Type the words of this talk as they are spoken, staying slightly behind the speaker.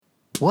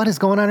What is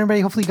going on,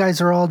 everybody? Hopefully you guys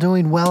are all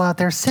doing well out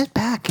there. Sit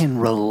back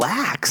and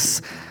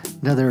relax.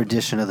 Another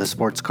edition of the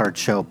Sports Card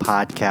Show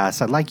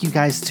podcast. I'd like you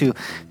guys to,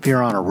 if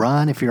you're on a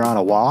run, if you're on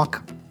a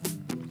walk,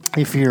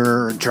 if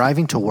you're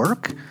driving to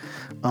work,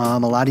 a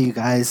lot of you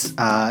guys,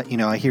 I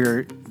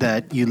hear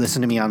that you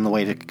listen to me on the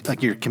way to,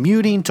 like, you're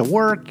commuting to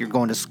work, you're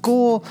going to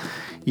school,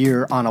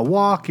 you're on a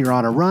walk, you're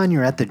on a run,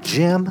 you're at the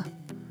gym,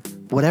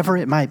 whatever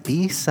it might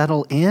be,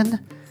 settle in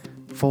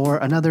for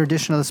another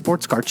edition of the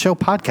Sports Card Show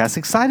podcast.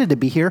 Excited to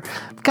be here.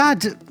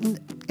 God,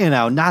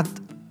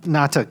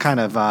 not to kind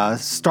of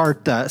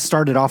start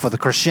it off with a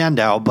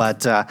crescendo,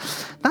 but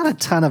not a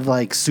ton of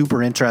like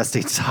super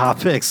interesting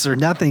topics or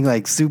nothing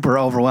like super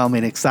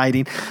overwhelming,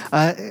 exciting.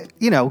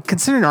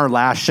 Considering our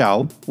last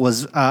show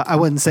was, I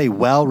wouldn't say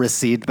well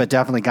received, but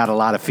definitely got a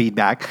lot of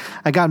feedback.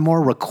 I got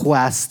more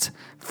requests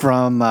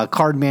from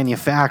card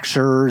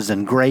manufacturers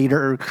and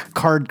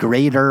card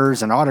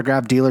graders and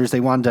autograph dealers. They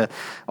wanted to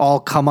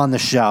all come on the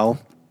show.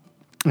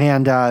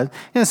 And,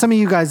 some of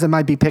you guys that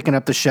might be picking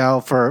up the show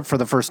for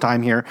the first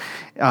time here,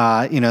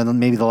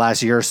 maybe the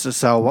last year or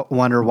so,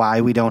 wonder why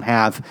we don't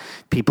have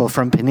people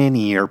from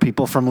Panini or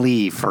people from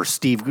Leaf or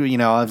Steve,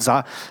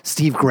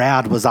 Steve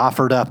Grad was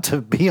offered up to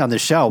be on the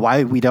show.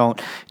 Why we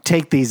don't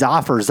take these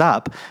offers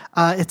up?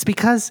 It's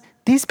because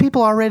these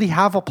people already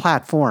have a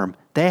platform.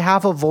 They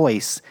have a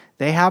voice.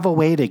 They have a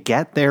way to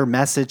get their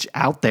message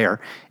out there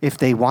if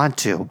they want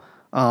to.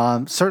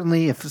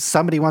 Certainly, if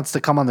somebody wants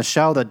to come on the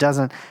show that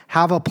doesn't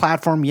have a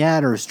platform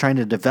yet or is trying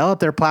to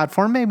develop their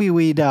platform, maybe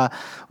we'd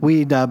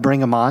bring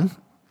them on.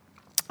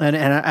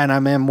 And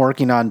I'm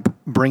working on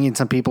bringing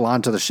some people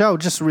onto the show,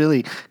 just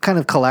really kind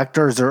of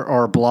collectors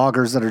or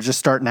bloggers that are just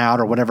starting out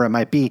or whatever it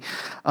might be.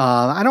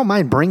 I don't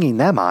mind bringing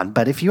them on,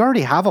 but if you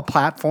already have a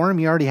platform,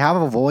 you already have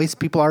a voice,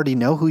 people already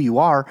know who you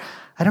are,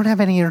 I don't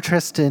have any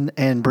interest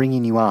in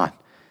bringing you on.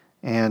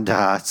 And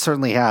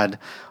certainly had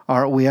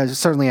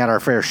our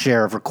fair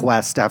share of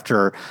requests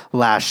after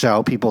last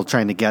show, people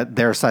trying to get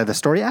their side of the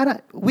story.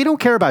 We don't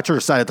care about your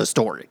side of the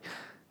story,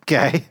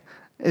 okay?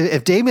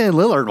 If Damian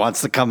Lillard wants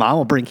to come on,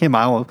 we'll bring him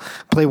on. We'll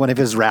play one of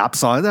his rap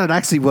songs. That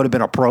actually would have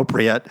been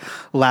appropriate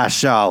last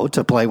show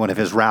to play one of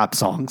his rap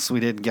songs.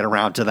 We didn't get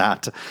around to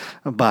that,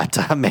 but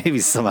maybe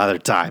some other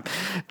time.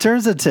 In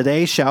terms of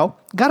today's show,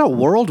 got a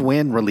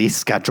whirlwind release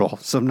schedule,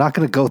 so I'm not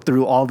going to go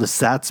through all the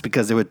sets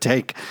because it would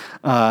take,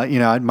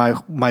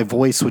 my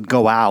voice would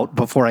go out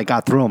before I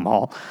got through them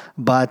all.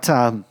 But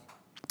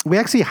we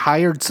actually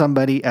hired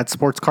somebody at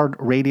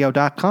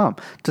sportscardradio.com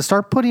to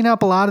start putting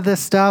up a lot of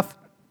this stuff.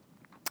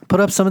 Put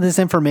up some of this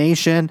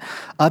information,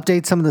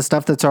 update some of the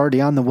stuff that's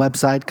already on the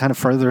website, kind of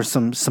further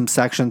some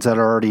sections that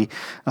are already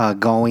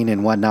going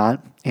and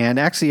whatnot. And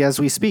actually, as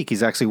we speak,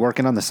 he's actually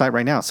working on the site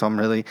right now. So I'm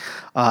really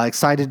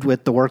excited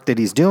with the work that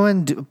he's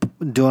doing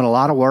a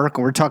lot of work.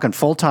 We're talking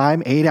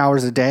full-time, 8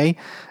 hours a day.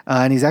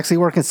 And he's actually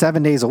working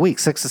 7 days a week,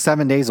 6 to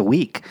 7 days a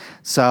week.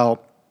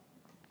 So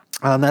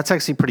that's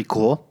actually pretty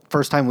cool.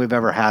 First time we've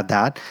ever had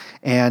that.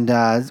 And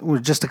we're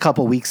just a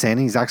couple weeks in.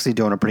 He's actually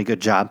doing a pretty good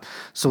job.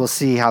 So we'll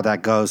see how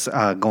that goes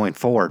going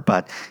forward.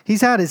 But he's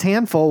had his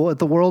handful with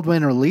the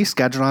whirlwind release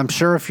schedule. I'm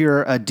sure if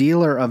you're a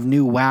dealer of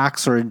new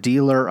wax or a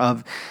dealer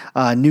of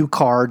new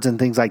cards and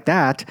things like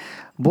that,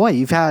 boy,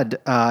 you've had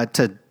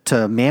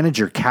to manage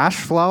your cash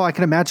flow. I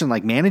can imagine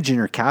like managing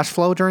your cash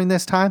flow during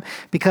this time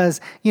because,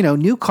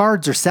 new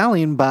cards are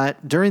selling,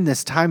 but during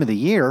this time of the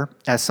year,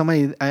 as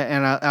somebody,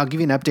 and I'll give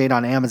you an update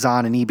on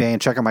Amazon and eBay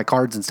and check out my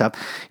cards and stuff,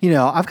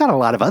 I've got a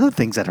lot of other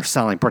things that are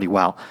selling pretty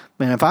well.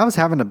 And if I was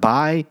having to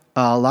buy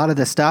a lot of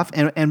this stuff,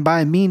 and by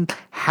I mean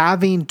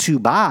having to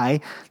buy,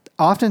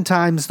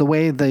 oftentimes the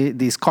way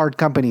these card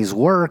companies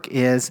work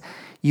is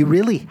you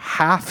really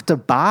have to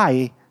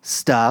buy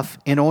stuff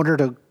in order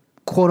to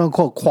quote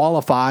unquote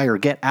qualify or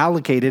get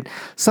allocated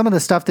some of the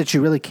stuff that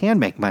you really can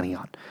make money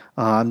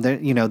on.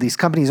 These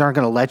companies aren't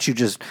going to let you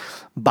just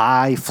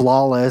buy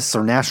Flawless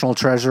or National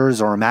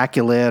Treasures or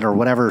Immaculate or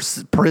whatever,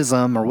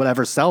 Prizm or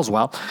whatever sells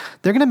well.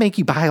 They're going to make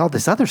you buy all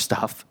this other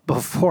stuff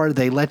before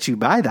they let you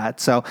buy that.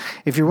 So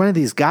if you're one of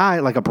these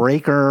guys, like a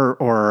breaker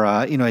or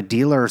a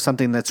dealer or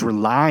something that's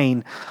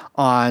relying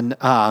on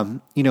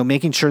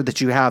making sure that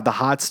you have the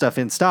hot stuff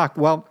in stock,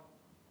 well,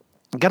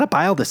 you got to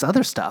buy all this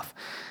other stuff.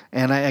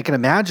 And I can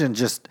imagine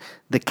just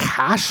the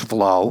cash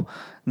flow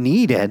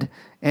needed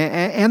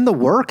and the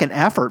work and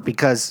effort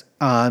because,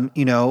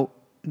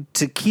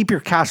 to keep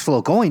your cash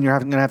flow going, you're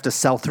going to have to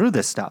sell through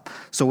this stuff.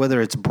 So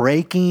whether it's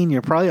breaking,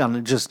 you're probably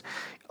on just,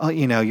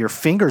 your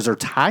fingers are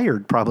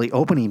tired probably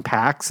opening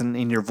packs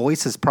and your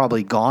voice is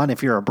probably gone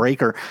if you're a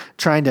breaker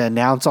trying to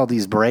announce all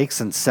these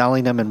breaks and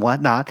selling them and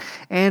whatnot.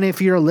 And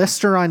if you're a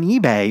lister on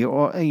eBay,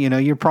 or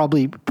you're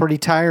probably pretty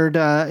tired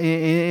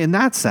in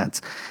that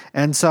sense.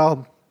 And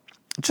so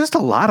just a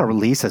lot of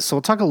releases. So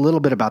we'll talk a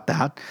little bit about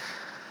that.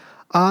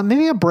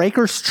 Maybe a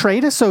breakers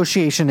trade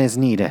association is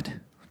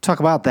needed. Talk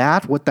about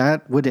that, what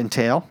that would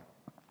entail.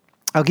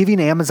 I'll give you an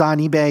Amazon,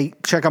 eBay,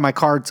 check out my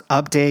cards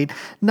update.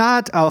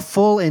 Not a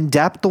full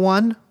in-depth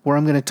one where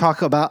I'm going to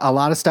talk about a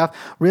lot of stuff.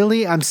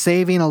 Really, I'm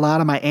saving a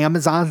lot of my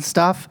Amazon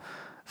stuff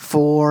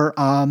for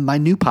my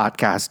new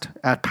podcast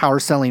at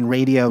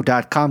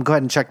powersellingradio.com. Go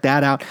ahead and check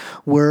that out.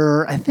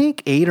 We're, I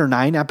think, 8 or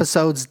 9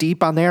 episodes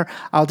deep on there.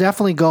 I'll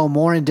definitely go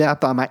more in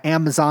depth on my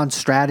Amazon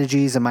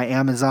strategies and my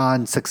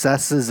Amazon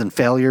successes and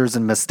failures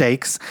and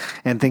mistakes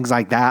and things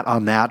like that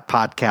on that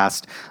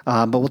podcast.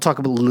 But we'll talk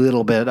a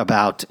little bit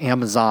about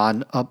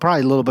Amazon,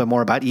 probably a little bit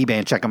more about eBay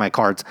and checking my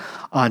cards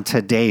on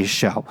today's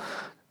show.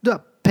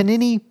 The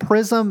Panini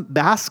Prizm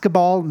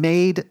basketball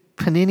made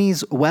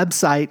Panini's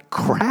website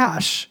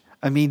crash.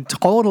 I mean,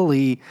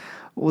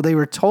 they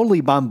were totally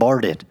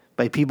bombarded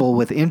by people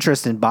with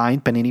interest in buying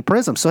Panini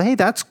Prizm. So, hey,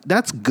 that's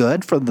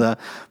good for the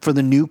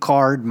new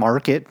card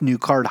market, new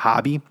card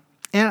hobby.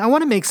 And I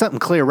want to make something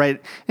clear,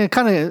 right? And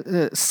kind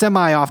of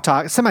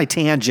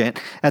semi-tangent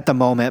at the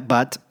moment,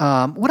 but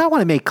what I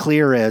want to make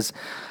clear is,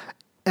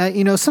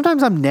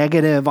 sometimes I'm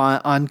negative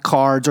on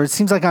cards, or it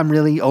seems like I'm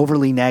really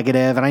overly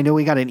negative. And I know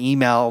we got an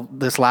email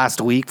this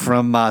last week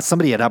from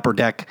somebody at Upper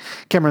Deck.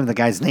 Can't remember the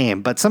guy's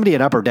name, but somebody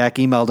at Upper Deck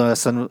emailed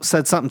us and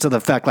said something to the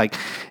effect like,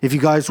 if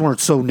you guys weren't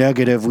so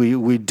negative,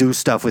 we'd do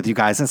stuff with you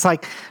guys. And it's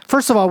like,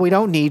 first of all, we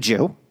don't need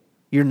you.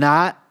 You're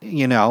not,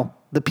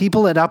 the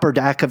people at Upper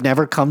Deck have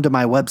never come to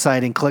my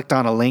website and clicked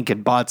on a link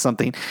and bought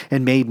something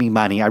and made me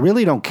money. I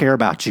really don't care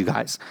about you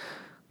guys,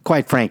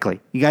 quite frankly.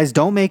 You guys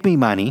don't make me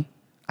money.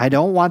 I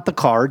don't want the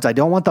cards. I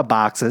don't want the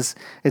boxes.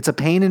 It's a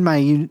pain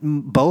in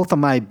both of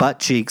my butt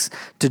cheeks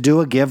to do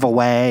a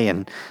giveaway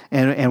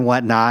and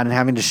whatnot, and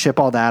having to ship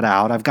all that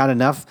out. I've got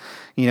enough,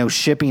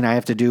 shipping I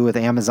have to do with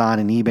Amazon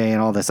and eBay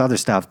and all this other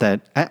stuff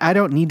that I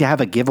don't need to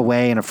have a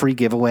giveaway and a free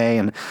giveaway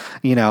and,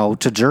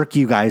 to jerk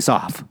you guys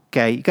off.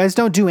 Okay. You guys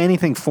don't do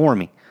anything for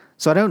me.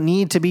 So I don't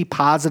need to be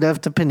positive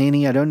to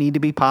Panini. I don't need to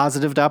be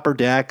positive to Upper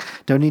Deck.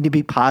 Don't need to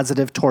be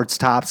positive towards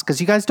Topps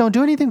because you guys don't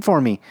do anything for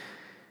me.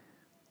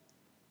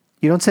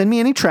 You don't send me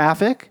any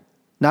traffic.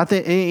 Not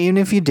that even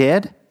if you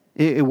did,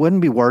 it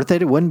wouldn't be worth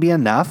it. It wouldn't be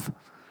enough.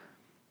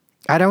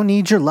 I don't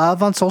need your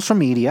love on social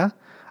media.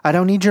 I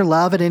don't need your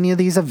love at any of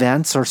these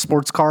events or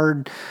sports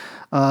card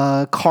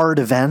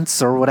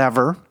events or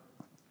whatever.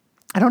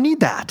 I don't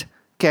need that.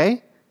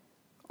 Okay?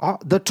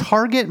 The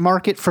target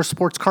market for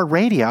sports card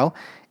radio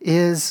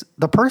is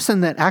the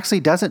person that actually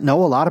doesn't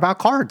know a lot about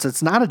cards.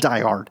 It's not a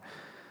diehard.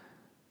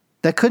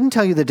 That couldn't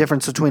tell you the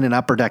difference between an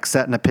Upper Deck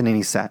set and a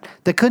Panini set.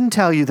 That couldn't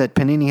tell you that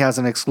Panini has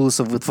an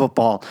exclusive with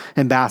football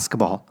and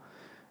basketball.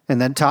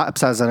 And then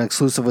Topps has an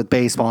exclusive with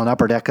baseball and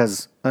Upper Deck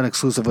has an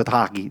exclusive with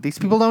hockey. These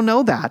people don't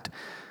know that.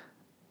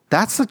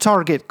 That's the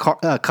target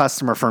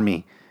customer for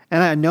me.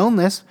 And I've known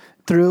this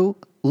through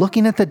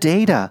looking at the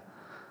data.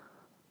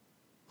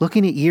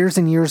 Looking at years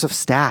and years of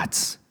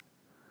stats.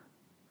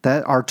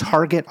 That our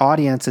target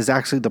audience is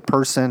actually the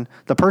person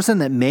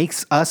that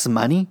makes us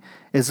money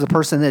is the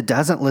person that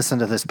doesn't listen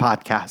to this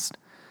podcast.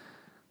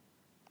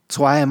 That's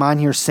why I'm on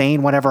here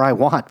saying whatever I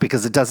want,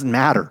 because it doesn't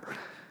matter.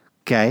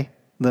 Okay?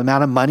 The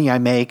amount of money I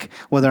make,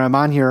 whether I'm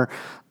on here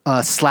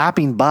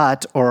slapping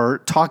butt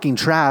or talking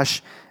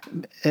trash,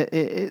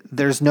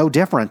 there's no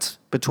difference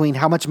between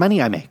how much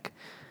money I make.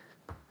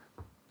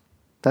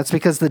 That's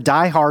because the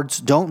diehards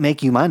don't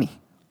make you money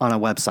on a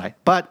website.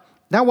 But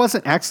that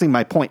wasn't actually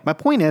my point. My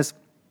point is,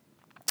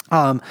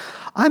 I'm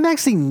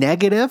actually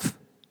negative,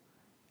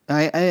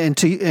 and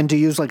to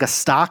use like a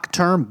stock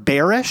term,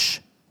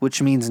 bearish, which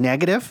means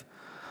negative,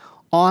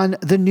 on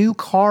the new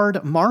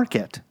card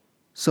market.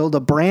 So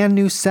the brand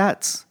new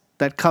sets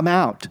that come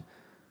out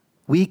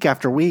week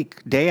after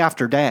week, day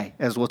after day,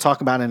 as we'll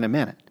talk about in a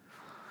minute.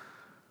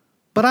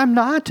 But I'm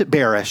not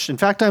bearish. In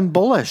fact, I'm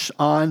bullish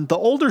on the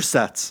older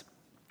sets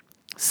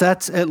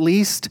at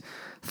least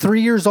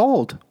 3 years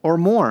old or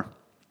more.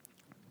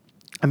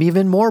 I'm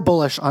even more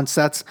bullish on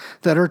sets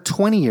that are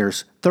 20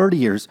 years, 30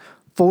 years,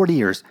 40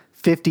 years,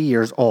 50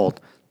 years old.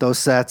 Those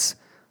sets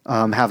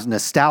have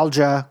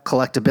nostalgia,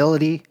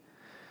 collectability,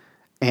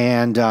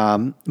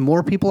 and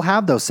more people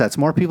have those sets.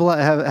 More people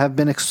have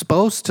been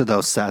exposed to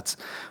those sets.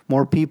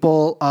 More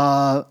people,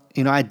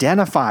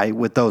 identify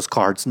with those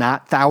cards,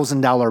 not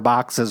 $1,000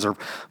 boxes or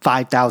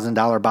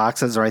 $5,000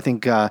 boxes, or I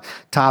think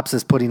Topps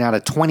is putting out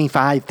a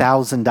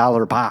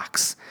 $25,000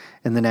 box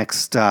in the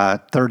next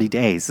 30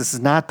 days. This is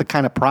not the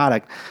kind of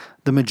product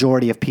the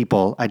majority of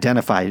people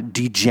identify.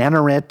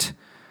 Degenerate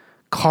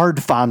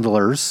card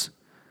fondlers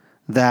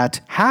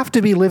that have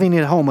to be living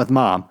at home with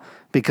mom,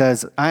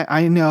 because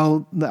I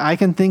know I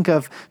can think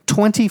of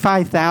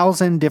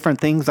 25,000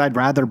 different things I'd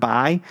rather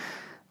buy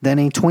than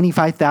a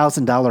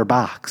 $25,000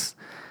 box,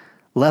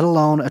 let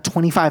alone a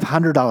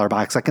 $2,500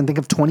 box. I can think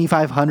of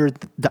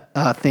 2,500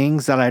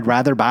 things that I'd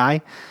rather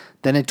buy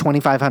than a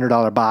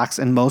 $2,500 box.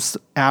 And most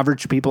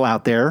average people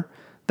out there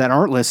that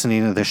aren't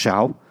listening to the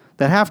show,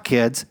 that have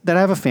kids, that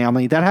have a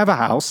family, that have a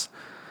house,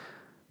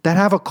 that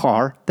have a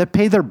car, that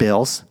pay their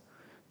bills,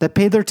 that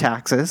pay their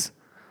taxes,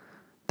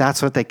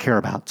 that's what they care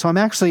about. So I'm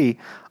actually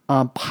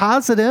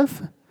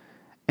positive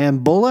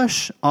and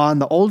bullish on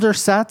the older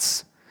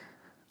sets.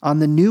 On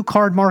the new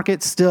card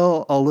market,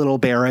 still a little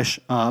bearish.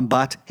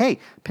 But hey,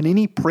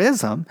 Panini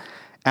Prizm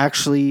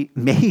actually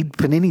made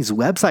Panini's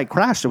website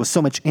crash. There was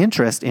so much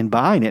interest in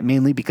buying it,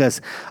 mainly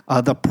because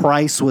the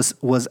price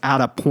was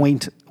at a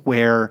point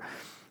where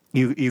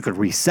you could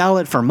resell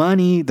it for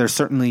money. There's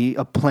certainly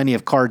plenty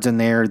of cards in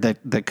there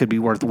that could be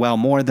worth well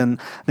more than,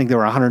 I think they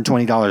were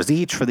 $120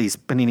 each for these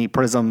Panini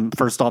Prizm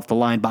first off the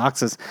line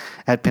boxes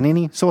at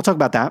Panini. So we'll talk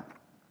about that.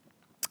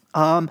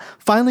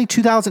 Finally,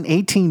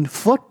 2018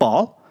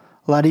 football.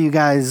 A lot of you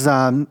guys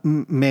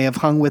may have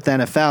hung with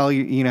NFL.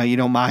 You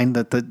don't mind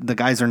that the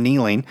guys are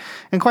kneeling,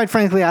 and quite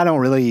frankly, I don't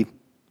really.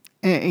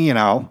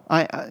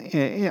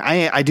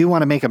 I do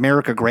want to make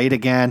America great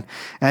again,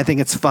 and I think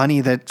it's funny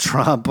that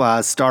Trump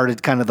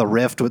started kind of the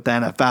rift with the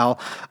NFL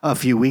a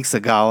few weeks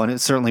ago, and it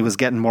certainly was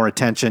getting more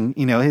attention.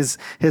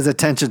 His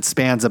attention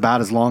spans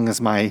about as long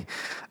as my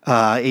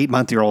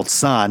 8-month-old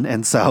son,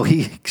 and so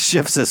he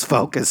shifts his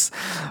focus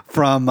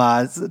from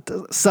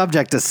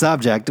subject to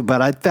subject.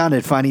 But I found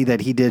it funny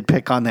that he did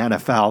pick on the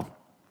NFL.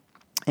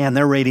 And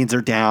their ratings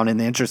are down, and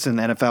the interest in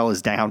the NFL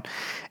is down.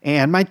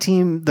 And my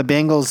team, the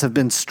Bengals, have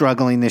been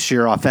struggling this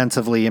year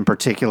offensively in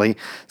particular.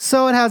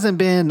 So it hasn't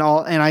been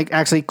all, and I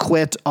actually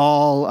quit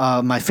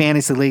all my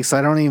fantasy leagues, so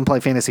I don't even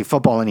play fantasy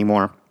football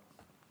anymore.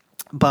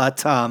 But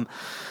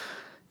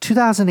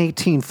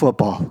 2018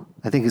 football,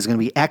 I think, is going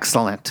to be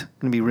excellent. It's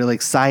going to be really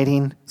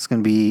exciting. It's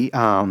going to be,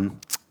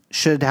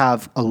 should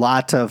have a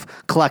lot of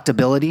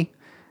collectability.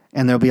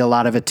 And there'll be a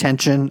lot of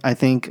attention, I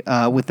think,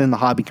 within the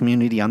hobby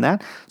community on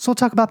that. So we'll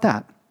talk about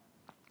that.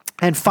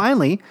 And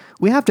finally,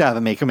 we have to have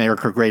a Make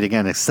America Great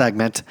Again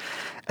segment,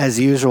 as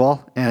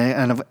usual.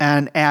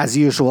 And as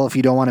usual, if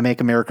you don't want to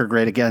make America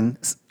great again,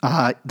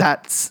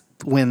 that's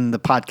when the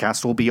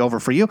podcast will be over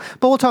for you.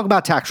 But we'll talk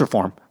about tax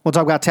reform. We'll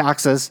talk about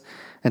taxes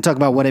and talk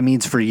about what it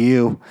means for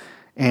you.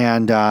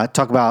 And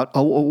talk about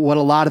what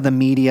a lot of the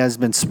media has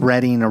been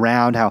spreading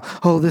around, how,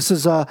 this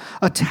is a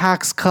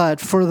tax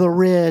cut for the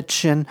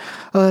rich, and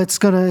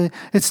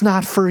it's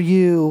not for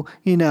you,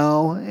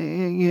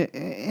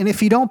 And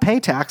if you don't pay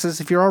taxes,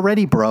 if you're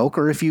already broke,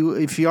 or if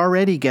you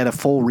already get a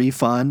full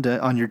refund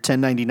on your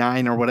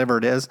 1099 or whatever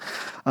it is,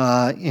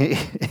 I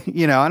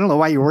don't know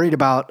why you're worried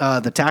about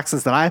the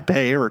taxes that I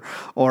pay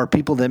or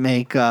people that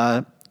make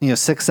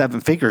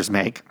 6-7 figures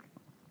make.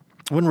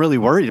 Wouldn't really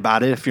worry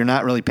about it if you're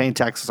not really paying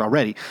taxes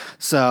already.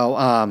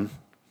 So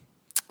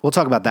we'll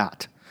talk about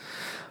that.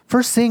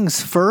 First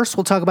things first,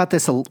 we'll talk about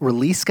this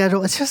release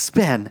schedule. It's just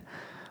been,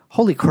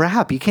 holy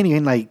crap, you can't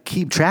even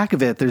keep track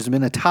of it. There's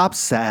been a top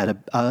set,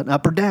 an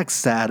upper deck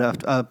set.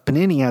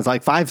 Panini has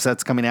 5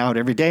 sets coming out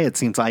every day, it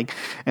seems like.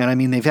 And I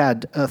mean, they've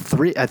had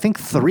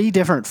 3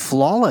 different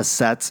flawless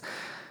sets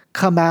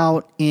come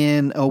out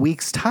in a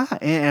week's time.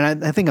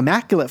 And I think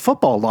Immaculate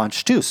Football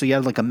launched too. So you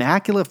had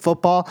Immaculate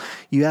Football,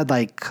 you had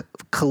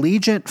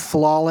Collegiate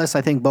Flawless,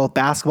 I think both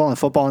basketball and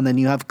football, and then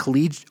you have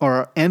Collegiate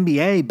or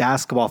NBA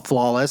Basketball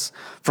Flawless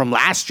from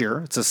last year.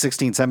 It's a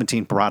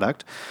 16-17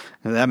 product.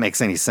 If that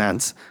makes any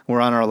sense.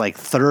 We're on our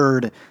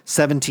third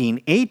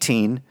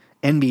 17-18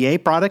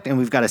 NBA product, and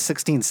we've got a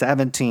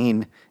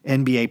 16-17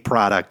 NBA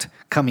product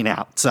coming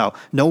out. So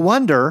no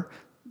wonder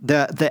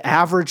the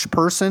average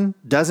person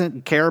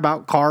doesn't care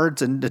about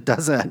cards and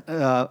doesn't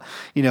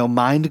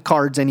mind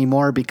cards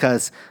anymore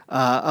because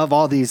of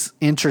all these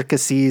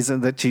intricacies,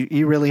 and that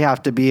you really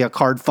have to be a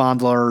card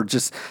fondler or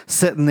just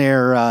sitting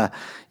there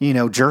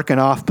jerking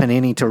off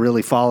Panini to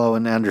really follow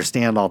and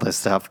understand all this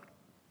stuff.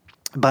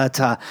 But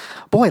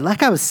boy,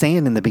 like I was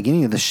saying in the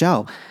beginning of the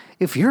show,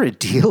 if you're a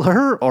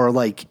dealer or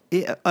let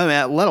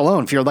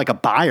alone if you're a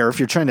buyer, if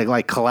you're trying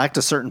to collect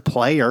a certain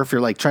player, if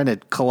you're trying to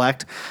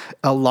collect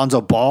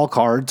Alonzo Ball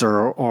cards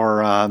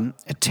or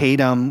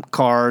Tatum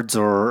cards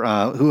or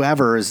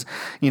whoever is,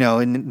 in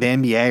the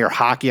NBA or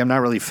hockey. I'm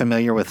not really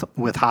familiar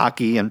with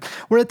hockey, and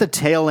we're at the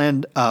tail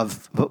end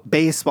of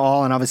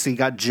baseball, and obviously you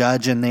got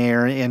Judge in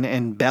there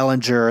and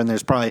Bellinger, and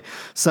there's probably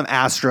some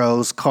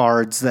Astros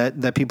cards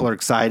that people are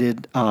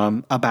excited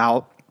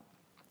about,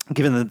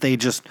 given that they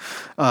just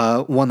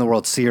won the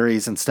World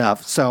Series and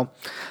stuff. So,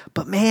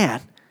 but man,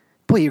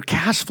 boy, your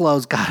cash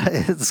flow's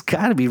it's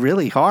got to be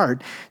really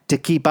hard to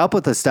keep up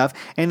with this stuff.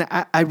 And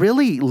I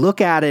really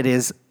look at it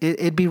as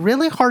it'd be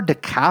really hard to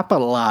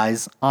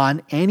capitalize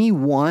on any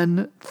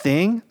one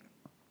thing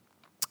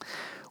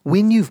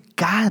when you've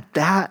got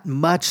that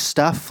much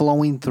stuff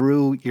flowing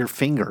through your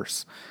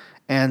fingers.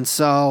 And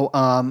so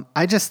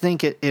I just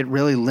think it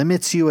really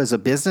limits you as a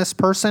business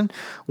person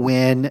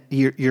when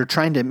you're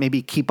trying to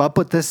maybe keep up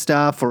with this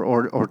stuff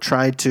or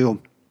try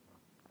to,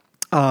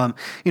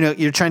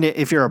 you're trying to,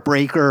 if you're a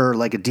breaker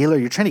or a dealer,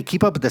 you're trying to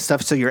keep up with this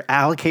stuff so you're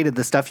allocated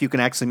the stuff you can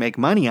actually make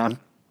money on.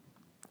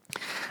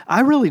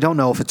 I really don't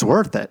know if it's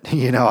worth it.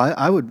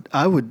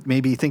 I would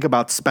maybe think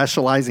about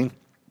specializing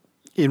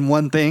in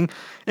one thing,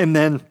 and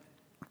then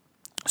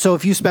so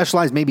if you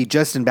specialize maybe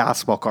just in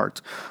basketball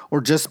cards,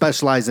 or just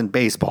specialize in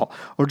baseball,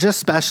 or just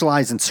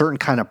specialize in certain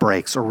kind of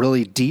breaks, or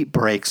really deep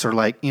breaks, or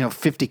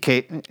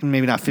 50K,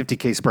 maybe not 50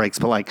 case breaks,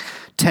 but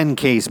 10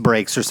 case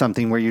breaks or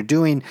something, where you're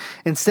doing,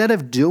 instead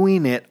of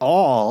doing it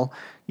all,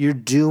 you're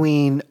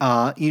doing,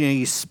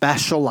 you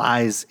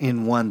specialize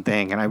in one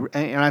thing. And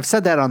I've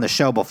said that on the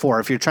show before.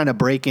 If you're trying to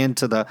break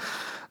into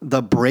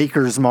the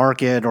breakers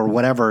market or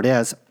whatever it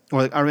is,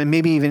 or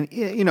maybe even,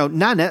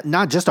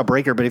 not just a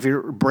breaker, but if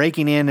you're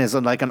breaking in as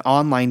like an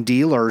online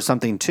dealer or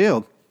something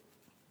too,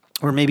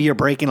 or maybe you're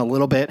breaking a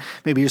little bit,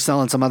 maybe you're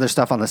selling some other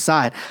stuff on the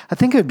side, I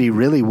think it would be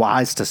really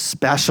wise to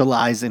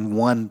specialize in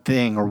one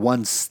thing or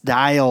one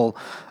style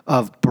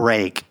of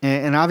break.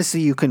 And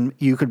obviously you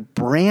could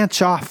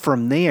branch off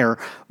from there,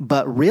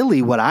 but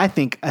really what I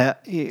think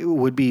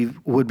would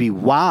be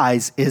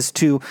wise is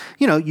to,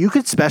 you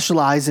could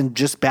specialize in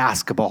just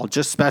basketball,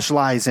 just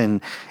specialize in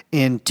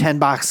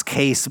 10-box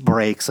case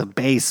breaks of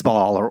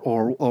baseball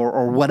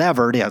or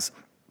whatever it is.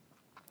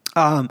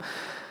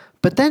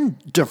 But then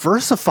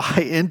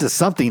diversify into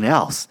something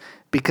else,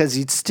 because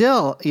you'd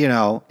still,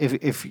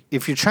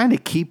 if you're trying to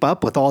keep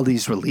up with all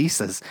these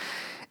releases,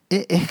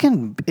 I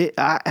can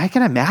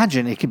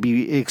imagine it could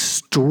be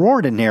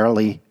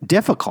extraordinarily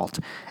difficult.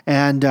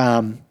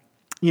 And,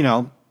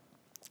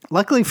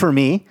 luckily for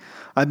me,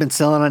 I've been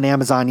selling on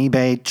Amazon,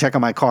 eBay,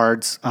 checking my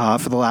cards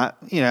for the last,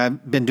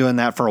 I've been doing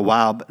that for a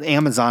while, but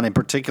Amazon in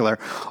particular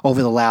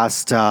over the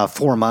last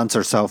 4 months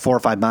or so, 4 or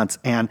 5 months.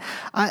 And,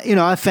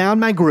 I found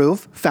my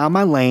groove, found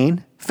my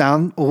lane,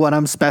 found what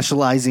I'm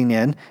specializing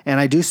in. And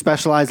I do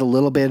specialize a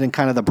little bit in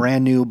kind of the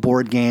brand new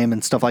board game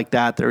and stuff like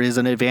that. There is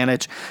an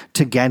advantage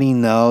to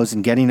getting those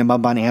and getting them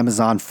up on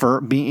Amazon for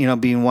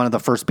being one of the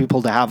first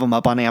people to have them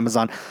up on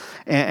Amazon.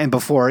 And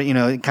before,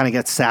 it kind of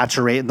gets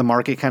saturated, the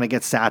market kind of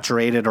gets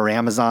saturated, or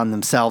Amazon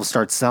themselves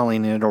starts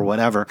selling it or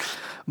whatever.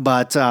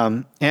 But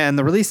and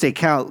the release date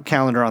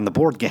calendar on the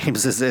board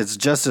games is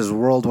just as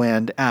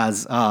whirlwind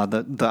as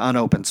the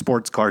unopened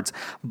sports cards.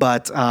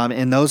 But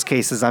in those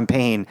cases, I'm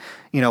paying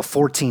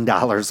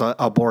 $14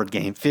 a board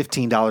game,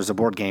 $15 a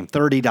board game,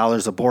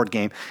 $30 a board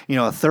game. A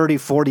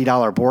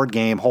 $30-$40 board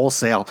game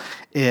wholesale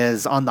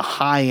is on the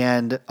high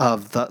end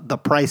of the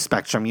price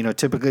spectrum.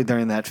 Typically they're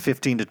in that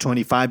 $15 to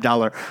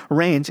 $25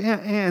 range,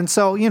 and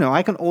so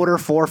I can order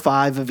 4 or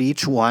 5 of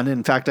each one.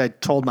 In fact, I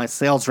told my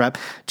sales rep,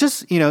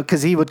 just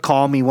because he would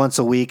call me once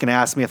a week and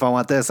ask me if I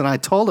want this, and I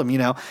told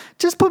him,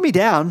 just put me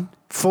down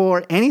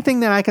for anything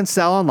that I can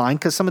sell online,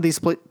 because some of these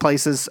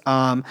places,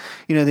 they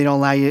don't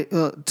allow you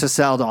to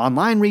sell to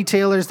online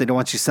retailers. They don't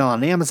want you to sell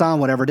on Amazon,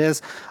 whatever it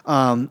is.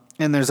 And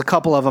there's a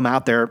couple of them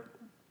out there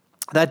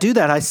that do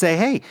that. I say,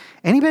 hey,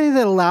 anybody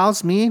that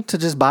allows me to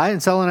just buy it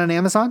and sell it on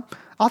Amazon,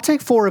 I'll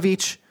take 4 of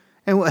each.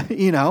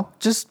 And,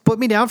 just put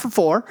me down for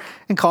 4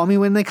 and call me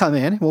when they come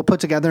in. We'll put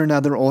together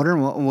another order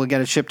and we'll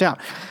get it shipped out.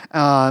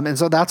 And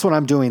so that's what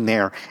I'm doing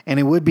there. And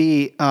it would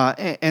be,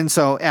 and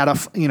so at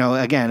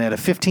again, at a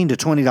 $15 to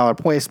 $20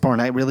 price point,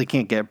 I really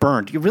can't get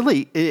burned.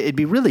 It'd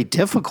be really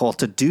difficult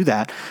to do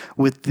that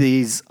with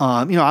these,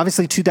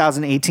 obviously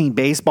 2018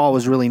 baseball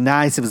was really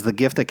nice. It was the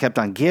gift that kept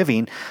on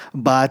giving,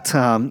 but,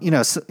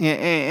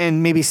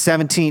 and maybe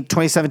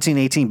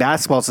 2017-18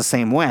 basketball is the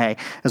same way,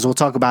 as we'll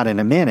talk about in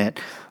a minute.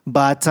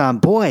 But,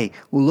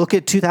 look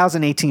at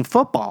 2018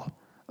 football.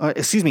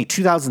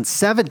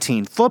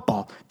 2017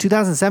 football.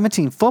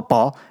 2017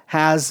 football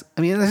has,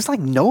 there's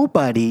like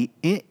nobody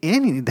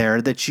in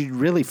there that you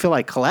really feel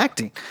like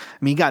collecting.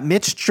 You got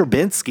Mitch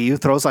Trubinsky, who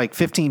throws like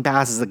 15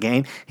 passes a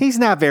game. He's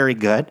not very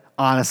good,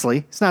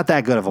 honestly. He's not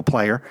that good of a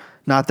player.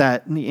 Not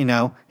that,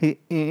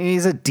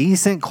 he's a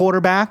decent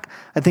quarterback.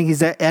 I think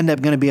he's end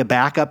up going to be a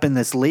backup in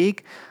this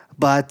league.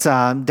 But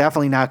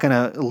definitely not going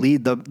to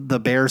lead the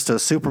Bears to a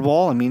Super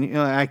Bowl.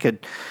 I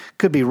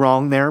could be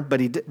wrong there, but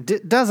he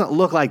doesn't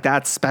look like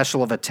that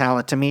special of a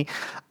talent to me.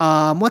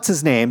 What's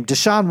his name?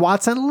 Deshaun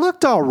Watson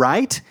looked all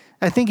right.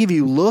 I think if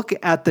you look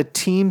at the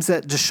teams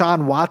that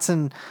Deshaun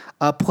Watson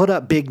put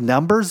up big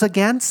numbers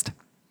against,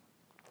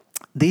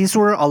 these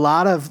were a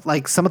lot of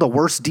like some of the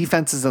worst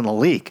defenses in the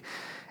league.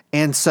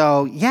 And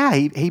so, yeah,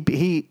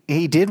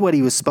 he did what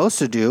he was supposed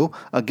to do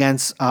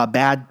against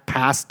bad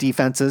pass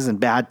defenses and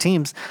bad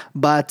teams.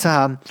 But,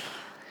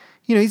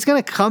 he's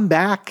going to come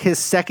back his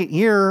second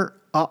year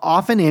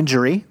off an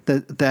injury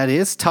that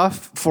is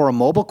tough for a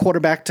mobile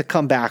quarterback to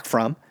come back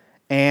from.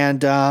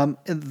 And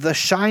the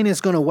shine is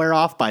going to wear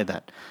off by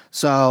then.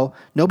 So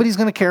nobody's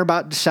going to care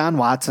about Deshaun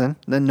Watson.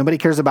 Then nobody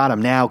cares about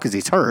him now because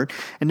he's hurt.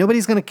 And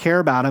nobody's going to care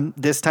about him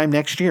this time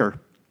next year.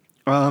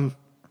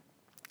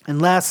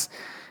 Unless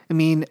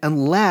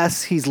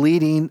he's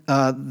leading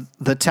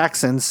the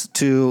Texans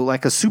to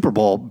like a Super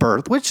Bowl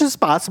berth, which is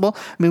possible.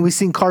 We've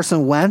seen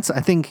Carson Wentz. I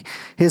think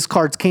his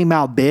cards came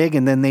out big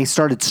and then they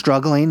started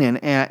struggling, and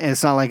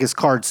it's not like his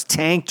cards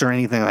tanked or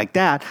anything like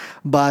that.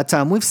 But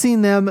we've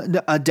seen them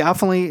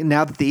definitely,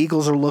 now that the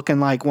Eagles are looking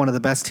like one of the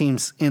best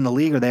teams in the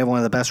league, or they have one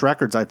of the best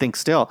records, I think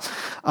still.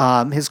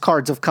 His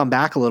cards have come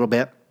back a little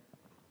bit.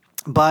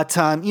 But,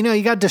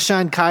 you got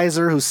Deshaun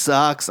Kaiser, who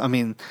sucks.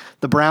 The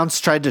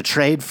Browns tried to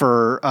trade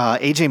for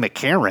A.J.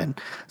 McCarron.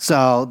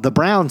 So the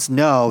Browns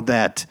know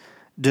that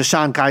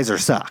Deshaun Kaiser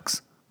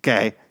sucks.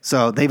 Okay.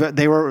 So they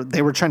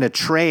were trying to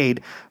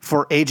trade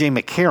for A.J.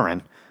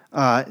 McCarron,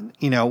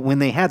 when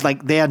they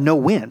had no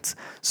wins.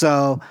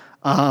 So,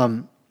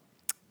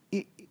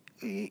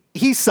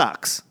 he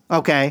sucks.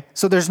 Okay,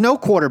 so there's no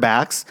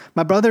quarterbacks.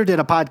 My brother did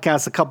a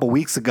podcast a couple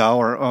weeks ago,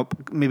 or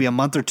maybe a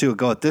month or two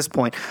ago at this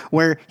point,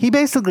 where he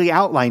basically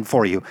outlined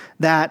for you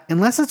that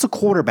unless it's a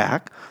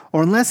quarterback,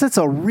 or unless it's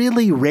a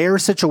really rare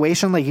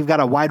situation, like you've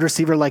got a wide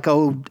receiver like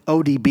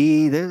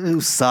ODB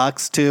who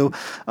sucks too.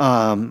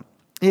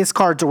 His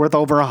cards are worth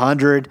over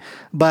 100,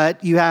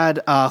 but you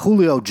had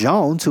Julio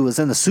Jones, who was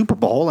in the Super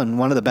Bowl and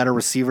one of the better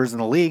receivers in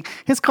the league.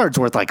 His card's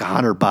worth like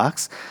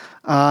 $100.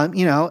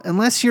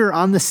 Unless you're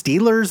on the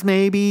Steelers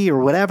maybe or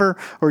whatever,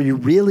 or you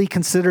really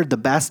considered the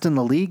best in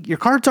the league, your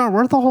cards aren't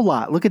worth a whole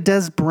lot. Look at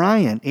Des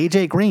Bryant,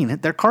 AJ Green.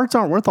 Their cards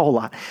aren't worth a whole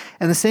lot.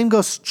 And the same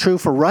goes true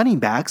for running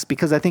backs,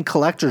 because I think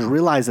collectors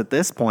realize at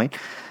this point,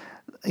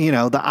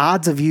 the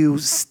odds of you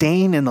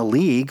staying in the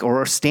league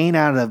or staying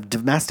out of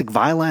domestic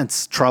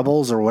violence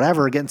troubles or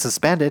whatever, getting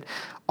suspended,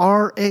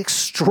 are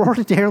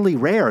extraordinarily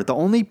rare. The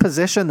only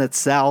position that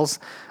sells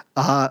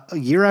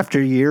year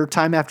after year,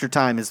 time after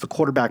time, is the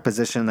quarterback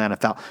position in the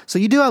NFL. So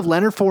you do have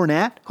Leonard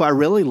Fournette, who I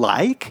really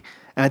like,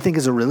 and I think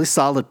is a really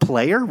solid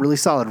player, really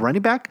solid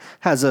running back,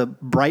 has a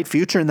bright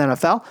future in the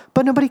NFL,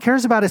 but nobody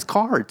cares about his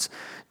cards.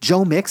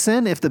 Joe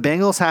Mixon, if the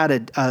Bengals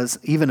had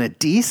even a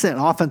decent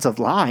offensive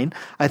line,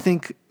 I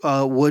think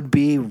would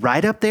be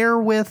right up there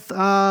with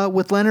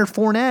Leonard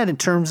Fournette in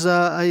terms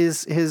of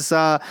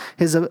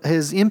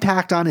his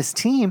impact on his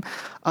team.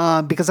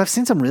 Because I've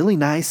seen some really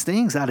nice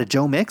things out of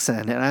Joe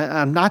Mixon, and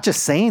I'm not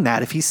just saying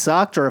that. If he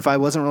sucked or if I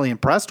wasn't really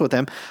impressed with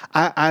him,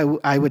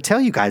 I would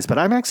tell you guys. But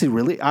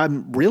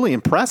I'm really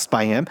impressed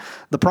by him.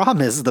 The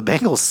problem is the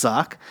Bengals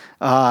suck,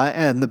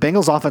 and the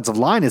Bengals' offensive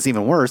line is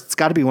even worse. It's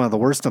got to be one of the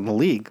worst in the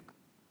league.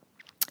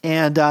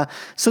 And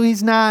so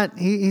he's not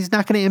going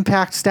to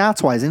impact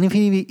stats wise. And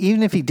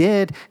even if he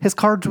did, his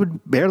cards would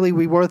barely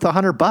be worth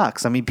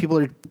 $100. I mean, people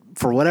are,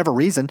 for whatever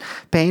reason,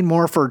 paying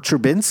more for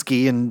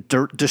Trubinsky and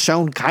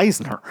Deshaun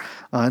Keisner,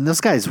 and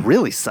those guys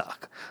really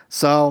suck.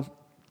 So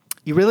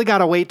you really got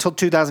to wait till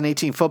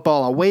 2018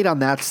 football. I'll wait on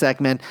that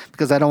segment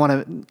because I don't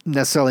want to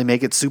necessarily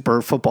make it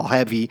super football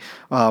heavy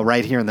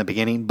right here in the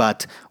beginning.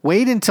 But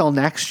wait until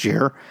next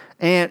year.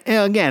 And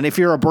again, if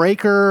you're a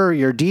breaker or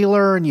you're a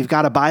dealer and you've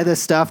got to buy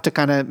this stuff to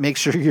kind of make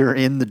sure you're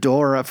in the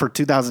door for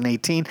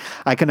 2018,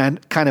 I can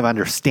kind of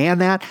understand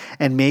that.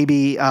 And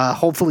maybe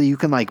hopefully you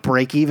can like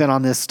break even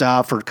on this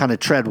stuff or kind of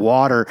tread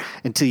water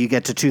until you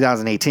get to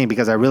 2018,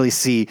 because I really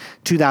see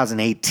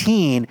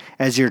 2018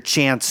 as your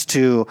chance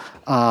to,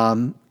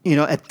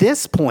 at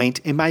this point,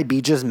 it might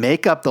be just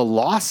make up the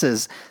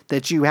losses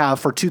that you have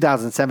for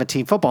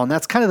 2017 football. And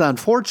that's kind of the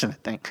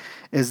unfortunate thing,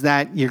 is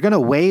that you're going to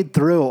wade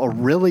through a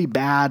really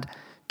bad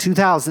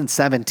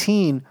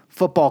 2017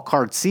 football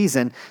card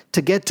season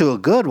to get to a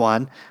good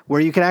one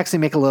where you can actually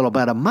make a little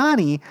bit of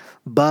money,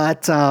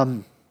 but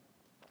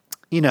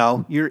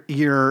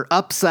your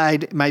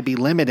upside might be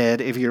limited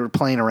if you're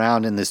playing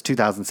around in this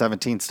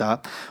 2017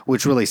 stuff,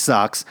 which really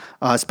sucks,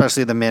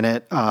 especially the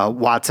minute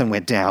Watson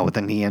went down with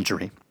a knee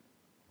injury.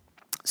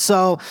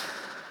 So,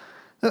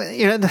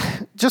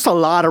 just a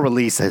lot of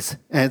releases,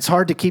 and it's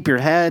hard to keep your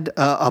head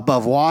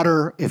above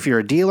water if you're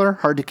a dealer,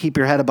 hard to keep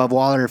your head above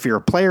water if you're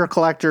a player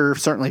collector,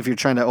 certainly if you're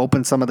trying to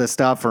open some of this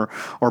stuff or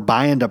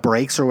buy into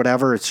breaks or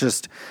whatever. It's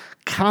just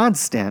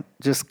constant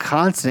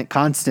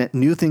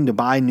new thing to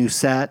buy, new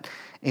set.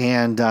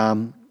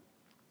 And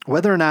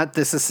whether or not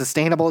this is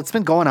sustainable, it's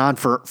been going on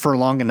for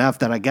long enough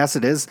that I guess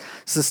it is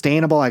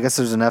sustainable. I guess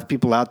there's enough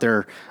people out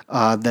there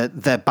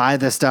that buy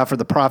this stuff for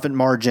the profit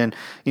margin.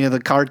 The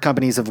card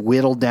companies have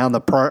whittled down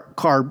the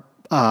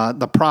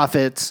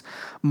profits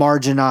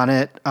margin on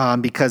it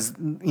because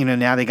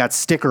now they got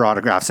sticker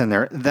autographs in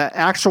there. The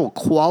actual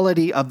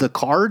quality of the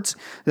cards,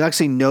 you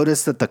actually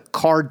notice that the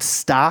card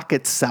stock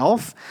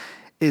itself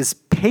is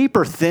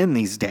paper thin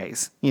these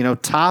days.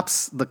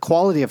 The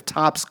quality of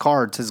Topps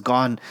cards has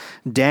gone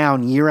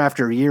down year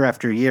after year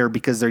after year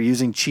because they're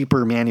using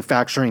cheaper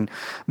manufacturing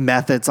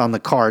methods on the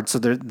cards. So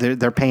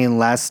they're paying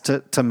less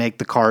to make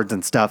the cards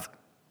and stuff.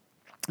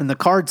 And the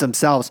cards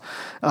themselves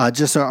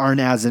just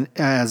aren't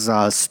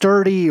as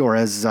sturdy or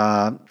as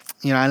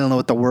I don't know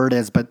what the word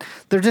is, but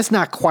they're just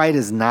not quite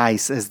as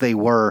nice as they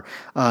were,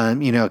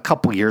 a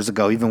couple years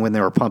ago, even when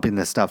they were pumping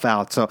this stuff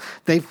out. So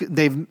they've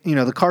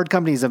the card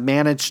companies have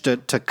managed to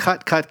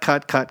cut,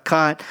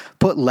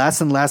 put less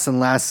and less and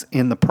less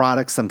in the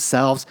products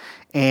themselves,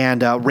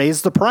 and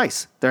raise the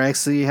price. They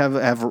actually have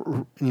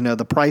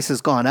the price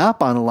has gone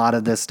up on a lot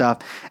of this stuff,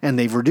 and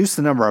they've reduced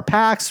the number of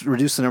packs,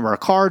 reduced the number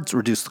of cards,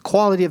 reduced the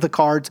quality of the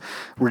cards,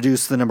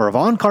 reduced the number of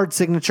on-card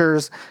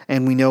signatures.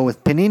 And we know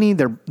with Panini,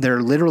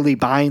 they're literally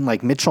buying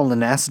like Mitchell &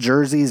 Ness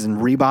jerseys and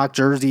Reebok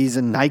jerseys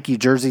and Nike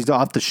jerseys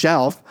off the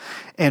shelf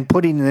and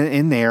putting it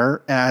in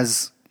there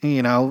as,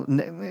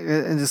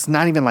 it's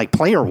not even like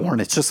player worn.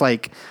 It's just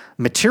like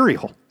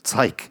material. It's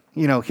like,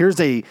 here's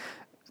a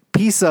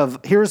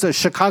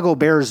Chicago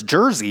Bears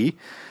jersey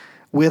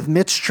with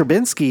Mitch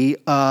Trubinsky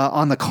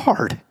on the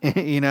card.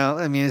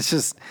 It's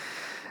just,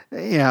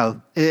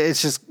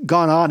 it's just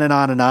gone on and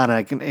on and on. And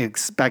I can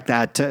expect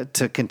that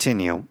to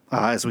continue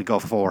as we go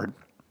forward.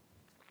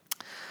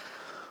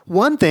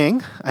 One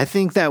thing I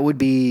think that would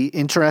be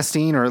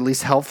interesting, or at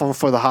least helpful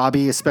for the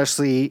hobby,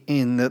 especially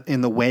in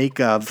the wake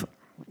of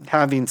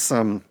having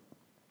some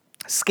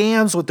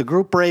scams with the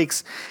group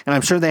breaks, and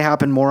I'm sure they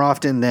happen more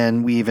often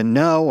than we even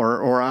know,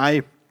 or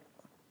I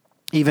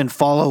even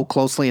follow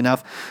closely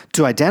enough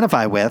to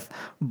identify with.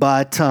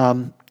 But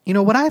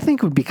what I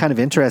think would be kind of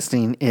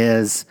interesting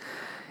is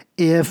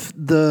if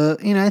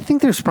I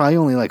think there's probably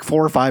only like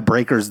 4 or 5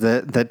 breakers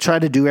that try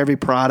to do every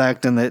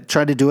product and that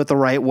try to do it the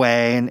right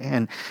way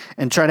and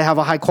try to have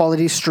a high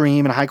quality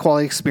stream and a high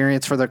quality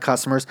experience for their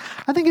customers.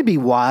 I think it'd be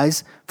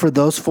wise for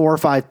those 4 or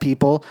 5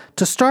 people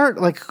to start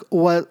like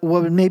what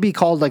may be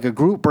called like a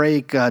group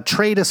break,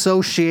 trade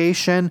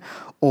association,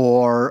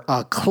 or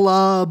a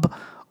club,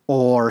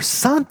 or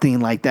something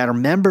like that, or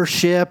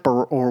membership,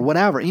 or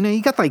whatever.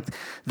 You got like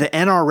the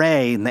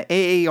NRA and the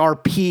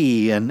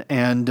AARP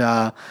and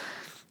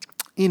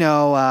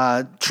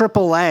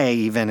AAA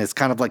even is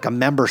kind of like a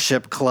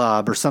membership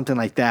club or something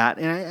like that.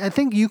 And I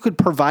think you could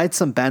provide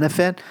some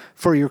benefit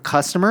for your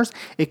customers.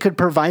 It could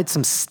provide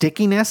some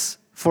stickiness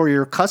for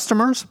your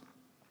customers.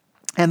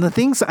 And the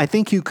things I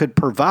think you could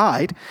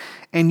provide,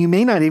 and you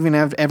may not even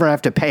ever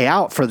have to pay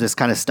out for this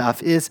kind of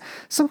stuff, is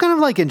some kind of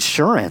like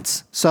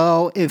insurance.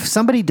 So if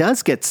somebody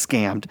does get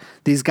scammed,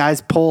 these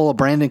guys pull a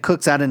Brandon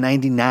Cooks out of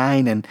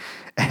 99 and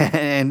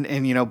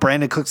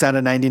Brandon Cooks out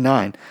of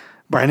 99.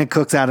 Brandon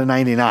Cooks out of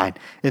 99.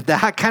 If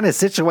that kind of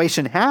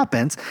situation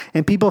happens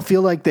and people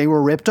feel like they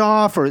were ripped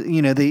off, or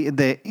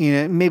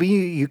maybe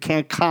you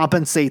can't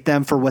compensate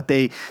them for what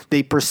they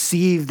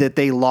perceived that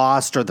they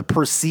lost, or the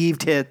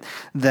perceived hit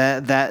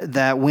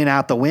that went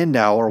out the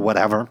window or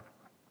whatever.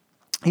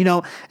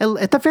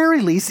 At the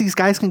very least, these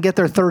guys can get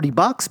their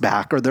 $30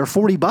 back or their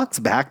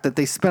 $40 back that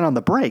they spent on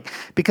the break.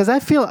 Because I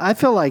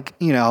feel like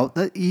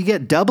you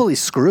get doubly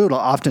screwed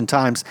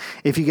oftentimes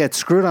if you get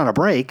screwed on a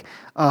break.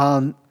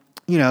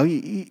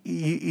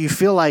 You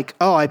feel like,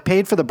 oh, I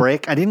paid for the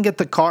break. I didn't get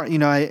the card.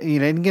 I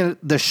didn't get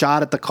the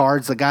shot at the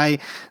cards. The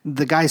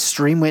guy's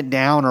stream went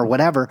down or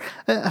whatever.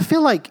 I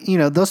feel like,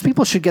 those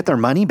people should get their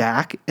money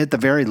back at the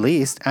very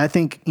least. I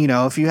think,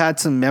 if you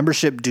had some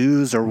membership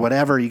dues or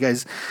whatever, you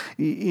guys,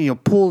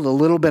 pooled a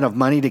little bit of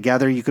money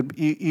together, you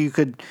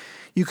could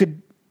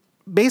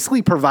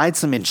basically provide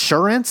some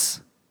insurance.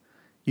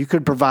 You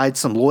could provide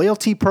some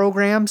loyalty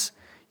programs.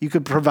 You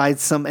could provide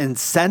some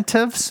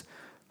incentives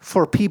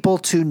for people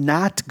to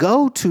not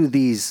go to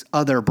these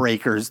other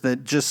breakers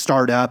that just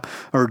start up,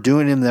 or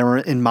doing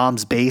it in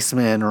mom's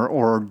basement,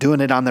 or doing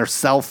it on their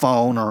cell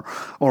phone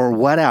or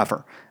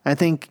whatever. I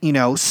think,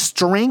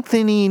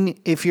 strengthening,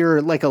 if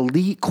you're like a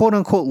quote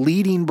unquote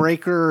leading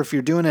breaker, if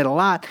you're doing it a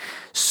lot,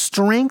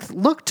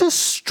 look to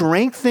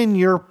strengthen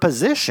your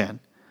position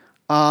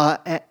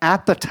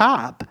at the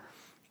top,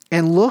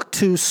 and look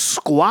to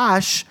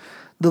squash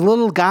the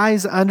little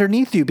guys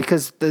underneath you,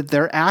 because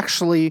they're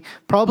actually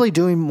probably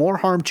doing more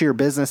harm to your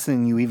business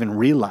than you even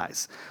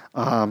realize.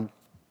 And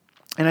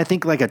I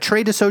think like a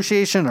trade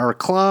association or a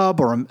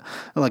club or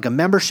like a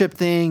membership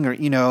thing, or,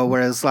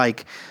 whereas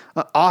like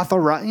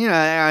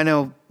I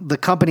know the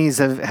companies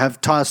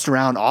have tossed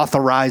around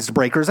authorized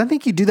breakers. I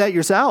think you do that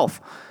yourself.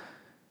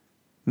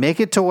 Make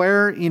it to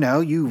where,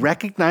 you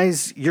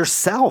recognize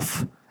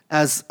yourself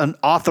as an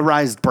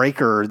authorized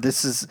breaker.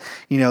 This is,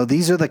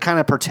 these are the kind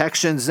of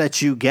protections that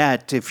you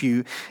get if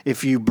you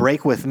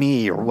break with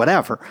me or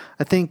whatever.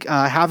 I think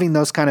having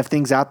those kind of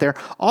things out there,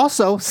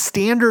 also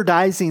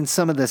standardizing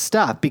some of this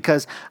stuff,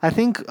 because I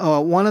think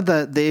one of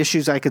the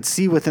issues I could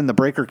see within the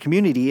breaker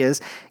community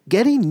is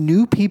getting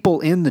new people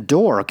in the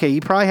door. Okay,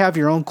 you probably have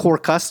your own core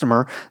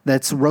customer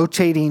that's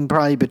rotating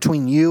probably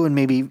between you and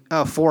maybe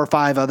 4 or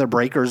 5 other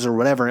breakers or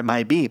whatever it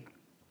might be.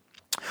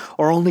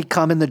 Or only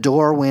come in the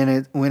door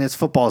when it's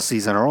football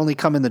season, or only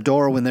come in the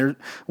door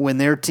when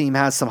their team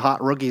has some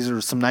hot rookies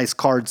or some nice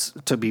cards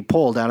to be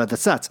pulled out of the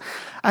sets.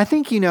 I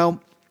think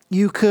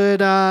you could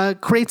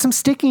create some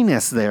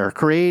stickiness there.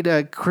 Create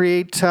a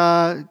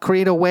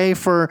way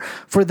for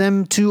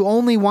them to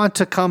only want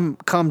to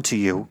come to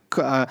you,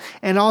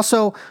 and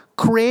also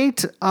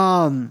create.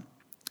 What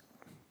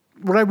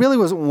I really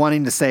was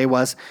wanting to say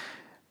was,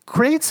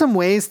 create some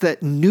ways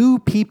that new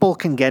people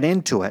can get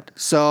into it.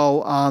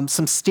 So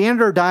some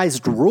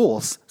standardized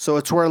rules. So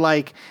it's where,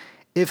 like,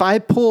 if I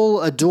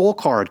pull a dual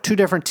card, 2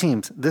 different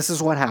teams, this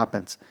is what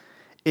happens.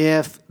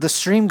 If the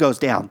stream goes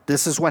down,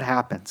 this is what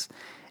happens.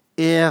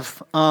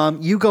 If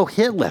you go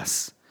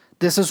hitless,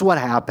 this is what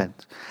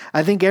happens.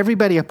 I think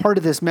everybody a part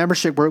of this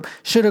membership group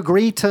should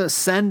agree to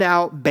send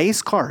out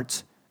base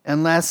cards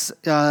unless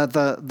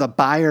the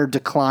buyer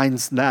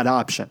declines that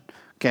option.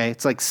 Okay,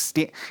 it's like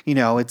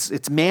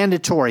it's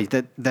mandatory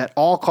that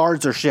all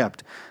cards are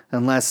shipped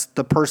unless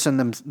the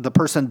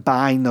person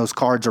buying those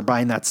cards or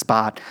buying that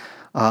spot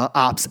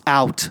opts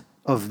out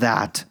of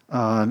that.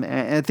 And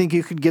I think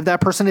you could give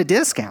that person a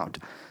discount.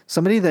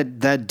 Somebody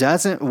that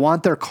doesn't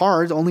want their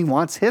cards, only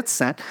wants hits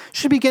sent,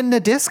 should be getting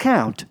a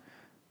discount.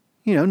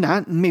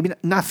 Not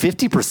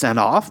 50%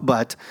 off,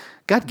 but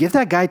God, give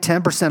that guy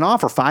 10%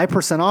 off or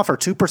 5% off or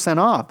 2%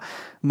 off.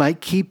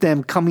 Might keep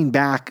them coming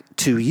back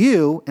to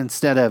you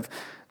instead of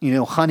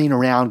hunting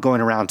around,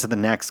 going around to the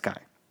next guy.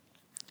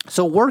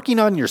 So working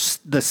on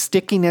the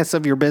stickiness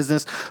of your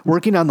business,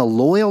 working on the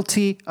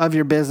loyalty of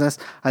your business,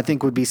 I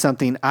think would be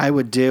something I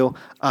would do.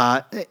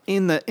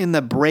 In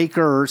the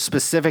breaker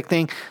specific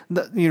thing,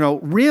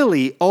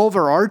 really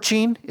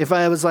overarching. If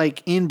I was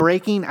like in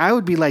breaking, I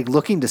would be like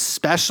looking to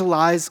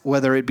specialize,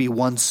 whether it be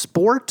one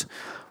sport,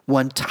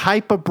 one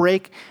type of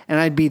break, and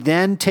I'd be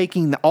then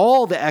taking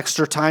all the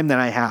extra time that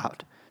I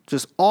had,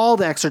 just all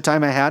the extra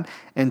time I had,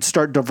 and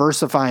start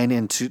diversifying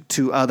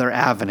into other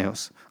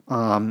avenues.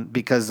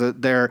 Because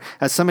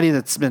as somebody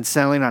that's been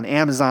selling on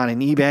Amazon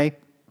and eBay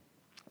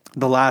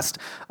the last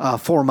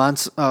 4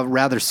 months,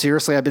 rather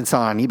seriously, I've been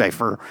selling on eBay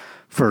for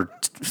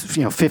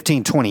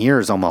 15, 20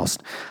 years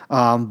almost.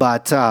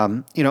 But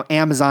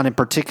Amazon in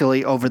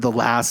particularly over the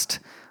last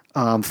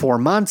 4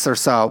 months or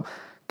so,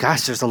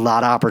 gosh, there's a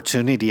lot of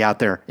opportunity out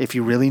there. If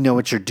you really know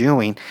what you're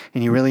doing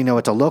and you really know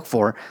what to look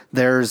for,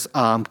 there's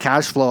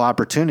cash flow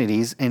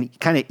opportunities and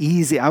kind of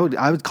easy. I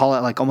would call it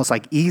like almost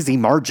like easy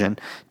margin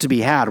to be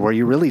had, where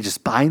you're really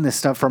just buying this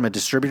stuff from a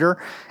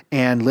distributor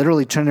and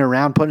literally turning it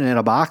around, putting it in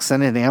a box,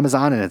 sending it to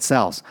Amazon, and it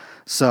sells.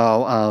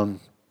 So,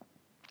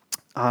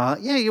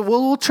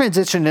 we'll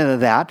transition into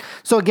that.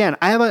 So again,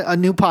 I have a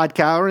new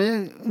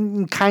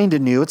podcast, kind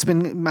of new. It's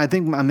been, I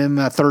think I'm in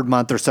my third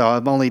month or so.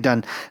 I've only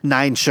done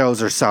 9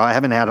 shows or so. I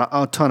haven't had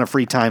a ton of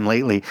free time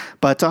lately,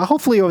 but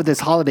hopefully over this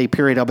holiday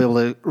period, I'll be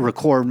able to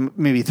record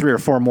maybe 3 or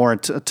 4 more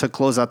to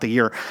close out the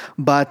year.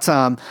 But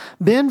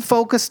been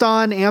focused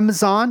on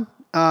Amazon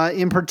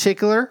in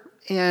particular,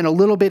 and a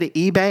little bit of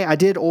eBay. I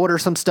did order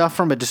some stuff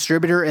from a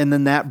distributor, and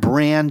then that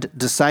brand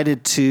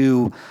decided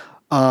to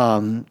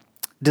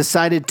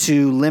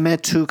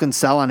limit who can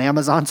sell on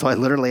Amazon. So I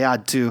literally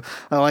had to,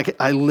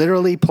 I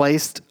literally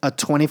placed a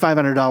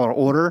 $2,500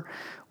 order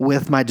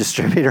with my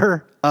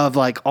distributor of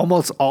like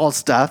almost all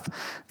stuff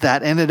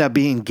that ended up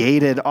being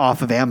gated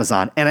off of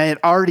Amazon. And I had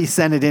already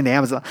sent it into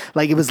Amazon.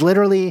 Like it was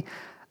literally,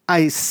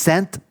 I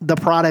sent the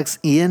products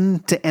in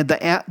to, and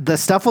the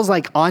stuff was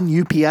like on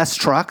UPS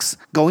trucks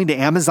going to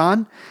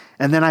Amazon.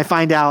 And then I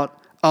find out,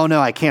 oh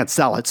no, I can't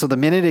sell it. So the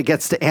minute it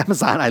gets to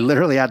Amazon, I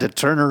literally had to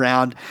turn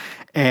around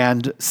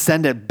and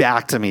send it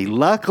back to me.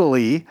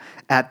 Luckily,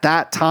 at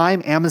that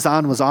time,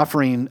 Amazon was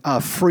offering a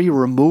free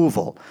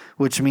removal,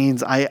 which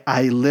means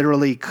I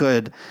literally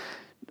could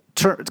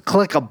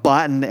click a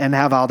button and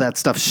have all that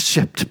stuff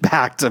shipped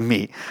back to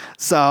me.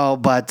 So,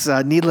 but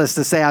needless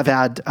to say, I've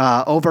had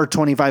over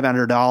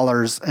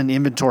 $2,500 in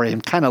inventory in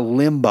kind of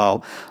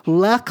limbo.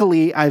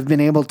 Luckily, I've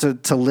been able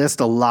to list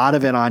a lot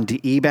of it onto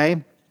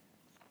eBay,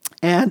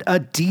 and a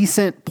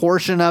decent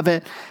portion of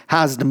it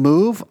has to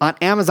move. On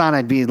Amazon,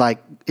 it'd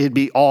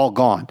be all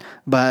gone.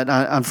 But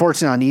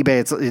unfortunately on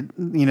eBay,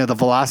 the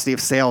velocity of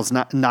sales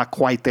not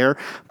quite there.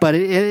 But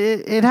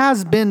it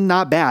has been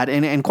not bad.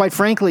 And quite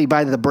frankly,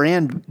 by the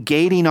brand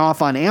gating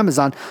off on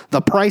Amazon, the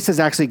price has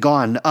actually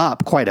gone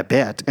up quite a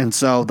bit. And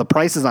so the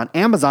prices on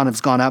Amazon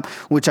have gone up,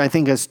 which I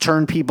think has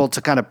turned people to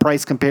kind of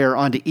price compare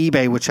onto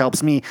eBay, which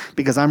helps me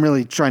because I'm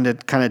really trying to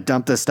kind of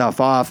dump this stuff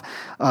off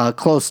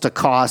close to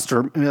cost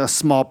or a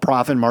small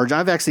profit margin.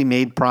 I've actually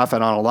made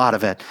profit on a lot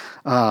of it.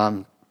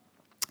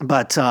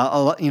 But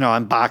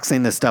I'm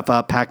boxing this stuff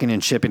up, packing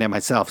and shipping it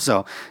myself.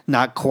 So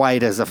not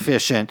quite as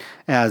efficient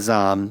as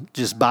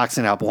just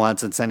boxing up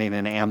once and sending it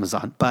into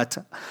Amazon. But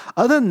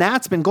other than that,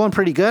 it's been going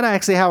pretty good. I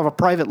actually have a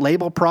private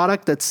label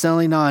product that's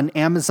selling on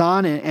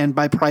Amazon. And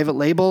by private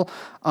label,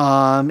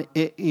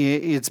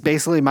 it's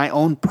basically my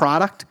own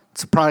product.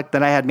 It's a product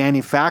that I had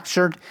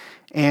manufactured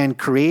and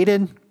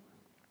created.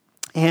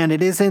 And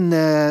it is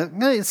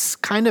it's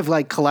kind of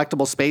like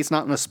collectible space,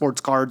 not in the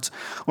sports cards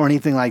or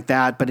anything like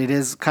that, but it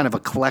is kind of a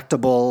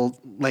collectible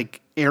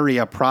like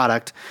area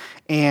product.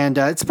 And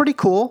it's pretty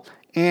cool.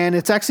 And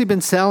it's actually been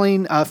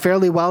selling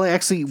fairly well. It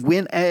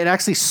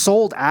actually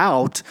sold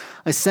out.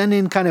 I sent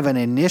in kind of an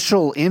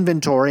initial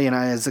inventory, and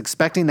I was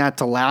expecting that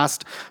to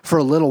last for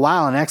a little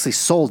while, and actually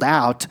sold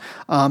out,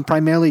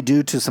 primarily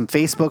due to some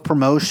Facebook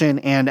promotion.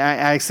 And I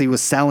actually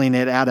was selling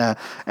it at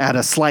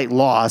a slight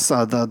loss.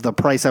 The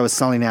price I was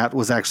selling at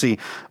was actually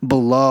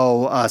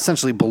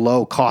essentially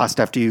below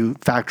cost after you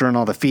factor in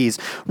all the fees.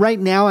 Right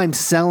now, I'm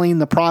selling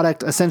the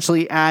product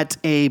essentially at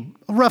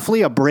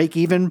roughly a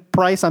break-even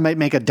price. I might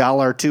make $1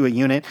 or $2 a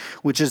unit,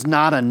 which is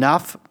not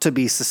enough to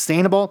be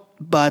sustainable.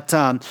 But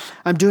I'm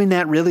doing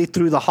that really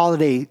through the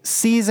holiday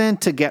season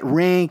to get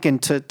rank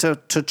and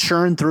to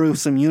churn through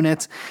some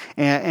units,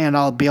 and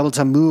I'll be able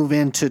to move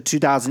into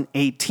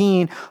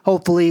 2018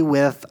 hopefully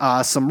with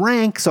some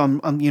rank. So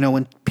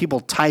when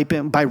people type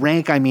in by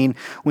rank, I mean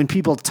when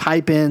people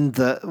type in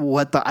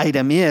what the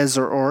item is,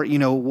 or some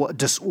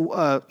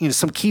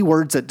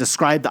keywords that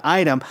describe the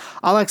item,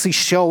 I'll actually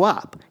show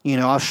up.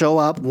 I'll show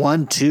up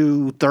 1,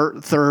 2,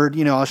 third.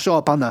 I'll show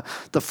up on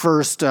the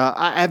first.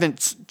 I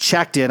haven't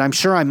checked it. I'm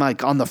sure I'm like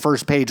on the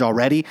first page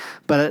already,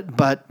 but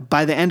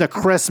by the end of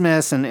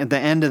Christmas and at the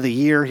end of the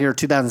year here,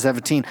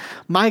 2017,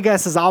 my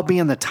guess is I'll be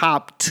in the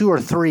top 2 or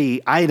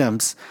 3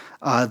 items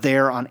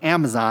there on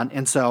Amazon.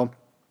 And so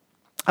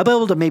I'll be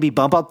able to maybe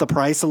bump up the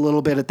price a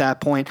little bit at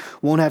that point.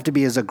 Won't have to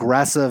be as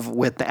aggressive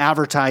with the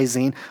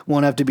advertising.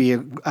 Won't have to be,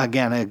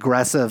 again,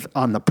 aggressive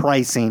on the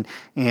pricing.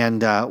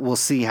 And we'll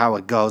see how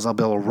it goes. I'll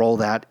be able to roll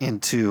that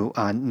into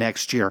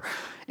next year.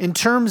 In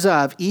terms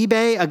of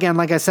eBay, again,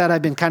 like I said,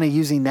 I've been kind of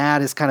using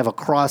that as kind of a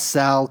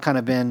cross-sell, kind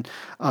of been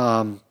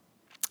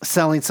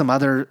selling some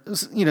other,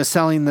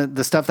 selling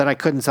the stuff that I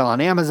couldn't sell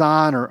on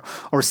Amazon,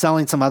 or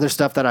selling some other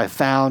stuff that I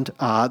found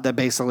that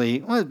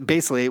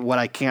basically what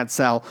I can't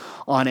sell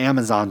on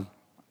Amazon.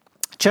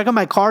 Check out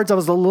my cards. I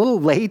was a little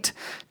late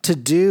to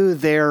do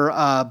their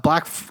I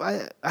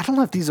don't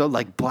know if these are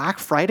like Black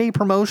Friday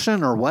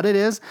promotion or what it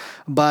is,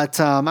 but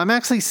I'm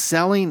actually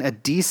selling a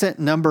decent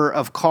number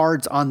of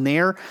cards on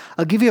there.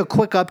 I'll give you a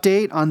quick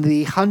update on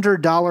the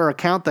 $100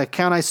 account. The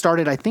account I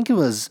started, I think it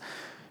was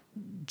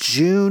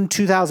June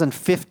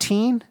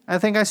 2015, I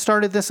think I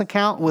started this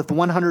account with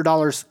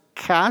 $100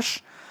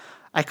 cash.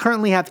 I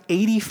currently have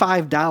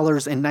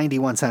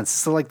 $85.91.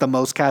 So like the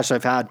most cash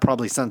I've had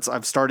probably since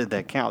I've started the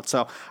account.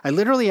 So I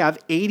literally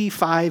have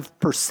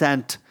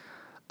 85%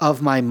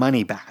 of my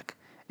money back.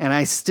 And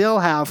I still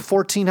have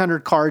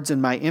 1,400 cards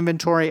in my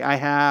inventory. I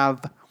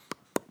have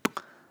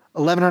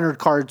 1,100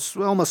 cards,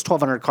 almost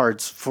 1,200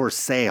 cards for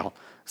sale.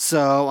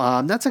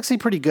 So that's actually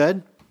pretty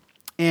good.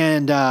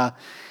 And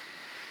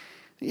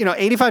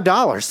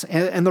 $85.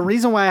 And the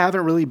reason why I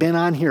haven't really been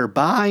on here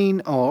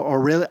buying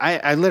or really,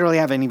 I literally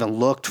haven't even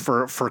looked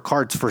for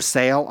cards for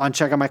sale on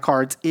Check Out My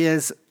Cards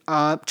is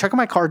Check Out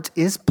My Cards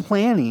is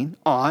planning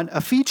on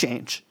a fee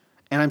change.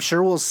 And I'm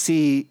sure we'll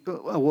see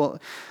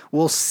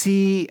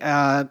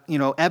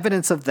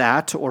evidence of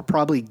that, or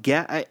probably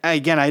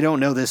again, I don't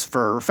know this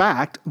for a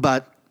fact,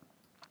 but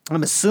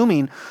I'm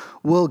assuming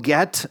we'll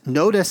get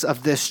notice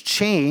of this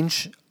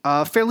change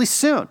fairly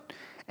soon.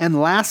 And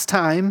last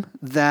time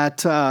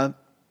that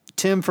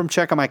Tim from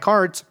Check Out My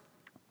Cards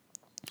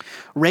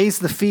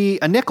raised the fee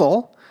a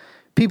nickel,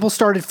 people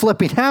started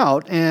flipping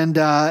out, and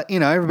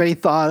everybody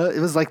thought it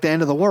was like the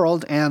end of the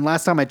world. And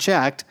last time I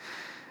checked,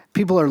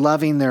 people are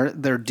loving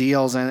their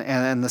deals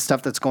and the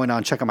stuff that's going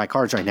on Check Out My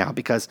Cards right now,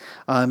 because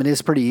it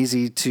is pretty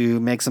easy to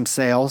make some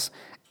sales,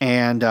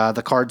 and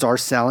the cards are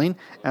selling,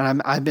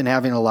 and I've been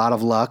having a lot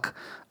of luck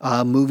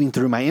moving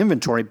through my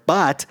inventory.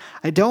 But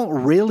I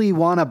don't really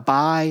want to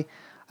buy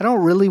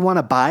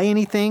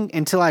anything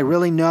until I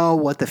really know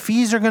what the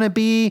fees are going to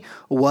be,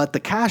 what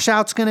the cash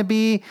out's going to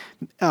be.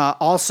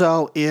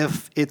 Also,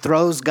 if it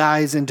throws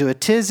guys into a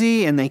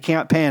tizzy and they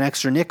can't pay an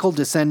extra nickel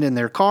to send in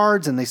their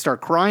cards and they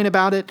start crying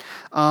about it,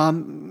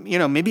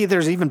 maybe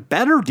there's even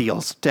better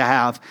deals to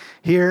have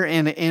here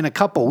in a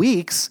couple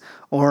weeks,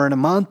 or in a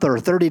month, or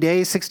 30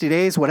 days, 60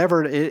 days,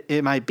 whatever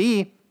it might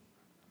be.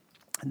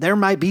 There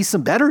might be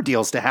some better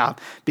deals to have,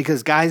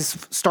 because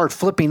guys start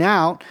flipping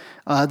out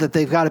that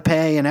they've got to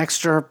pay an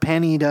extra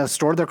penny to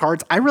store their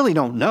cards. I really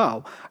don't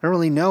know. I don't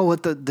really know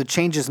what the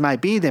changes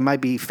might be. They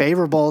might be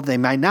favorable. They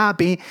might not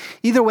be.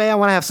 Either way, I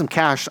want to have some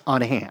cash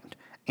on hand.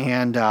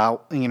 And, I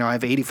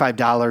have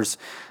 $85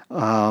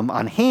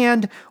 on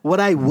hand. What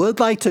I would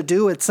like to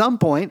do at some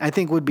point, I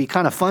think would be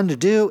kind of fun to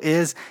do,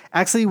 is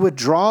actually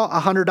withdraw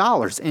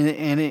 $100.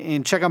 And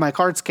in Check Out My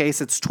Cards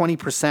case, it's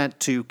 20%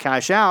 to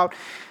cash out.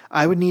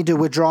 I would need to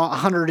withdraw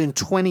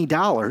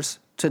 $120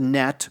 to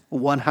net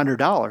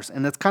 $100.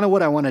 And that's kind of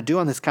what I want to do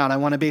on this account. I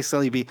want to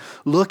basically be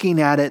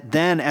looking at it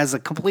then as a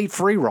complete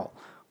free roll,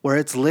 where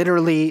it's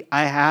literally,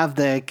 I have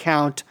the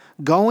account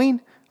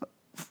going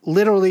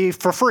literally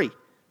for free.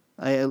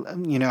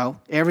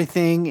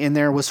 Everything in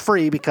there was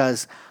free,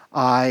 because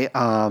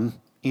I,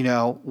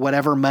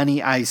 whatever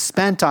money I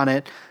spent on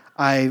it,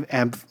 I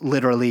am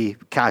literally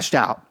cashed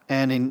out.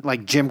 And in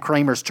like Jim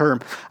Cramer's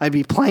term, I'd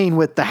be playing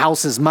with the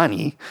house's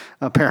money,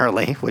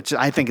 apparently, which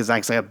I think is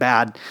actually a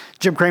bad.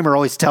 Jim Cramer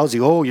always tells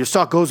you, oh, your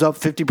stock goes up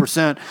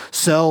 50%,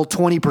 sell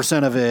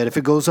 20% of it. If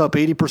it goes up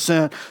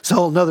 80%,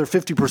 sell another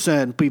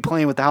 50%, be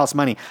playing with the house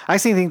money. I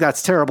actually think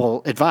that's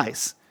terrible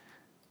advice.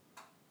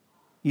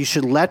 You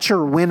should let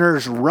your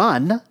winners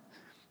run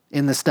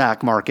in the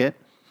stock market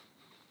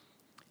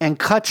and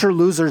cut your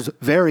losers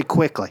very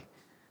quickly.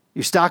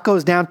 Your stock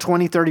goes down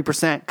 20,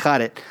 30%, cut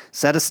it.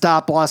 Set a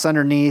stop loss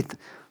underneath.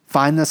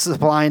 Find the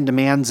supply and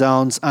demand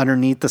zones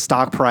underneath the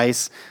stock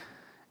price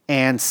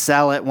and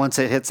sell it once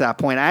it hits that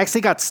point. I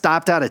actually got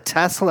stopped out of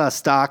Tesla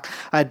stock.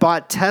 I'd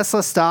bought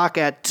Tesla stock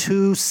at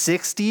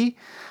 260,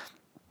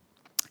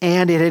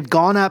 and it had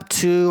gone up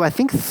to, I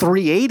think,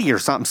 380 or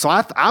something. So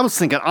I was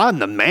thinking, I'm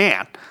the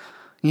man.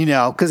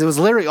 Because it was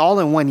literally all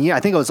in 1 year. I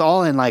think it was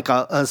all in like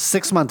a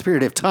 6-month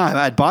period of time.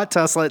 I'd bought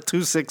Tesla at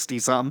 260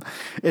 something.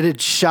 It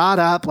had shot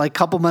up like a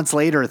couple months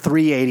later at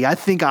 380. I'm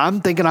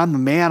thinking I'm the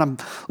man. I'm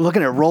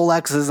looking at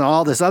Rolexes and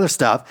all this other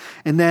stuff.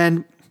 And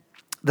then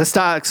the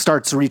stock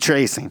starts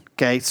retracing,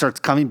 starts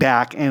coming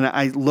back. And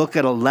I look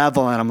at a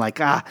level and I'm like,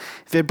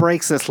 if it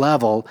breaks this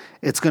level,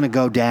 it's going to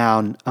go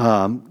down,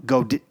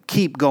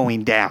 keep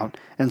going down.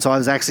 And so I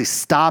was actually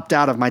stopped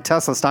out of my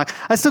Tesla stock.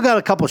 I still got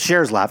a couple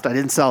shares left. I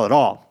didn't sell it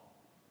all.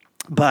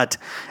 But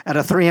at a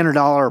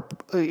 $300,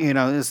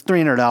 it's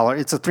 $300.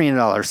 It's a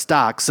 $300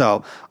 stock.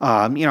 So,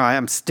 I'm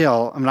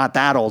not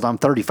that old. I'm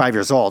 35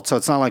 years old. So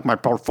it's not like my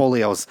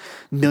portfolio is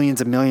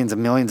millions and millions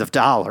and millions of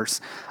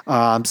dollars.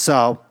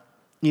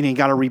 You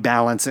got to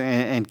rebalance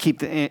and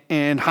keep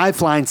in high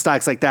flying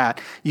stocks like that.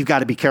 You've got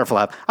to be careful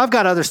of. I've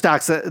got other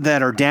stocks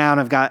that are down.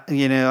 I've got,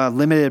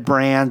 limited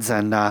brands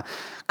and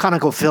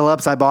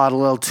ConocoPhillips. I bought a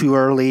little too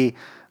early.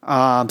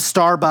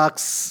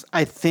 Starbucks,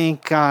 I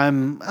think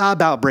I'm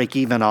about break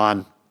even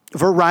on.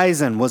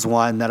 Verizon was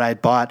one that I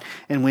bought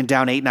and went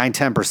down 8, 9,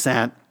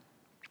 10%.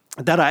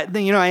 That I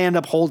end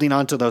up holding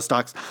on to those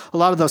stocks. A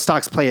lot of those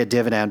stocks play a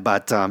dividend,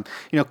 but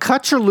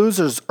cut your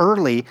losers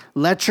early,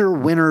 let your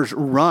winners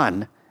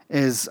run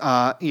is,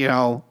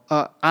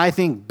 I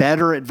think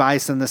better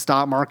advice in the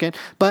stock market,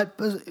 but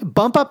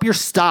bump up your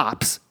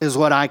stops is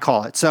what I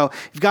call it. So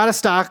you've got a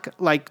stock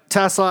like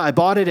Tesla. I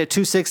bought it at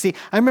 260.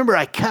 I remember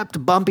I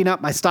kept bumping up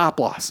my stop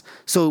loss.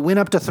 So it went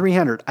up to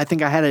 300. I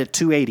think I had it at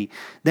 280.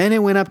 Then it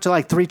went up to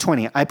like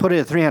 320. I put it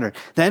at 300.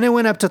 Then it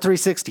went up to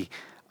 360.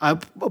 I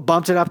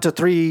bumped it up to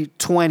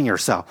 320 or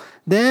so.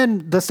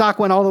 Then the stock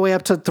went all the way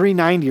up to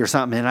 390 or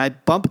something, and I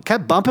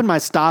kept bumping my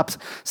stop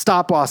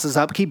losses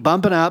up, keep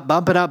bumping up.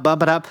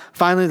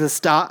 Finally, the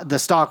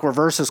stock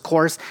reverses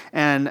course,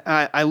 and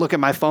I look at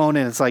my phone,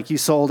 and it's like you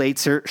sold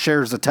 8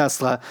 shares of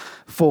Tesla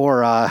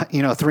for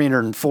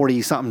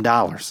 $340 something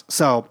dollars.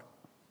 So,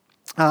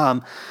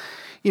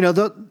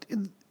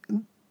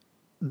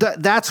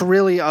 that's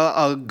really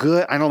a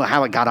good. I don't know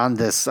how it got on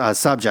this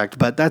subject,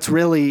 but that's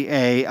really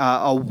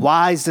a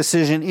wise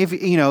decision.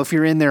 If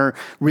you're in there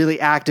really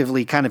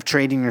actively kind of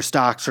trading your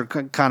stocks or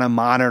kind of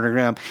monitoring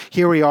them.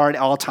 Here we are at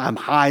all-time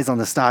highs on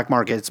the stock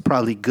market. It's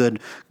probably good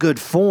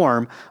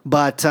form,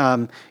 but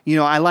I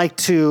like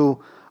to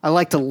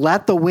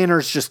let the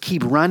winners just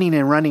keep running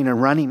and running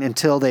and running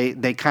until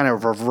they kind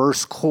of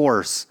reverse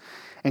course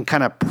and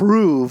kind of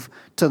prove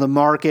to the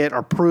market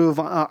or prove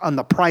on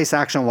the price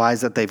action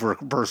wise that they've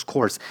reversed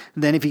course.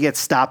 And then if you get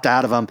stopped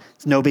out of them,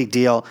 it's no big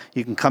deal.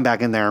 You can come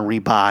back in there and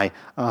rebuy,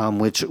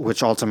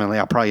 which ultimately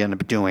I'll probably end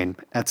up doing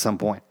at some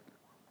point.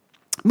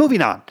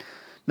 Moving on.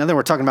 Now that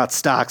we're talking about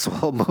stocks,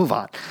 we'll move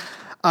on.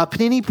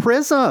 Panini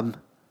Prizm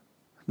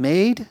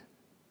made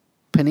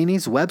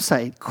Panini's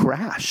website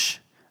crash.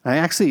 I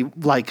actually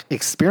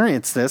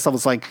experienced this. I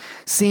was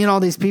seeing all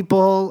these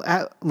people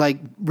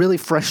really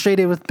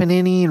frustrated with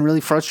Panini and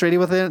really frustrated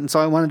with it. And so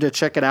I wanted to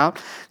check it out.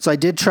 So I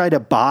did try to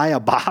buy a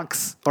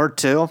box or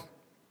two.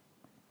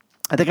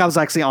 I think I was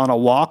actually on a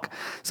walk.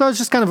 So I was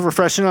just kind of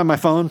refreshing on my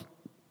phone,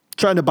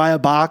 trying to buy a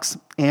box.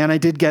 And I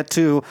did get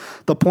to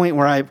the point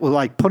where I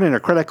would put in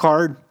a credit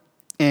card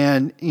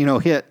and,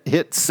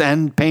 hit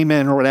send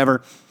payment or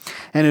whatever.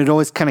 And it would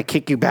always kind of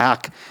kick you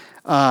back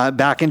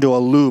into a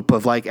loop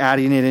of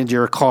adding it into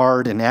your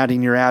card and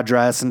adding your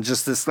address and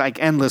just this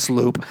endless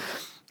loop.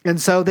 And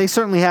so they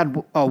certainly had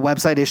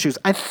website issues.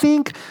 I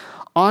think,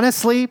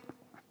 honestly,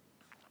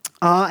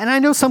 and I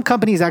know some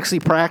companies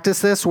actually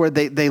practice this where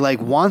they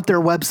want their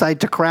website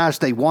to crash.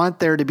 They want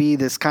there to be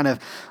this kind of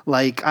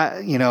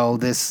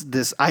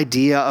this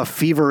idea of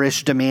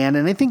feverish demand.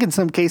 And I think in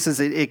some cases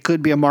it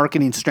could be a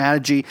marketing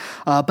strategy.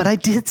 But I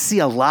did see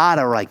a lot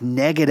of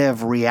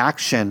negative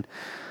reaction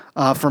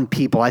from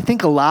people. I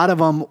think a lot of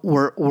them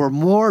were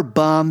more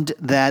bummed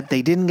that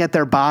they didn't get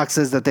their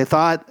boxes, that they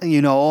thought,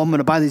 I'm going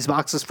to buy these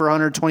boxes for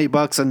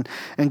 $120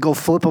 and go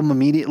flip them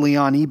immediately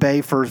on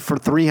eBay for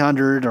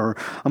 $300, or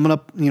I'm going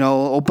to,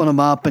 open them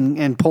up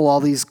and pull all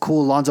these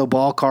cool Lonzo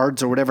Ball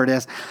cards or whatever it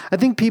is. I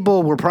think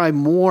people were probably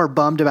more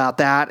bummed about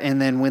that.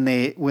 And then when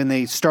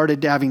they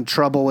started having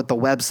trouble with the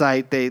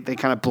website, they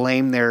kind of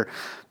blame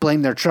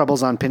their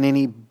troubles on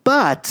Panini.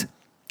 But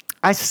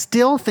I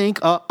still think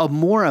a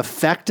more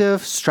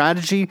effective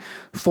strategy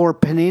for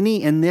Panini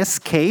in this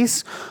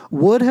case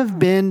would have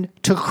been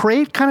to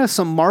create kind of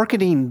some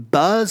marketing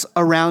buzz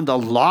around a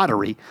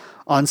lottery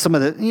on some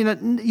of the, you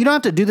don't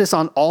have to do this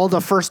on all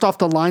the first off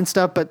the line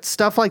stuff, but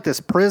stuff like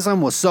this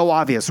Prizm was so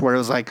obvious where it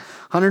was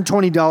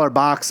 $120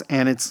 box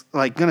and it's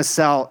going to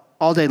sell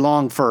all day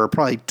long for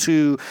probably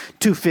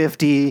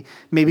 $250,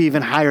 maybe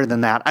even higher than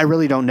that. I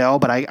really don't know,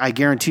 but I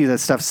guarantee you that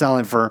stuff's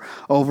selling for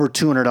over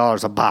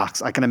 $200 a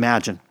box. I can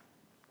imagine.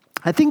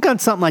 I think on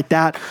something like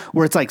that,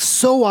 where it's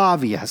so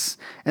obvious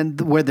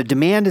and where the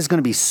demand is going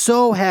to be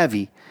so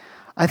heavy,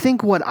 I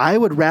think what I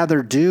would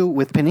rather do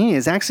with Panini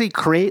is actually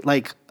create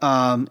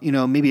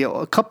maybe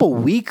a couple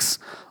weeks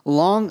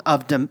long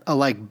of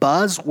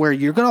buzz where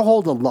you're going to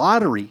hold a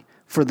lottery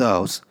for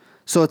those.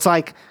 So it's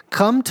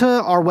come to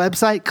our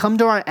website, come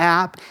to our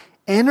app,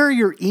 enter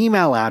your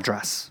email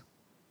address.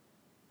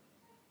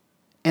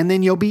 And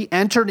then you'll be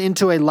entered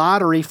into a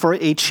lottery for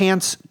a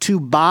chance to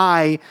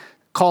buy,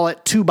 call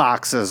it 2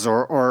 boxes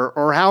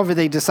or however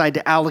they decide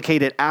to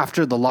allocate it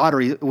after the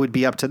lottery would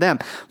be up to them.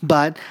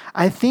 But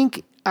I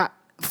think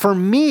for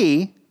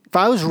me, if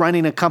I was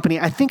running a company,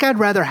 I think I'd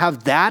rather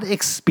have that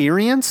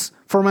experience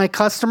for my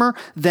customer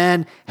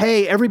than,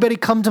 hey, everybody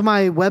come to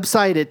my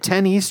website at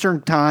 10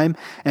 Eastern time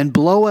and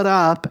blow it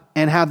up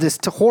and have this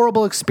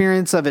horrible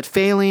experience of it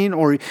failing,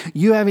 or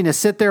you having to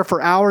sit there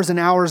for hours and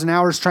hours and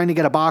hours trying to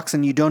get a box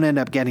and you don't end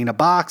up getting a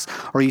box,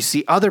 or you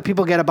see other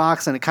people get a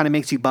box and it kind of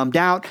makes you bummed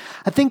out.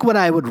 I think what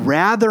I would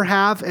rather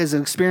have as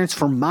an experience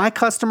for my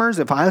customers,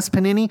 if I was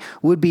Panini,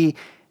 would be,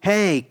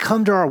 hey,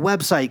 come to our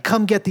website,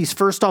 come get these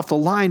first off the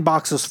line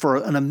boxes for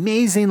an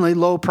amazingly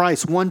low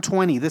price,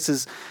 $120. This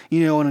is,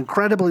 an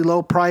incredibly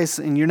low price,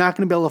 and you're not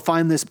going to be able to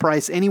find this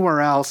price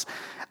anywhere else.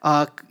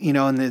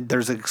 And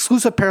there's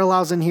exclusive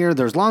parallels in here.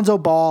 There's Lonzo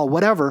Ball,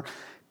 whatever.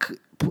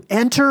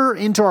 Enter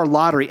into our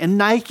lottery. And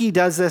Nike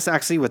does this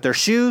actually with their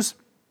shoes.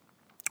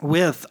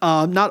 With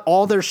not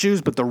all their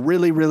shoes, but the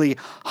really, really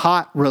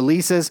hot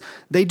releases,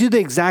 they do the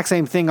exact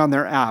same thing on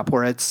their app,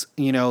 where it's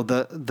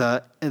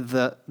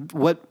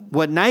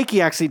what Nike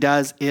actually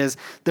does is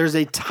there's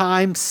a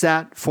time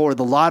set for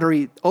the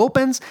lottery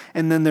opens,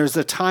 and then there's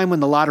a time when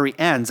the lottery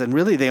ends, and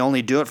really they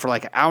only do it for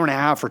like an hour and a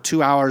half or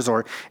 2 hours,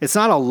 or it's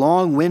not a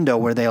long window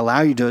where they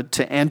allow you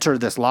to enter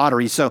this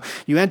lottery. So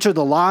you enter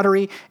the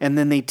lottery, and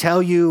then they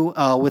tell you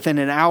within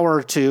an hour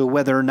or two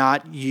whether or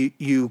not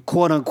you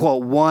quote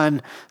unquote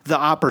won the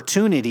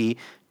opportunity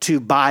to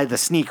buy the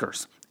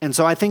sneakers. And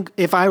so I think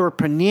if I were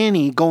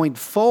Panini going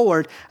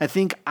forward, I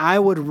think I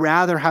would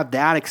rather have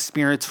that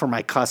experience for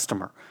my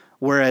customer,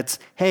 where it's,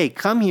 hey,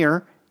 come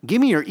here,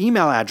 give me your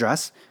email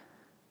address,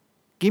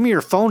 give me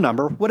your phone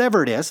number,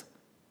 whatever it is.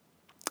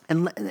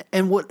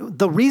 And what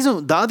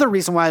the other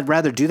reason why I'd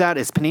rather do that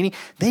is Panini,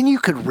 then you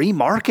could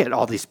remarket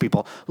all these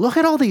people. Look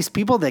at all these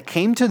people that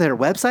came to their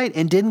website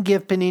and didn't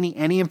give Panini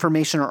any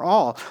information at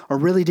all, or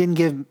really didn't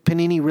give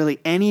Panini really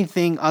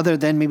anything other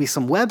than maybe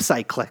some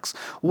website clicks.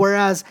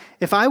 Whereas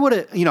if I would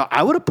have,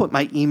 I would have put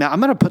my email, I'm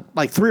going to put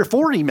like 3 or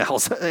 4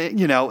 emails,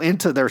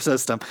 into their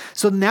system.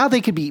 So now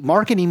they could be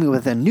marketing me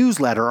with a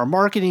newsletter, or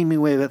marketing me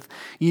with,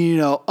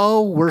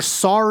 oh, we're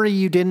sorry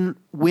you didn't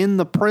win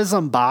the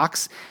Prizm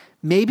box.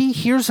 Maybe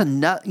here's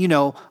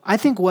I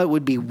think what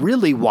would be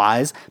really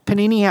wise,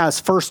 Panini has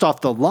first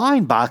off the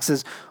line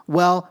boxes.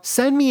 Well,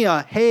 send me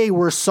hey,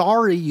 we're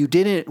sorry you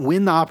didn't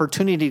win the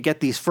opportunity to get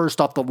these first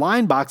off the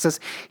line boxes.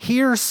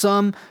 Here's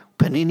some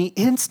Panini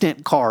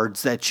instant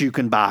cards that you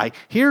can buy.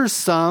 Here's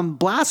some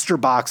blaster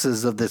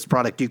boxes of this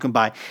product you can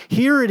buy.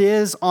 Here it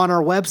is on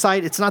our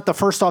website. It's not the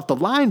first off the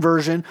line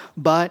version,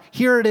 but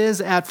here it is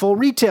at full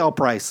retail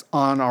price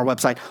on our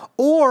website.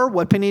 Or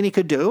what Panini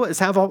could do is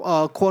have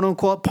a quote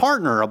unquote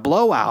partner, a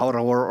Blowout,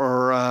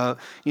 or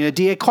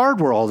DA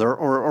Card World,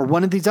 or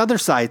one of these other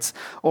sites,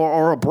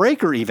 or a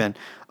Breaker even,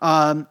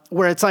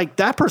 where it's like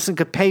that person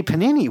could pay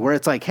Panini, where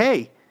it's like,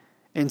 hey,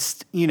 and,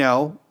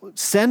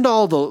 send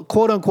all the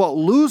quote-unquote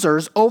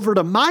losers over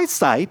to my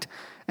site,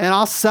 and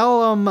I'll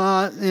sell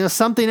them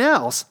something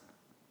else.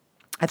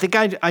 I think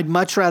I'd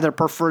much rather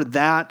prefer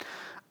that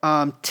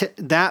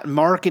that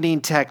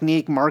marketing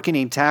technique,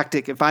 marketing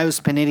tactic, if I was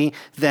Panini,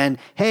 than,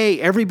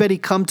 hey, everybody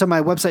come to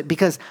my website.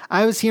 Because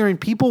I was hearing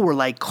people were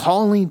like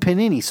calling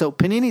Panini. So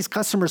Panini's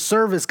customer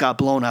service got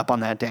blown up on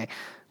that day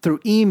through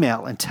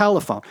email and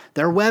telephone.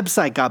 Their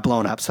website got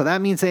blown up. So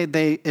that means it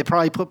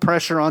probably put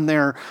pressure on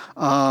their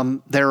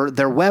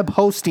web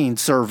hosting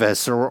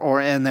service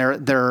and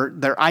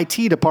their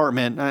IT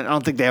department. I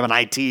don't think they have an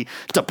IT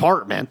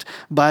department,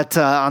 but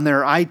on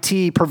their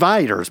IT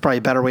providers, probably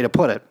a better way to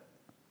put it.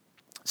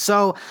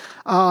 So,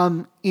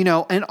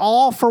 and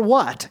all for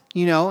what?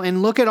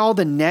 And look at all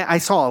I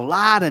saw a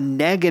lot of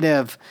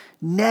negative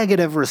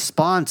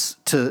response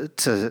to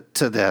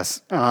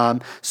this.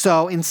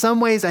 So in some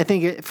ways, I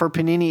think for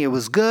Panini, it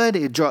was good.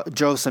 It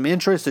drove some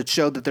interest. It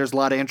showed that there's a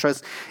lot of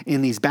interest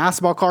in these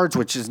basketball cards,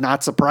 which is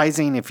not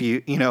surprising if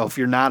if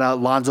you're not a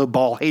Lonzo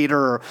Ball hater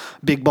or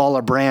Big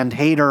Baller Brand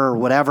hater or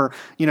whatever.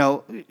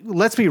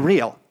 Let's be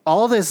real.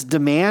 All this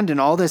demand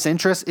and all this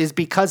interest is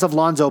because of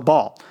Lonzo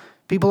Ball.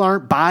 People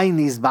aren't buying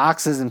these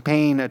boxes and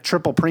paying a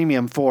triple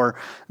premium for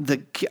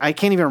I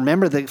can't even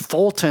remember the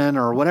Fulton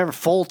or whatever,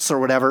 Fultz or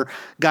whatever,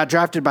 got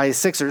drafted by the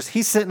Sixers.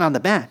 He's sitting on the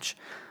bench.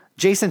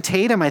 Jason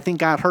Tatum, I think,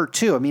 got hurt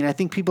too. I mean, I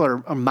think people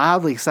are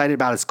mildly excited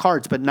about his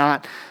cards, but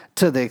not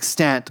to the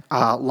extent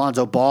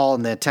Lonzo Ball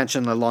and the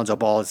attention that Lonzo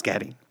Ball is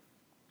getting.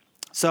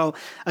 So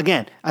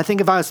again, I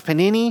think if I was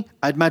Panini,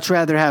 I'd much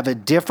rather have a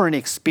different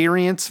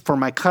experience for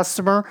my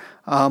customer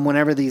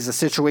whenever these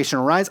situation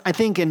arise. I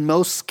think in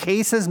most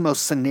cases,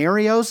 most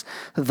scenarios,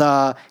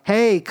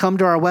 hey, come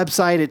to our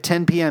website at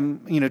 10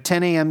 p.m.,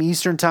 10 a.m.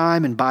 Eastern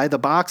time and buy the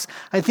box.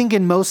 I think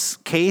in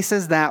most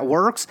cases that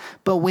works.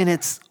 But when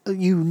it's,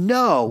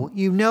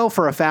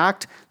 for a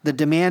fact, the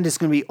demand is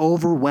going to be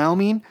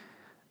overwhelming,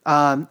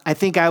 I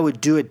think I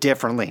would do it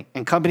differently.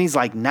 And companies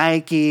like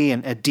Nike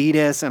and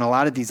Adidas and a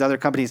lot of these other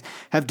companies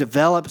have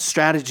developed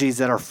strategies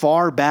that are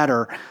far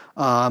better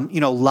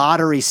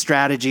lottery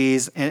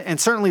strategies, and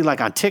certainly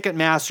like on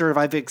Ticketmaster, if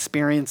I've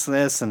experienced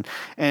this,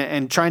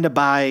 and trying to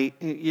buy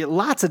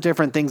lots of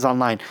different things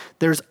online.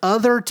 There's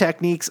other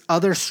techniques,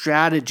 other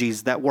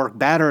strategies that work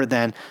better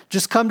than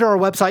just come to our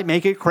website,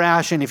 make it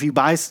crash, and if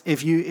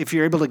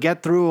you're able to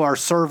get through our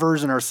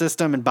servers and our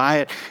system and buy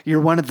it,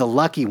 you're one of the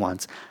lucky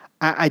ones.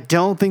 I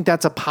don't think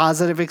that's a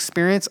positive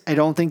experience. I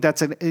don't think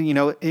that's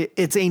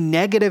it's a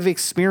negative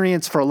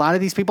experience for a lot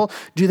of these people.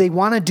 Do they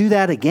want to do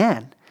that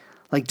again?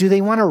 Like, do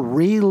they want to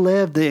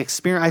relive the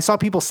experience? I saw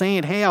people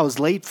saying, "Hey, I was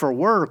late for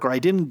work, or I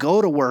didn't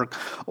go to work,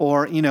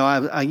 or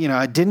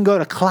I didn't go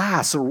to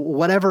class, or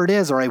whatever it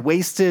is, or I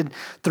wasted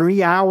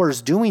 3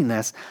 hours doing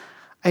this."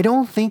 I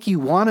don't think you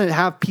want to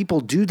have people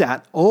do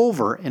that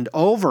over and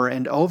over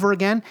and over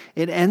again.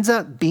 It ends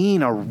up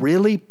being a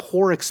really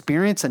poor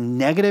experience, a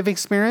negative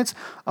experience.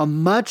 A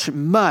much,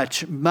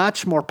 much,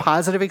 much more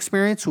positive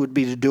experience would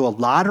be to do a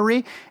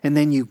lottery, and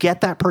then you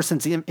get that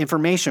person's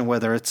information,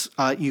 whether it's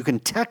you can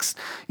text,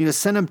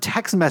 send them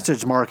text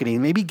message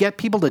marketing, maybe get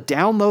people to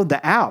download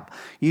the app.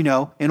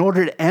 In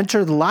order to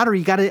enter the lottery,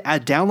 you got to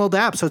download the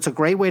app. So it's a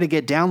great way to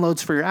get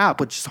downloads for your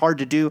app, which is hard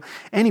to do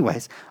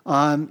anyways.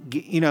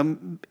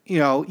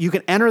 You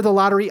can enter the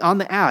lottery on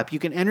the app. You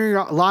can enter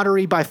your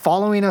lottery by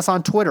following us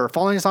on Twitter,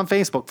 following us on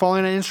Facebook,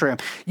 following on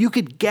Instagram. You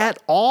could get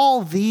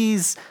all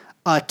these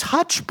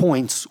touch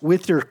points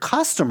with your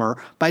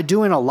customer by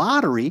doing a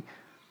lottery.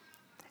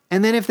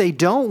 And then if they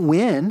don't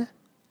win,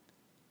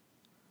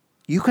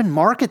 you can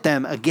market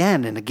them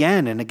again and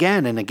again and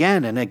again and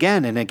again and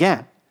again and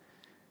again.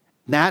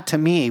 That to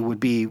me would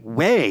be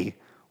way,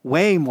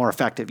 way more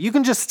effective. You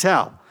can just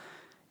tell.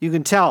 You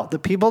can tell the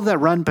people that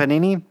run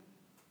Panini,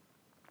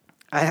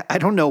 I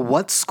don't know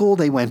what school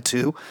they went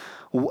to,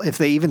 if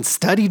they even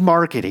studied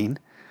marketing,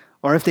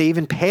 or if they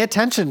even pay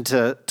attention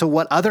to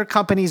what other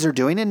companies are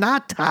doing, and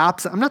not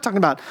Topps. I'm not talking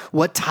about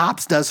what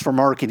Topps does for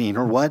marketing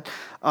or what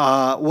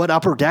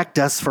Upper Deck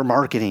does for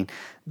marketing.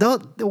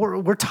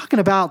 We're talking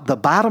about the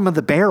bottom of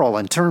the barrel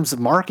in terms of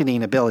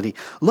marketing ability.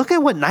 Look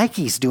at what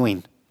Nike's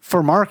doing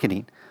for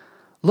marketing.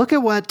 Look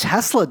at what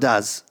Tesla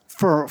does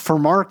for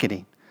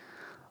marketing.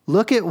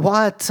 Look at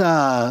what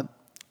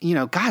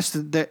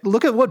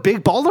look at what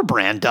Big Baller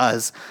Brand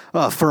does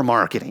for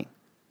marketing.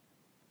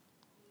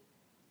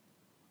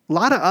 A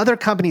lot of other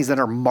companies that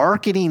are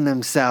marketing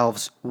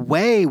themselves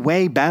way,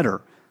 way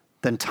better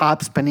than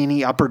Topps,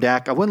 Panini, Upper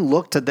Deck. I wouldn't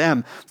look to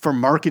them for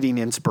marketing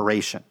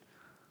inspiration.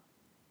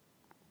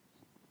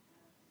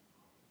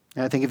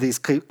 And I think if these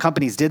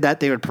companies did that,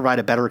 they would provide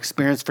a better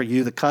experience for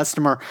you, the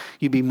customer.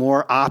 You'd be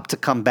more apt to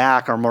come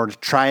back or more to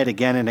try it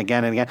again and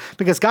again and again.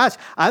 Because, gosh,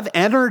 I've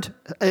entered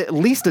at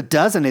least a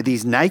dozen of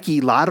these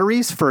Nike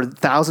lotteries for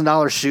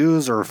 $1,000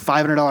 shoes or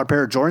 $500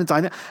 pair of Jordans.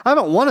 I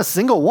haven't won a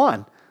single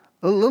one.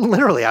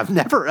 Literally,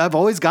 I've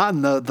always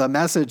gotten the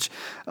message,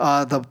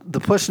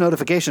 the push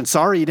notification.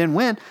 Sorry, you didn't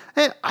win.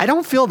 Hey, I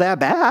don't feel that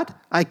bad.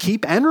 I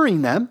keep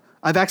entering them.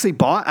 I've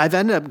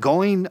ended up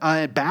going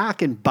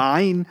back and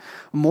buying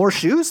more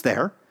shoes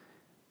there.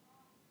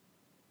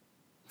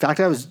 In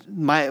fact,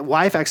 my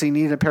wife actually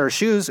needed a pair of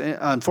shoes.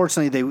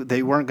 Unfortunately,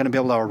 they weren't going to be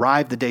able to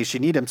arrive the day she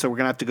needed them, so we're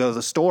going to have to go to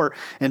the store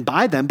and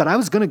buy them. But I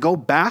was going to go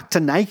back to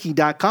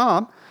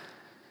Nike.com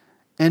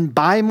and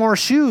buy more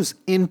shoes,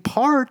 in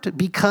part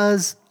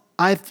because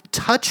I've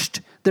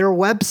touched their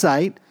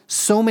website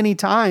so many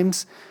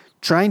times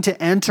trying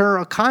to enter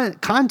a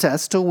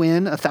contest to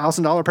win a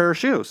 $1,000 pair of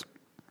shoes.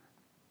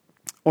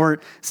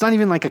 Or it's not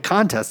even like a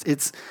contest.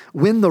 It's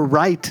win the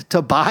right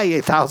to buy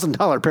a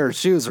 $1,000 pair of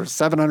shoes or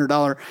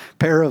 $700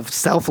 pair of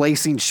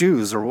self-lacing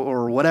shoes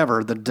or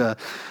whatever. Drake's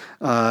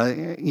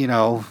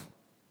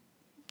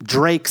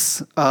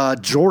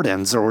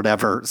Jordans or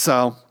whatever.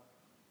 So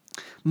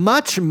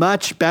much,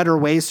 much better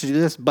ways to do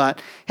this.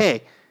 But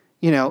hey,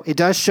 it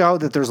does show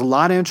that there's a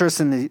lot of interest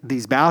in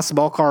these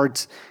basketball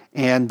cards,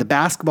 and the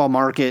basketball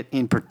market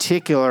in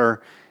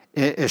particular,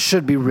 it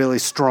should be really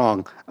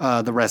strong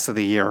the rest of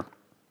the year.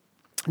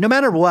 No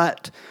matter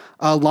what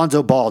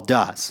Lonzo Ball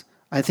does.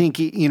 I think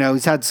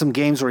he's had some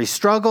games where he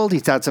struggled.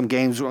 He's had some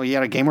games where he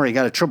had a game where he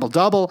got a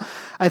triple-double.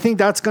 I think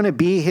that's going to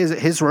be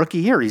his rookie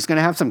year. He's going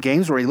to have some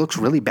games where he looks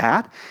really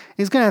bad.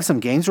 He's going to have some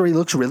games where he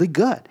looks really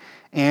good.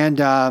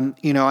 And,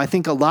 I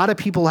think a lot of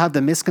people have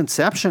the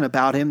misconception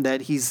about him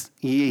that he's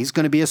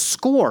going to be a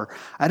scorer.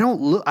 I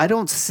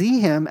don't see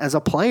him as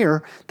a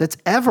player that's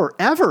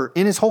ever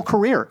in his whole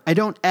career. I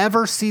don't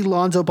ever see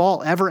Lonzo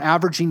Ball ever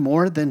averaging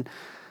more than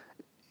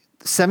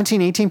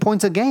 17, 18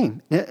 points a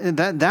game.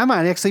 That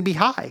might actually be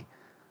high.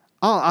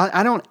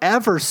 I don't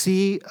ever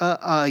see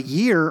a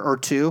year or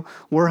two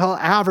where he'll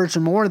average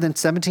more than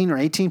 17 or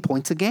 18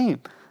 points a game.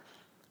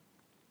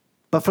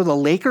 But for the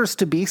Lakers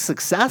to be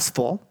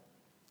successful,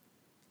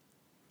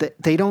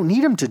 they don't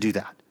need him to do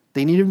that.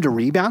 They need him to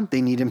rebound.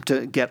 They need him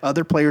to get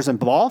other players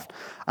involved.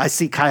 I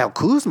see Kyle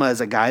Kuzma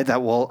as a guy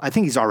that I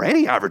think he's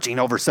already averaging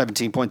over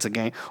 17 points a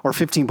game or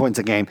 15 points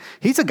a game.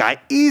 He's a guy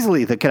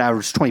easily that could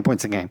average 20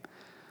 points a game.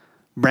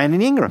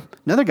 Brandon Ingram,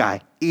 another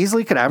guy,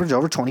 easily could average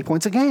over 20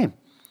 points a game.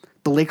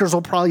 The Lakers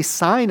will probably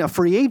sign a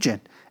free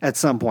agent at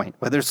some point,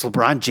 whether it's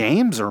LeBron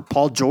James or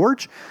Paul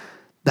George,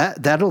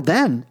 that'll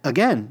then,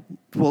 again,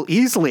 will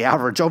easily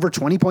average over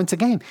 20 points a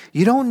game.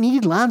 You don't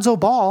need Lonzo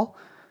Ball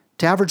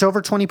to average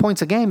over 20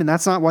 points a game, and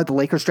that's not why the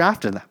Lakers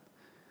drafted them.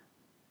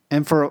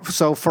 And for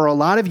a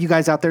lot of you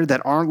guys out there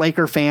that aren't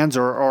Laker fans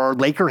or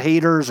Laker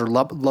haters or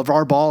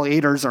LeVar Ball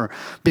haters or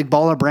Big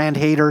Baller Brand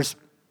haters,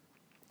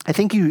 I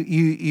think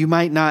you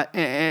might not.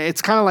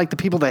 It's kind of like the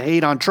people that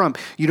hate on Trump.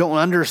 You don't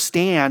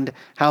understand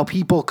how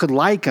people could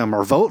like him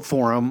or vote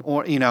for him,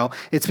 or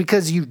it's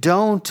because you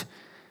don't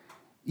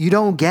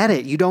get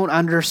it. You don't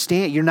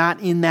understand. You're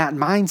not in that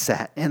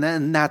mindset, and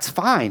then that's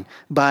fine.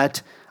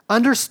 But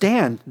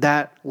understand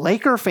that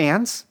Laker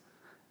fans,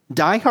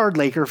 diehard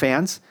Laker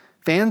fans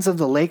of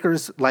the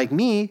Lakers like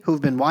me,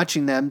 who've been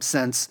watching them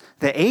since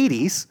the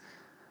 80s,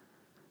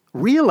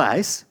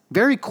 realize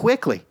very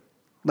quickly,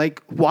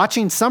 like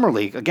watching Summer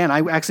League. Again,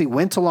 I actually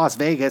went to Las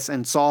Vegas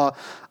and saw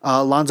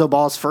Lonzo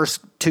Ball's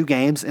first 2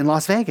 games in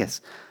Las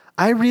Vegas.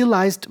 I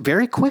realized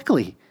very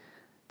quickly,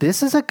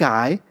 this is a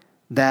guy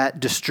that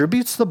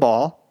distributes the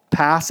ball,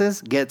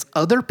 passes, gets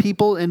other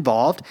people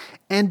involved,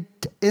 and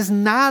is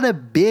not a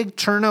big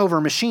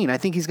turnover machine. I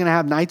think he's going to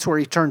have nights where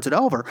he turns it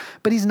over,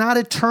 but he's not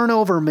a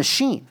turnover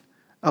machine,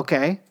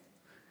 okay?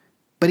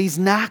 But he's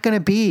not going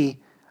to be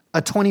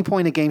a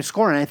 20-point-a-game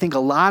scorer, and I think a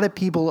lot of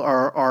people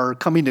are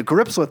coming to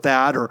grips with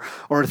that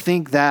or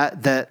think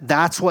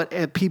that's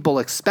what people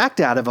expect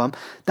out of him.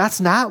 That's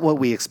not what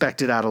we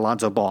expected out of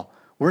Lonzo Ball.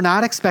 We're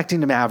not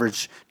expecting him to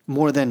average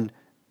more than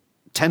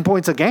 10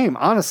 points a game,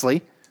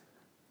 honestly.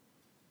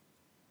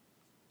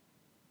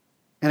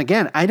 And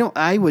again,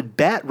 I would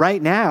bet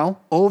right now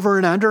over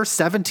and under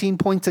 17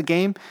 points a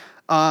game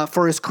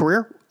for his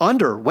career.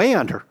 Way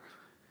under.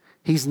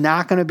 He's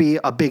not going to be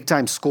a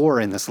big-time scorer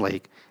in this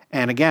league.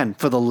 And again,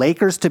 for the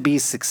Lakers to be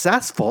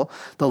successful,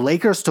 the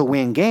Lakers to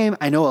win game,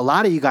 I know a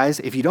lot of you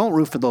guys, if you don't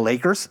root for the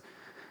Lakers,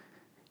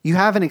 you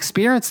haven't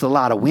experienced a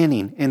lot of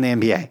winning in the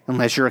NBA,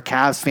 unless you're a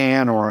Cavs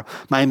fan or a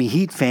Miami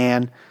Heat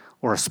fan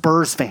or a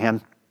Spurs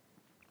fan.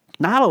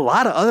 Not a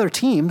lot of other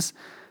teams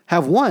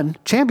have won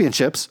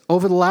championships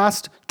over the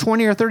last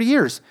 20 or 30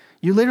 years.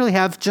 You literally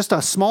have just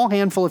a small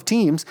handful of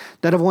teams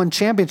that have won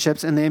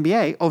championships in the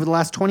NBA over the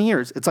last 20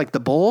 years. It's like the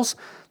Bulls,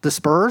 the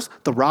Spurs,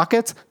 the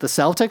Rockets, the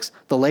Celtics,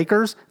 the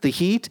Lakers, the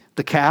Heat,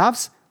 the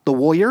Cavs, the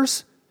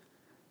Warriors.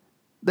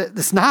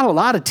 It's not a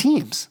lot of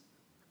teams,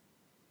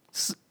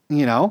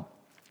 And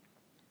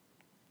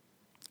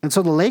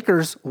so the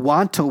Lakers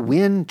want to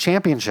win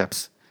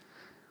championships.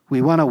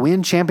 We want to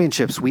win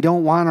championships. We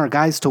don't want our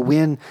guys to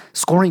win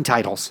scoring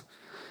titles.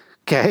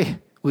 Okay?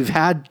 We've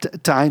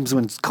had times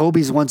when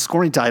Kobe's won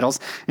scoring titles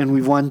and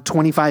we've won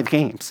 25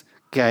 games.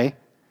 Okay?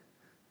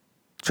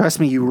 Trust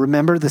me, you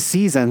remember the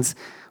seasons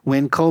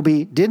when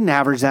Kobe didn't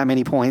average that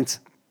many points,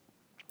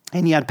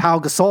 and you had Pau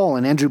Gasol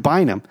and Andrew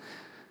Bynum,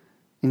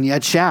 and you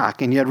had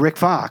Shaq, and you had Rick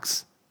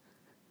Fox,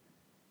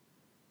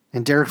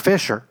 and Derek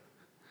Fisher,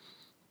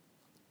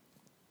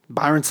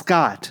 Byron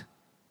Scott.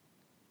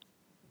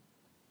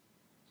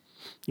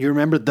 You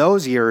remember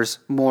those years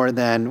more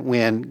than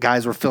when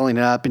guys were filling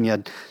it up and you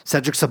had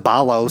Cedric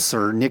Ceballos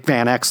or Nick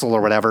Van Exel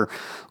or whatever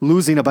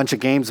losing a bunch of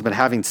games but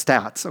having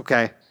stats,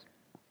 okay?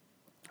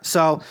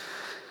 So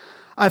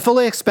I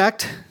fully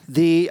expect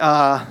the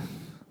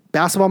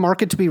basketball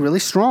market to be really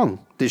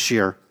strong this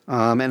year.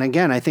 And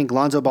again, I think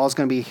Lonzo Ball is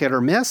going to be hit or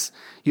miss.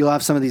 You'll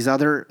have some of these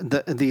other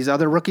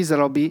rookies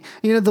that'll be,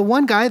 the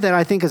one guy that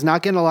I think is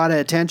not getting a lot of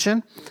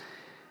attention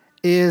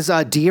is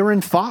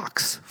De'Aaron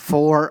Fox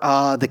for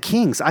the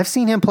Kings. I've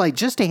seen him play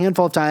just a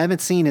handful of times. I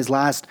haven't seen his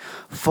last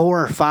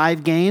 4 or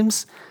 5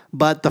 games,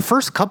 but the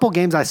first couple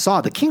games I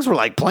saw, the Kings were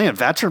like playing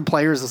veteran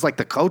players. It's like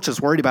the coach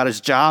is worried about his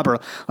job, or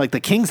like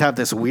the Kings have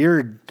this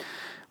weird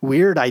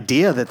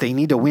idea that they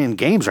need to win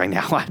games right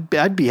now.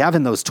 I'd be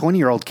having those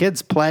 20-year-old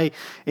kids play,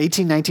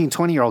 18, 19,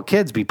 20-year-old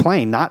kids be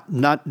playing.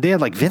 Not they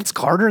had like Vince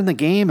Carter in the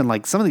game and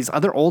like some of these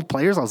other old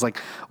players. I was like,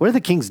 what are the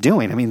Kings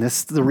doing? I mean, this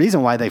is the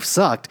reason why they've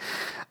sucked.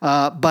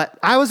 But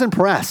I was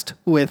impressed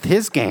with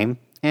his game,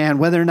 and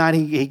whether or not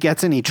he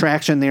gets any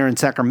traction there in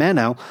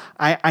Sacramento,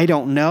 I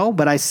don't know,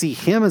 but I see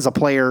him as a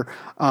player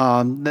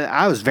that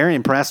I was very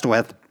impressed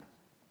with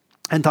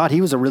and thought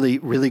he was a really,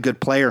 really good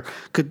player.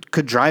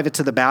 Could drive it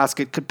to the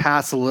basket, could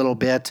pass a little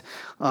bit,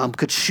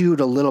 could shoot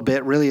a little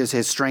bit. Really,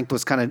 his strength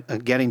was kind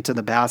of getting to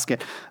the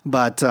basket.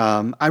 But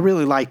I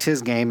really liked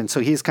his game, and so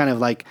he's kind of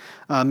like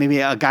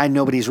maybe a guy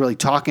nobody's really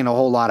talking a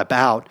whole lot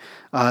about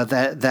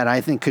that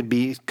I think could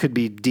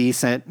be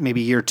decent,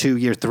 maybe year 2,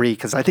 year 3,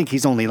 because I think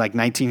he's only like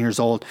 19 years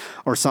old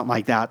or something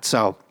like that.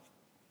 So.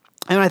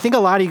 And I think a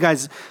lot of you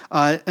guys,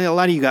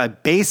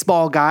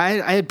 baseball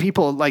guys, I had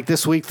people like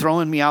this week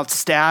throwing me out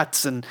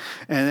stats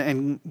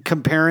and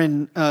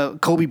comparing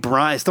Kobe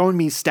Bryant, throwing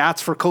me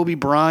stats for Kobe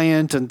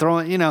Bryant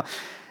and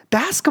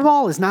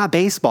basketball is not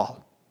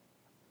baseball.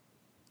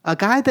 A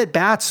guy that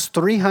bats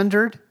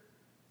 300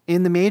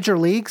 in the major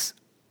leagues,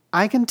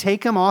 I can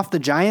take him off the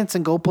Giants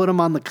and go put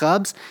him on the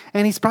Cubs,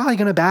 and he's probably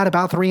going to bat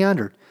about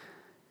 300.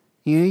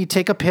 You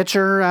take a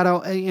pitcher out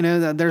of,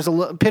 there's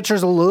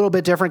pitcher's a little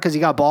bit different because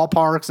you got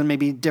ballparks and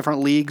maybe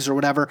different leagues or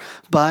whatever.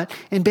 But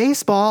in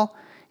baseball,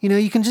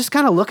 you can just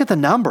kind of look at the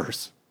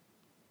numbers.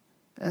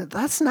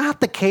 That's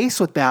not the case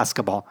with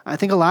basketball. I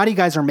think a lot of you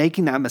guys are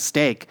making that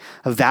mistake,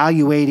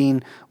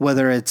 evaluating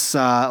whether it's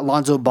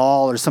Lonzo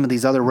Ball or some of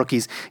these other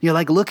rookies. You're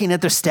like looking at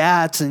their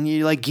stats and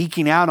you're like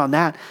geeking out on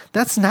that.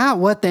 That's not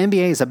what the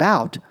NBA is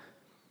about,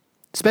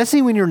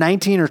 especially when you're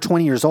 19 or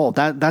 20 years old.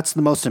 That's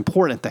the most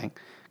important thing.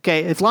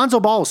 Okay, if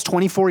Lonzo Ball was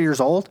 24 years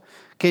old,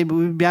 okay,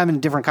 we'd be having a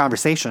different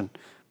conversation.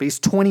 But he's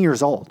 20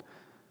 years old.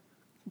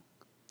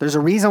 There's a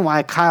reason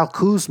why Kyle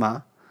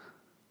Kuzma,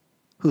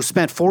 who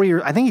spent 4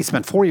 years, I think he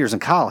spent 4 years in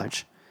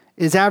college,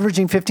 is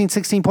averaging 15,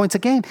 16 points a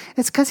game.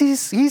 It's because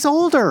he's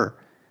older.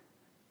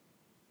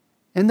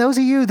 And those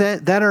of you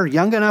that are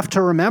young enough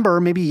to remember,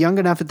 maybe young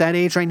enough at that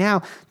age right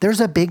now, there's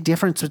a big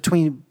difference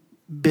between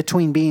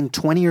being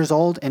 20 years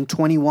old and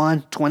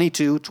 21,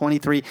 22,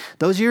 23.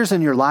 Those years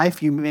in your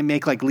life, you may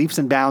make like leaps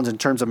and bounds in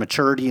terms of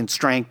maturity and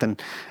strength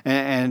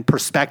and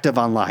perspective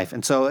on life.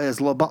 And so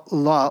as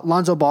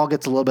Lonzo Ball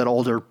gets a little bit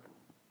older,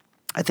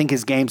 I think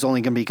his game's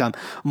only going to become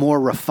more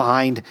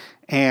refined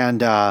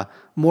and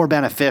more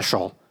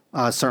beneficial,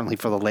 certainly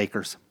for the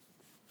Lakers.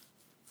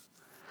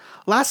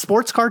 Last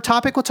sports card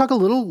topic, we'll talk a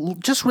little,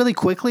 just really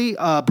quickly,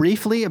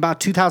 briefly about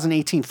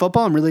 2018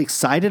 football. I'm really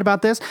excited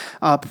about this,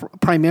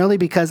 primarily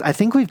because I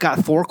think we've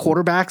got 4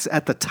 quarterbacks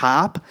at the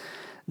top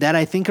that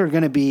I think are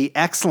going to be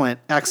excellent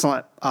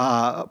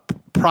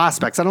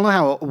prospects. I don't know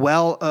how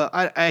well,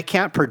 I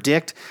can't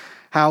predict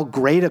how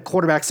great a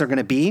quarterbacks are going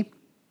to be.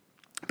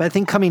 But I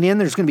think coming in,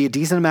 there's going to be a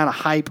decent amount of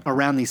hype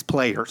around these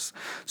players.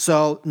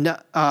 So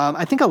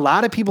I think a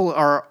lot of people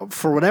are,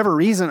 for whatever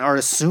reason, are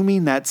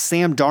assuming that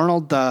Sam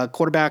Darnold, the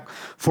quarterback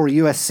for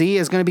USC,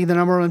 is going to be the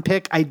number 1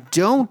 pick. I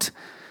don't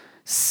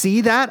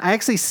see that. I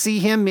actually see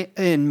him,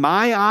 in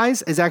my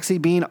eyes, as actually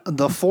being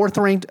the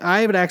 4th ranked.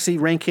 I would actually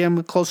rank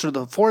him closer to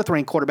the 4th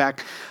ranked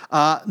quarterback.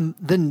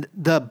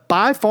 The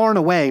by far and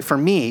away, for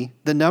me,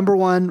 the number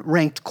 1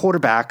 ranked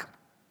quarterback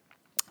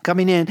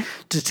coming in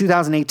to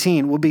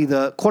 2018 will be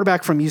the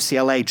quarterback from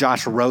UCLA,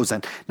 Josh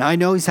Rosen. Now, I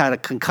know he's had a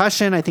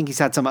concussion. I think he's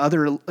had some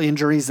other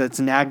injuries that's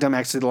nagged him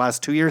actually the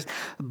last 2 years.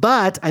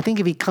 But I think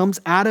if he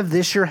comes out of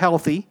this year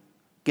healthy,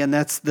 again,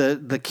 that's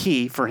the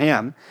key for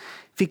him.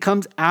 If he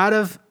comes out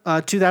of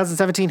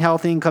 2017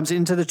 healthy and comes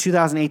into the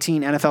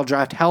 2018 NFL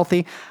draft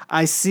healthy,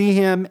 I see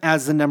him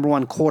as the number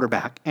 1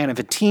 quarterback. And if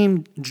a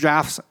team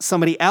drafts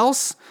somebody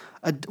else,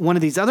 one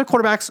of these other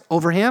quarterbacks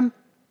over him,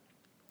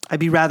 I'd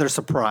be rather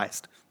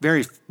surprised.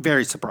 Very,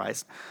 very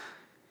surprised.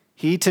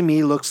 He, to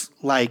me, looks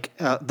like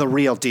the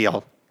real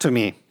deal to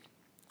me.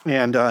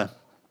 And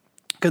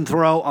can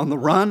throw on the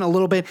run a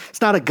little bit.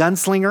 It's not a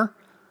gunslinger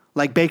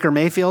like Baker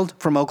Mayfield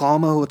from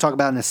Oklahoma, who we'll talk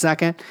about in a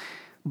second.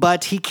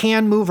 But he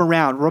can move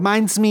around.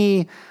 Reminds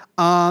me,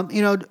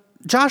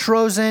 Josh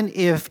Rosen,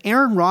 if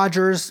Aaron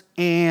Rodgers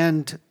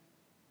and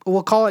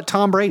we'll call it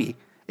Tom Brady.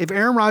 If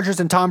Aaron Rodgers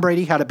and Tom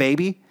Brady had a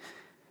baby,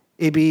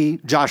 it'd be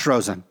Josh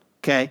Rosen.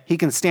 Okay, he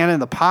can stand in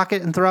the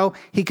pocket and throw.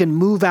 He can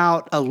move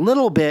out a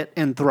little bit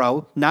and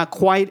throw. Not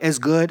quite as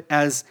good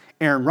as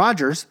Aaron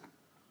Rodgers,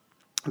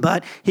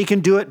 but he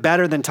can do it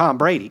better than Tom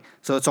Brady.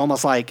 So it's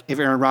almost like if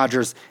Aaron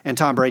Rodgers and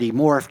Tom Brady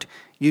morphed,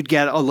 you'd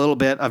get a little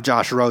bit of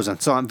Josh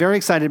Rosen. So I'm very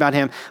excited about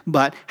him,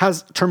 but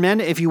has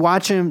tremendous, if you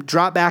watch him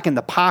drop back in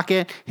the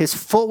pocket, his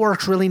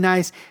footwork's really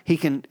nice. He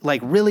can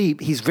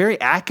he's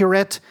very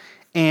accurate.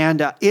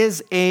 And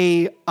is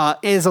a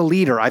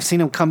leader. I've seen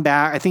him come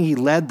back. I think he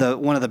led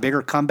one of the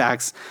bigger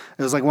comebacks.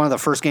 It was like one of the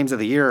first games of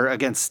the year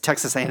against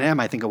Texas A&M,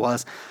 I think it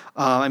was.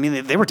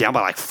 They were down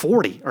by like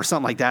 40 or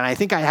something like that. And I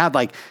think I had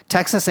like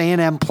Texas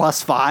A&M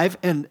 +5,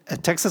 and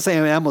Texas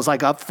A&M was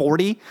like up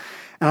 40.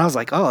 And I was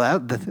like, oh,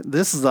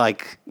 this is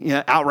like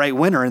outright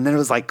winner. And then it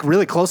was like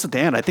really close at the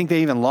end. I think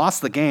they even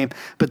lost the game,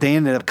 but they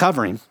ended up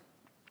covering.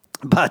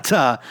 But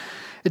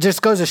it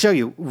just goes to show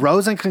you,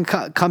 Rosen can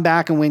come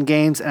back and win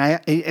games. And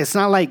it's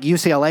not like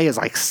UCLA is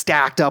like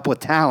stacked up with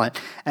talent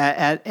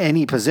at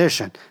any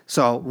position.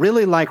 So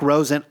really like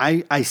Rosen.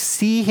 I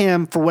see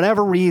him, for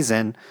whatever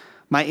reason,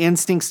 my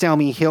instincts tell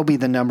me he'll be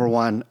the number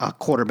 1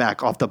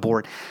 quarterback off the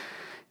board.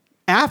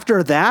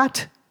 After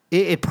that,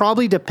 it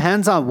probably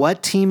depends on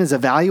what team is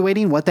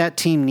evaluating, what that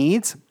team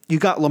needs. You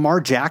got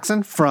Lamar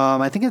Jackson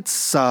from, I think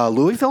it's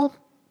Louisville.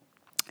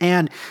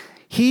 And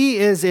he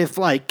is, if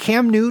like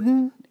Cam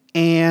Newton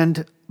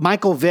and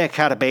Michael Vick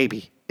had a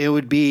baby, it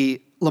would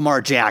be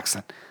Lamar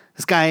Jackson.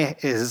 This guy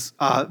is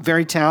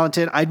very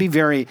talented.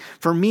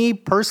 For me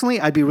personally,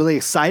 I'd be really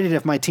excited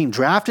if my team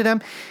drafted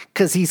him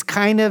because he's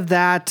kind of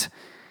that,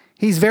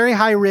 he's very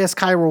high risk,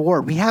 high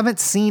reward. We haven't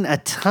seen a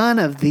ton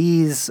of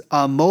these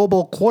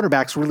mobile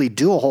quarterbacks really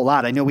do a whole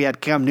lot. I know we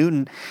had Cam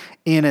Newton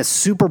in a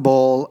Super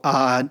Bowl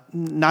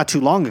not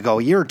too long ago,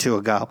 a year or two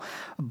ago.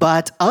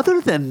 But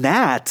other than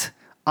that,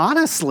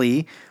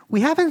 honestly, we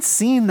haven't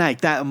seen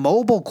like that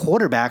mobile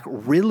quarterback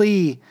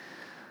really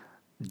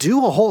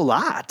do a whole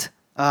lot.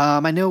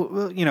 I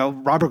know,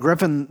 Robert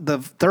Griffin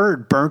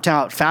III burnt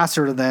out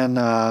faster than,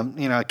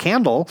 a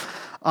candle.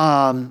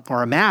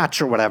 or a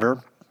match or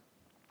whatever.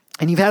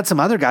 And you've had some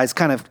other guys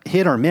kind of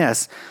hit or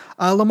miss.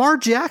 Lamar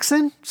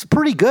Jackson is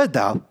pretty good,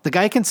 though. The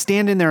guy can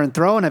stand in there and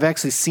throw, and I've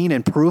actually seen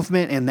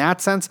improvement in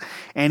that sense,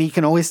 and he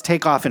can always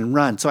take off and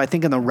run. So I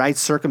think in the right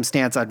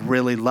circumstance, I'd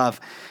really love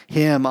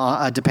him,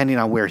 depending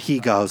on where he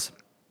goes.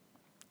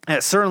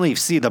 Certainly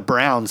see the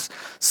Browns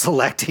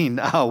selecting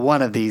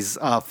one of these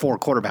 4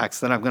 quarterbacks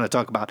that I'm going to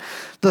talk about.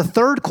 The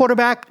third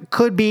quarterback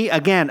could be,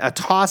 again, a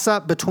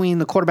toss-up between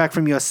the quarterback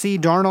from USC,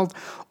 Darnold,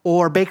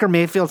 or Baker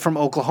Mayfield from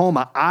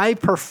Oklahoma. I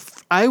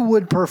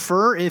would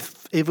prefer,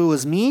 if it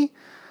was me,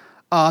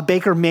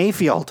 Baker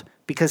Mayfield,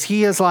 because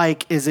he is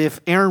like as if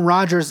Aaron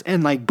Rodgers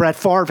and like Brett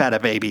Favre had a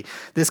baby.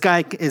 This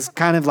guy is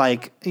kind of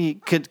like he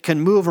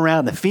can move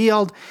around the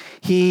field.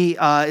 He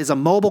is a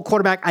mobile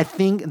quarterback. I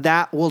think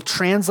that will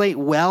translate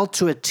well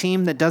to a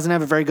team that doesn't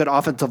have a very good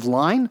offensive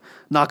line.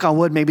 Knock on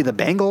wood, maybe the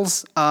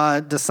Bengals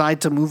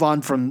decide to move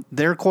on from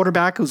their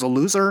quarterback, who's a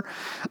loser,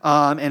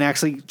 and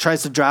actually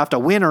tries to draft a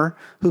winner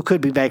who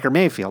could be Baker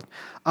Mayfield.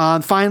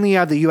 Finally, you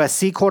have the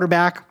USC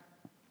quarterback,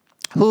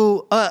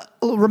 who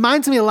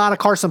reminds me a lot of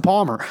Carson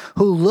Palmer,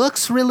 who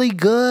looks really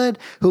good,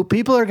 who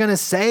people are going to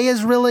say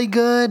is really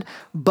good,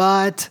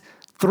 but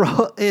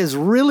is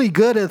really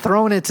good at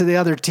throwing it to the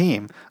other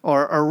team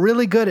or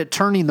really good at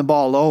turning the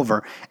ball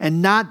over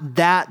and not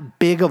that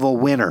big of a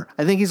winner.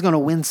 I think he's going to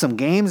win some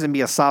games and be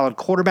a solid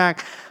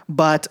quarterback.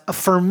 But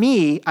for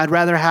me, I'd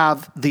rather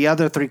have the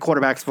other 3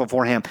 quarterbacks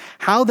before him.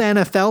 How the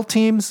NFL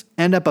teams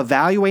end up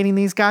evaluating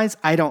these guys,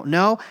 I don't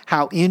know.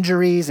 How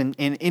injuries and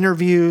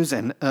interviews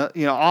and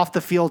off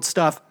the field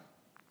stuff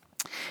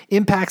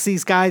impacts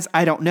these guys,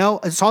 I don't know.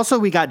 It's also,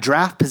 we got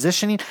draft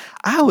positioning.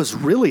 I was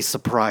really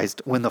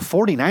surprised when the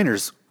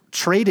 49ers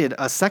traded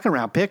a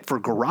 2nd-round pick for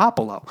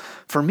Garoppolo.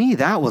 For me,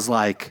 that was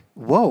like,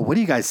 whoa, what are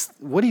you guys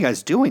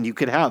doing? You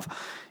guys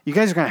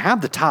are going to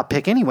have the top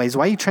pick anyways.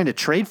 Why are you trying to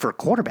trade for a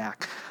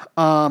quarterback?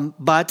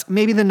 But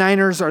maybe the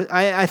Niners are,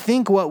 I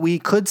think what we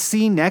could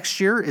see next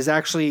year is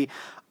actually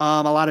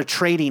a lot of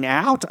trading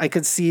out. I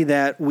could see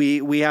that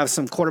we have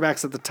some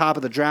quarterbacks at the top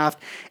of the draft,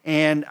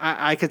 and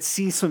I could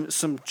see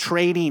some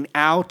trading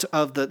out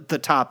of the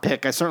top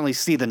pick. I certainly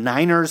see the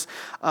Niners.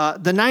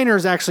 The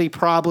Niners actually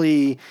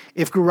probably,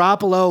 if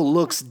Garoppolo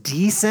looks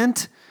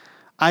decent,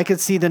 I could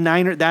see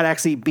that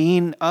actually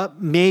being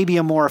maybe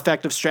a more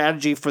effective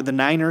strategy for the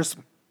Niners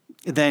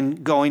than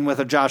going with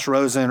a Josh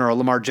Rosen or a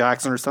Lamar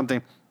Jackson or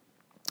something.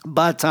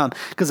 But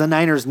because the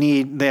Niners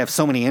they have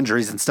so many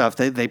injuries and stuff,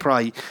 they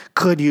probably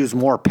could use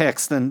more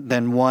picks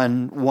than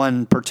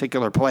one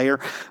particular player.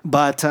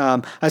 But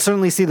I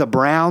certainly see the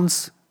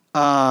Browns,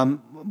 probably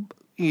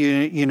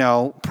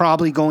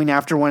going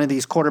after one of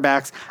these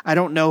quarterbacks. I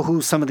don't know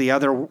who some of the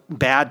other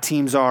bad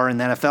teams are in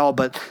the NFL,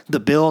 but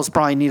the Bills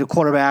probably need a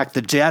quarterback.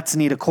 The Jets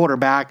need a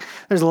quarterback.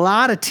 There's a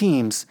lot of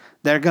teams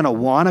that are going to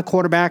want a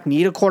quarterback,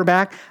 need a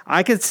quarterback.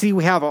 I could see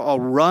we have a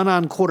run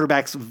on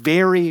quarterbacks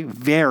very,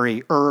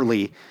 very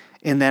early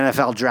in the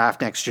NFL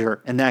draft next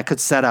year, and that could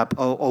set up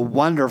a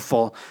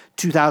wonderful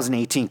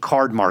 2018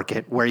 card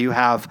market where you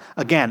have,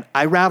 again,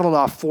 I rattled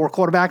off 4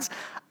 quarterbacks.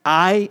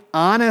 I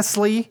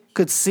honestly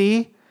could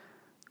see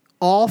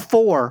all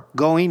 4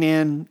 going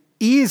in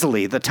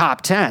easily the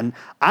top 10.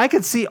 I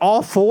could see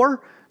all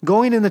 4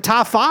 going in the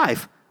top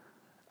 5.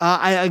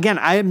 I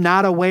am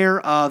not aware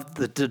of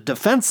the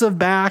defensive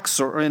backs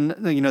or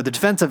the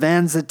defensive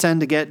ends that tend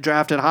to get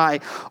drafted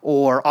high,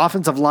 or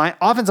offensive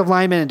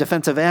linemen and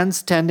defensive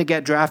ends tend to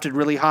get drafted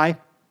really high.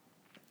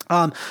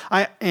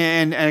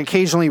 And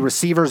occasionally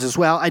receivers as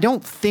well. I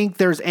don't think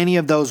there's any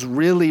of those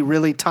really,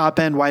 really top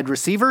end wide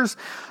receivers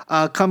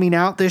coming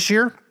out this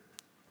year.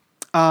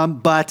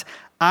 But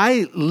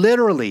I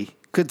literally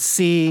could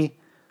see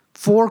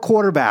 4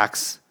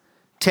 quarterbacks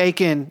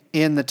taken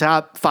in the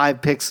top 5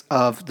 picks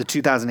of the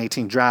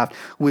 2018 draft,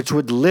 which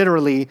would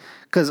literally,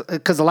 because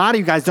a lot of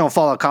you guys don't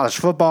follow college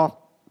football.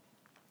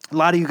 A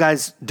lot of you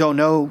guys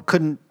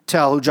couldn't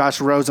tell who Josh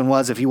Rosen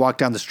was if you walked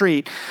down the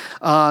street.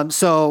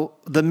 So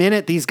the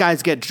minute these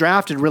guys get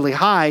drafted really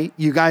high,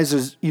 you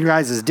guys'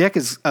 dick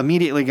is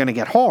immediately going to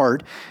get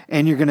hard,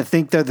 and you're going to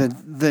think they're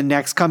the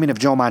next coming of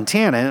Joe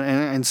Montana.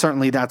 And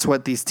certainly that's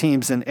what these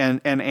teams and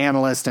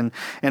analysts and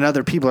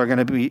other people are going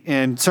to be,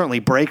 and certainly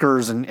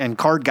breakers and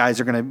card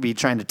guys are going to be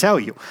trying to tell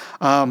you.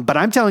 But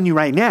I'm telling you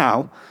right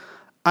now,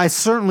 I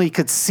certainly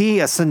could see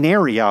a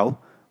scenario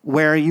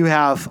where you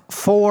have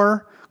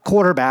 4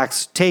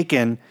 quarterbacks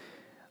taken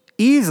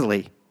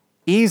easily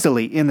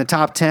in the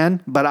top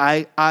 10, but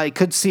I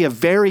could see a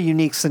very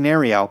unique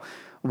scenario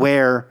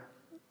where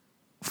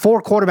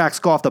 4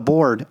 quarterbacks go off the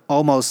board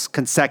almost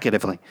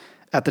consecutively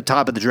at the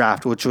top of the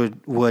draft, which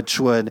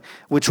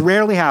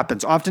rarely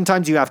happens.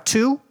 Oftentimes you have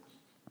 2,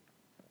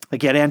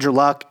 like Andrew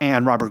Luck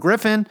and Robert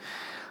Griffin.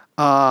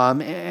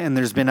 And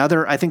there's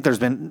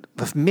been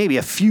maybe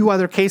a few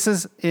other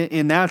cases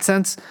in that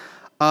sense.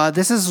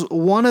 This is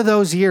one of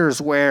those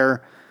years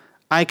where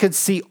I could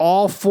see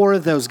all 4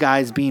 of those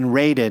guys being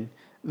rated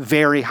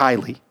very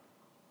highly.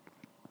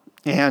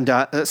 And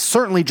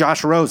certainly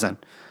Josh Rosen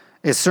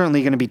is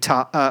certainly going to be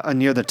top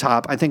near the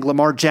top. I think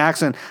Lamar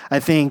Jackson. I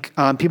think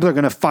people are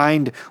going to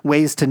find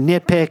ways to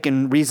nitpick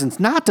and reasons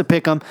not to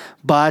pick him,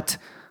 but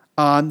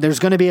there's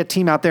going to be a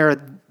team out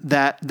there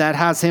that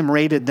has him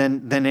rated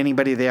than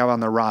anybody they have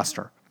on their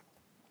roster.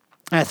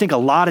 And I think a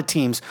lot of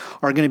teams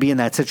are going to be in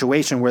that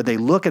situation where they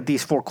look at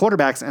these 4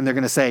 quarterbacks and they're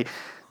going to say,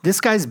 this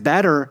guy's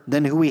better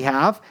than who we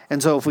have.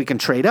 And so if we can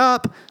trade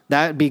up,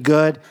 that'd be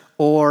good.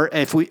 Or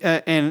if we,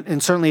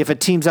 and certainly if a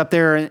team's up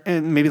there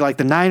and maybe like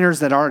the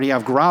Niners that already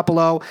have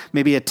Garoppolo,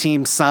 maybe a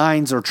team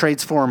signs or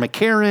trades for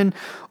McCarron,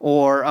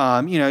 or,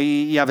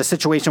 you have a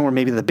situation where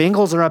maybe the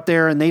Bengals are up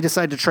there and they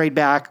decide to trade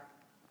back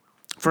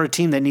for a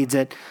team that needs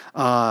it.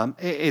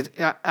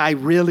 I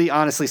really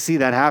honestly see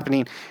that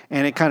happening,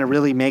 and it kind of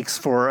really makes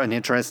for an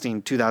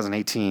interesting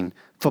 2018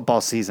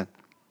 football season.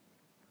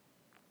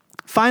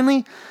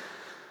 Finally,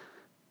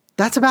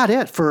 that's about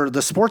it for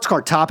the sports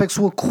card topics.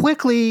 We'll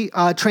quickly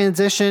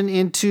transition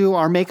into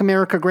our Make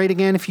America Great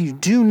Again. If you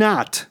do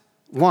not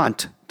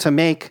want to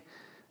make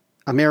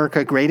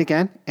America great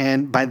again,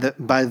 and by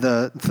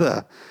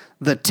the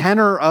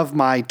tenor of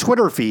my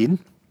Twitter feed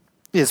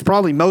is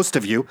probably most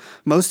of you.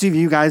 Most of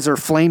you guys are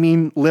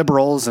flaming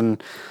liberals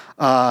and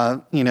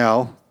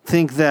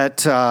think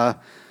that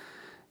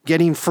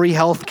getting free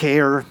health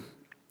care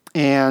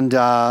and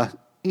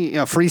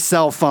free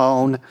cell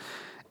phone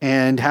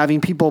and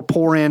having people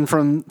pour in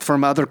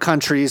from other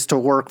countries to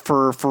work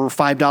for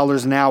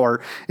 $5 an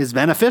hour is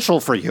beneficial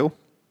for you.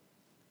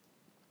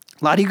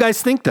 A lot of you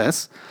guys think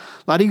this.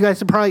 A lot of you guys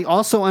are probably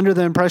also under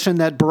the impression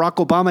that Barack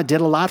Obama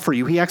did a lot for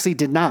you. He actually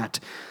did not.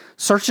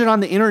 Search it on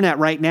the internet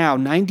right now.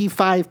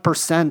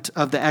 95%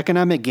 of the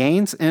economic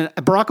gains, and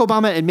Barack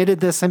Obama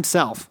admitted this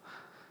himself.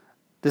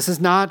 This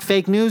is not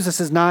fake news. This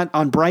is not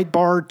on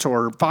Breitbart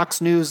or Fox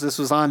News. This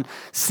was on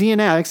CNN.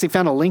 I actually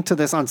found a link to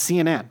this on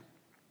CNN.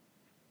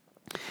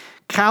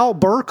 Cal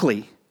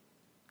Berkeley,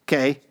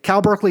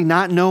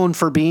 not known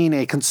for being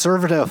a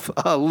conservative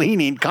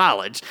leaning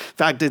college. In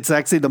fact, it's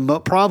actually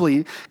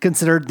probably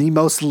considered the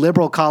most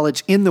liberal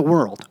college in the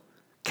world.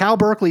 Cal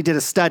Berkeley did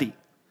a study.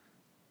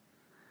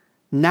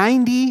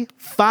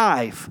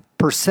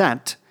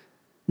 95%,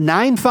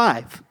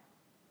 95,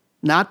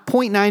 not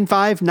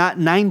 0.95, not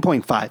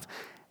 9.5,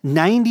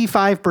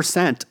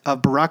 95%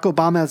 of Barack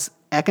Obama's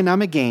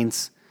economic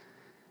gains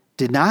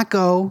did not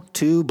go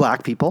to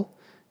black people,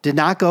 did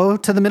not go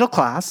to the middle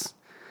class,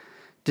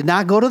 did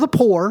not go to the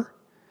poor,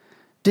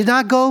 did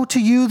not go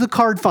to you, the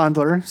card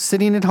fondler,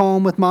 sitting at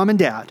home with mom and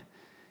dad.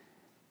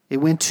 It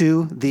went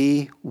to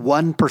the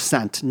 1%.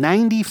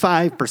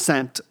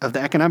 95% of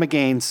the economic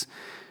gains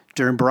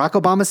during Barack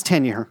Obama's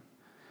tenure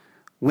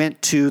went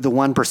to the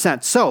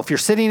 1%. So if you're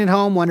sitting at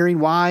home wondering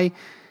why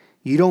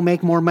you don't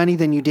make more money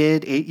than you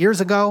did 8 years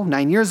ago,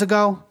 9 years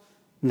ago,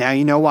 now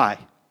you know why.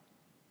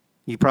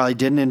 You probably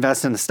didn't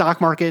invest in the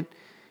stock market.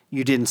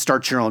 You didn't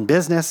start your own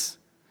business.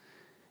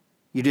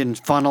 You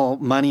didn't funnel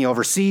money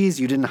overseas.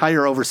 You didn't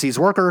hire overseas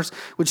workers,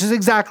 which is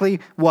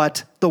exactly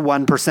what the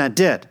 1%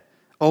 did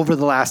over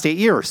the last 8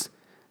 years.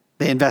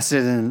 They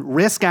invested in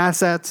risk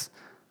assets,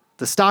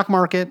 the stock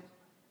market.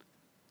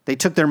 They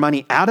took their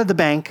money out of the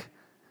bank.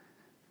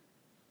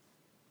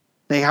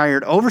 They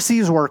hired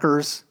overseas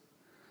workers.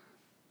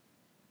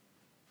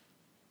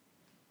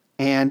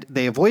 And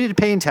they avoided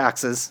paying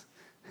taxes.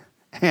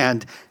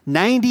 And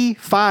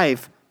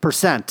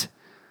 95%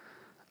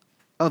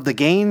 of the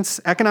gains,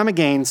 economic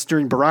gains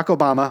during Barack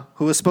Obama,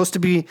 who was supposed to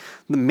be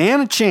the man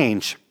of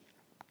change,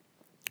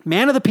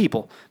 man of the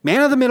people,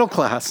 man of the middle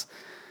class,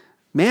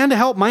 man to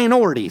help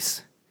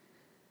minorities.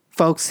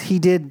 Folks, he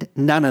did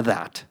none of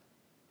that.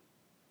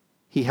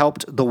 He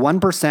helped the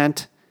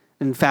 1%.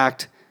 In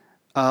fact,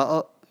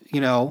 Barack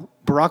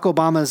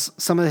Obama's,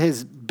 some of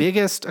his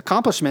biggest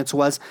accomplishments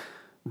was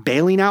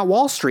bailing out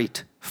Wall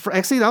Street.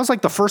 Actually, that was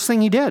like the first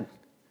thing he did.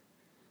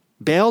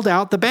 Bailed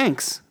out the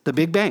banks, the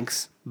big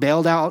banks.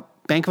 Bailed out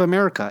Bank of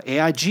America,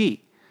 AIG,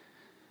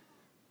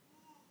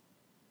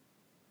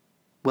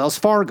 Wells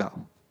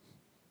Fargo,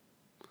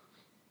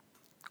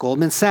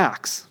 Goldman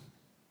Sachs,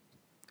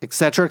 et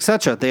cetera, et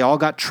cetera. They all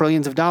got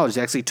trillions of dollars.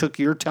 He actually took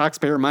your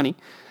taxpayer money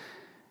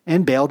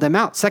and bailed them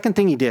out. Second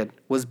thing he did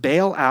was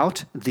bail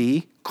out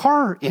the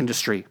car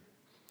industry.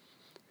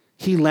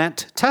 He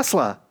lent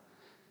Tesla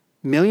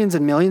millions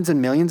and millions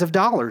and millions of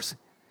dollars.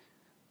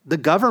 The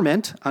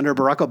government, under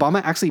Barack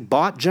Obama, actually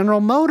bought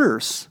General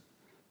Motors.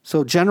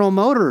 So General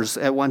Motors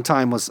at one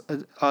time was,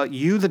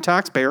 you, the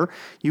taxpayer,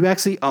 you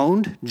actually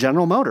owned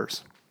General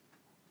Motors.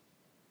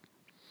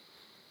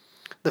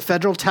 The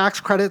federal tax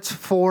credits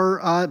for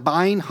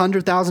buying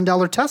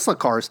 $100,000 Tesla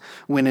cars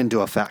went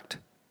into effect.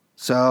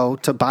 So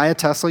to buy a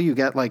Tesla, you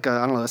get like a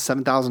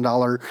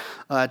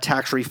 $7,000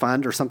 tax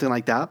refund or something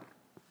like that.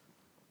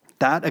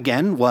 That,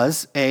 again,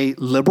 was a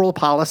liberal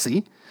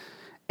policy,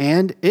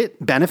 and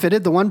it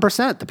benefited the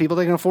 1%, the people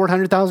that can afford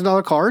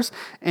 $100,000 cars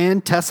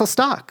and Tesla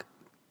stock.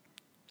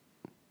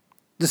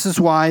 This is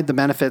why the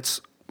benefits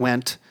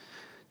went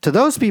to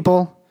those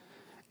people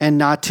and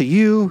not to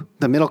you,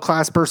 the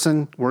middle-class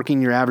person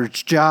working your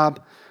average job,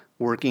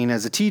 working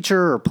as a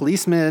teacher or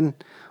policeman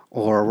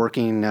or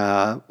working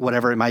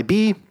whatever it might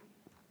be.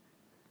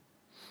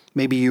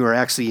 Maybe you were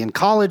actually in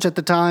college at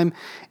the time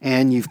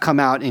and you've come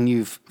out and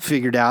you've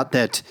figured out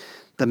that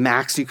the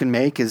max you can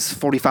make is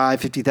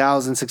 $45,000,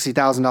 $50,000,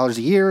 $60,000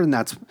 a year, and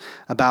that's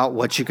about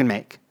what you can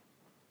make.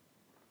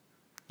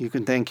 You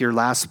can thank your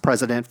last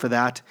president for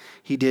that.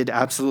 He did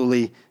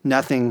absolutely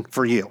nothing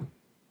for you.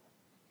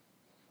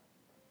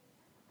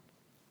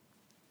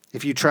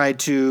 If you tried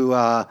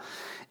to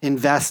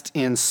invest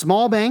in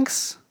small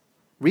banks,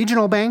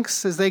 regional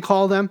banks as they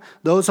call them,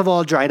 those have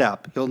all dried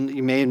up.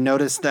 You may have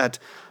noticed that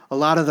a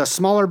lot of the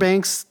smaller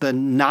banks,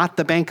 not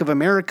the Bank of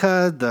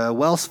America, the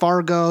Wells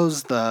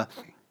Fargos,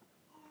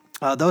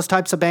 those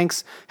types of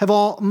banks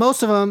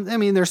most of them, I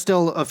mean, there's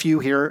still a few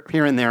here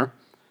and there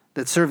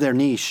that serve their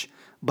niche,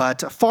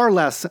 but far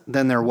less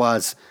than there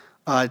was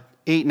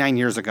 8-9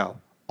 years ago.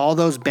 All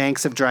those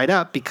banks have dried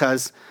up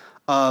because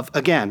of,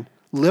 again,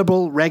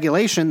 liberal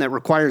regulation that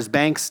requires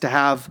banks to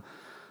have,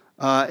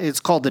 it's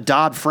called the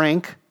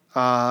Dodd-Frank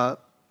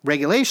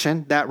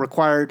regulation that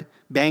required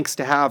banks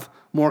to have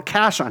more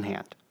cash on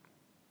hand.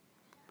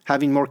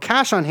 Having more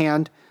cash on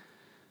hand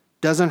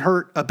doesn't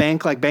hurt a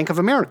bank like Bank of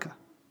America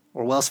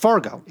or Wells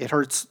Fargo. It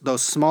hurts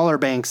those smaller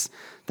banks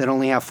that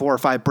only have 4 or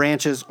 5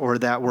 branches or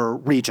that were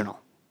regional.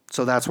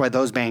 So that's why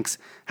those banks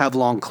have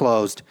long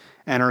closed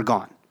and are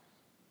gone.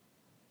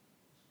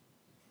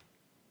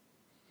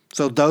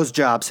 So those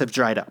jobs have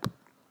dried up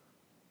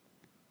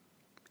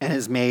and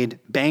has made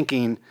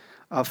banking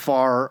a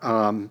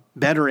far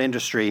better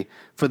industry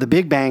for the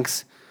big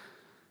banks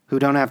who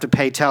don't have to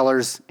pay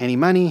tellers any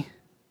money,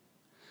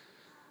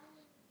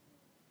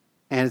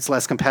 and it's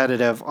less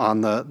competitive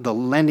on the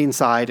lending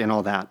side and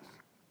all that.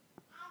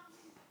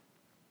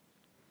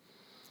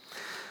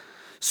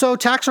 So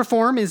tax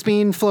reform is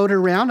being floated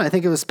around. I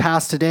think it was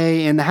passed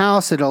today in the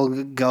House.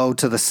 It'll go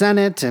to the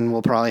Senate, and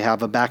we'll probably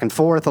have a back and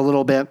forth a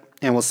little bit,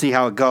 and we'll see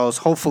how it goes.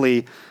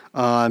 Hopefully,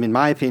 in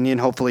my opinion,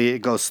 hopefully it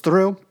goes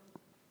through.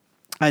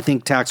 I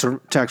think tax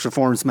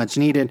reform is much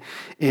needed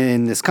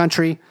in this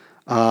country.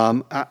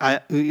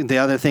 The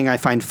other thing I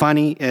find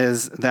funny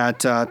is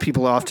that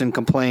people often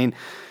complain,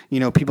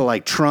 people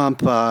like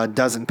Trump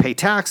doesn't pay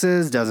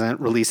taxes,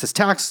 doesn't release his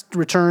tax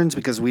returns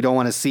because we don't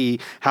want to see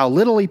how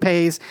little he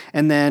pays.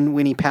 And then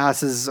when he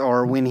passes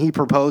or when he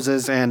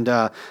proposes and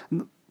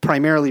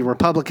primarily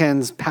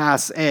Republicans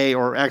pass a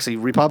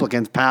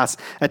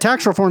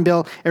tax reform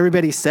bill,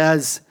 everybody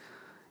says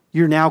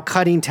you're now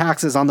cutting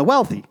taxes on the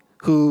wealthy,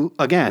 who,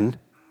 again,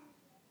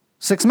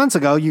 6 months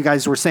ago, you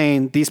guys were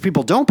saying these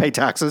people don't pay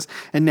taxes,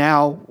 and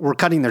now we're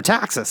cutting their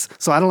taxes.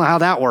 So I don't know how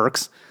that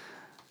works.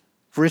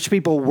 If rich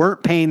people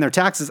weren't paying their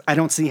taxes, I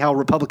don't see how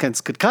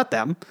Republicans could cut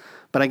them,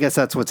 but I guess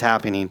that's what's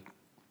happening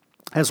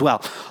as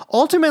well.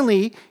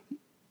 Ultimately,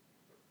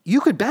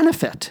 you could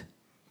benefit.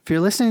 If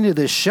you're listening to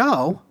this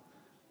show,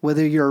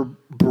 whether you're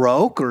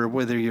broke or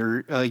whether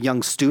you're a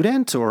young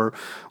student or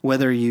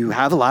whether you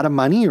have a lot of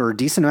money or a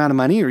decent amount of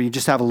money or you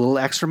just have a little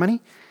extra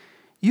money,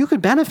 you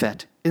could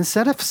benefit.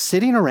 Instead of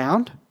sitting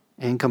around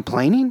and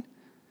complaining,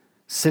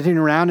 sitting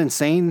around and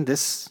saying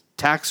this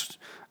tax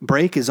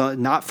break is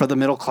not for the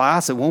middle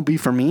class, it won't be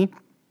for me.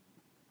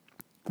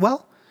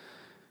 Well,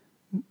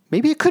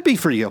 maybe it could be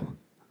for you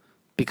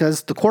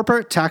because the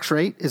corporate tax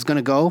rate is going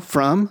to go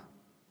from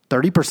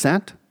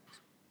 30%,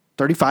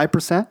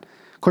 35%.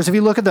 Of course, if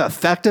you look at the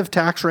effective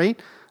tax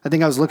rate, I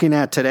think I was looking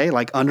at today,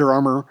 like Under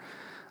Armour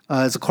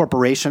as a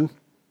corporation,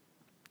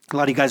 a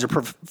lot of you guys are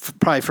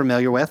probably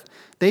familiar with,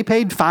 they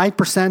paid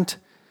 5%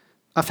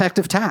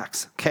 effective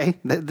tax, okay?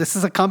 This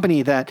is a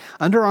company that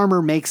Under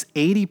Armour makes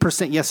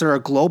 80%. Yes, they're a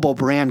global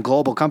brand,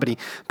 global company,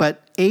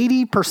 but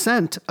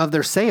 80% of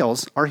their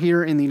sales are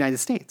here in the United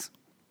States.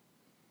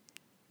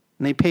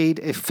 And they paid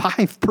a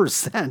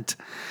 5%,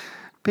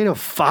 paid a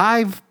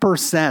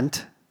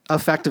 5%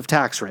 effective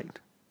tax rate,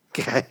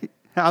 okay?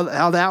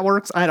 How that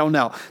works, I don't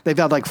know. They've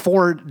had like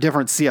 4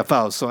 different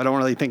CFOs, so I don't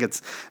really think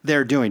it's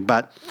their doing.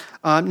 But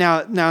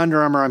now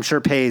Under Armour, I'm sure,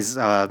 pays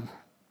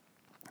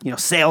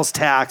sales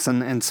tax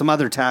and some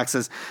other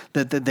taxes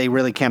that they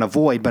really can't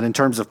avoid. But in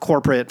terms of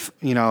corporate,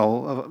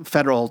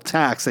 federal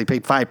tax, they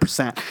paid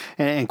 5%.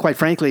 And quite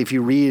frankly, if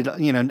you read,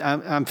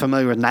 I'm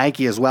familiar with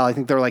Nike as well. I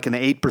think they're like in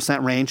the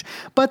 8% range.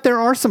 But there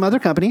are some other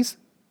companies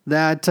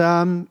that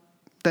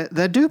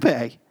that do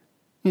pay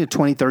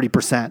 20,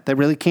 30%. They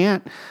really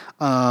can't,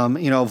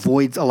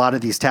 avoid a lot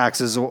of these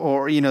taxes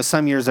or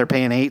some years they're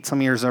paying 8,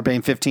 some years they're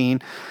paying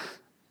 15.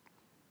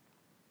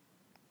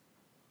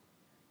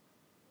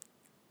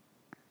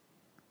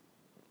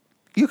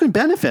 You can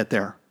benefit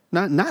there.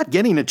 Not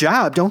getting a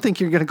job. Don't think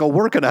you're going to go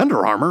work at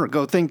Under Armour or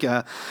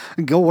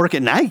go work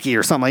at Nike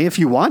or something. If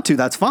you want to,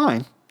 that's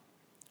fine.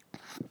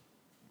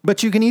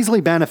 But you can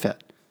easily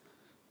benefit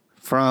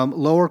from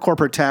lower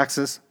corporate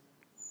taxes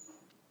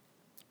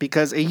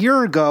because a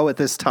year ago at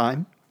this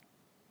time,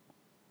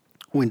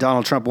 when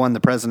Donald Trump won the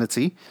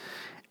presidency,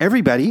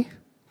 everybody,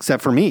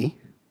 except for me,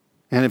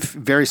 and if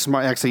very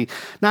smart, actually,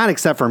 not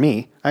except for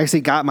me, I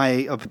actually got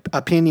my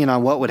opinion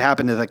on what would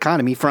happen to the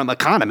economy from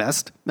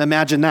economist.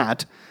 Imagine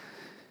that.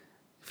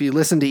 If you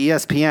listen to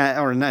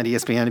ESPN, or not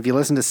ESPN, if you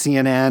listen to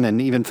CNN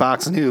and even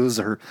Fox News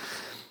or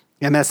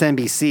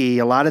MSNBC,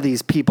 a lot of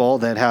these people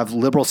that have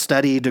liberal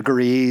study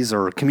degrees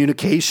or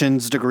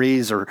communications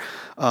degrees or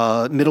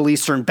Middle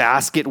Eastern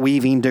basket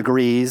weaving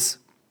degrees,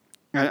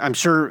 I'm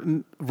sure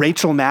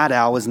Rachel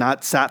Maddow has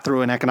not sat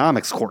through an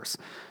economics course.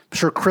 I'm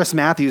sure Chris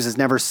Matthews has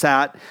never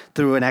sat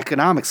through an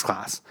economics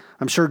class.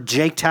 I'm sure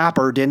Jake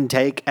Tapper didn't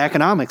take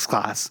economics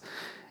class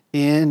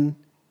in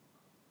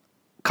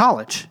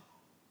college.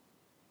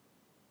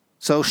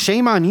 So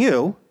shame on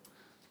you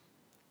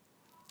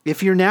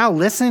if you're now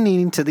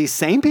listening to these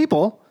same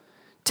people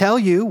tell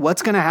you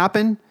what's going to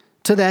happen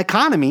to the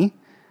economy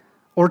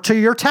or to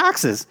your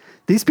taxes.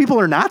 These people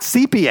are not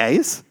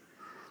CPAs.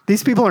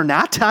 These people are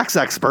not tax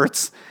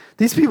experts.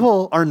 These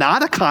people are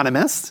not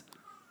economists.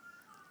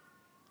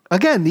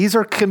 Again, these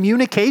are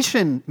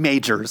communication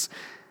majors.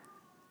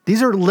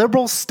 These are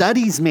liberal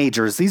studies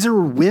majors. These are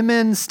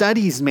women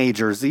studies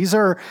majors. These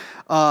are,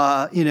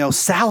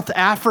 South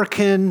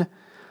African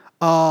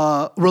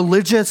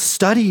religious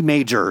study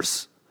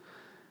majors.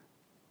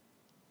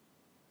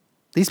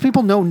 These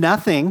people know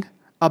nothing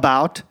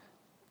about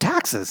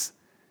taxes,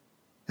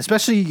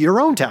 especially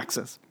your own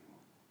taxes.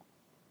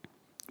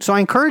 So I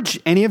encourage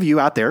any of you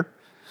out there,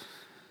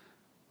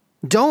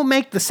 don't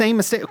make the same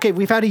mistake. Okay,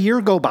 we've had a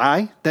year go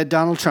by that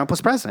Donald Trump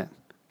was president.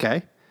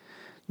 Okay.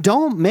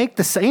 Don't make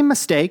the same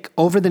mistake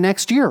over the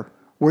next year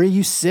where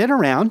you sit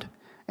around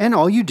and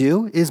all you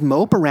do is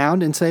mope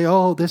around and say,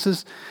 oh, this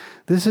is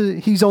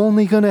he's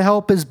only going to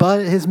help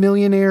his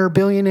millionaire,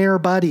 billionaire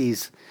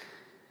buddies.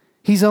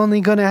 He's only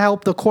going to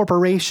help the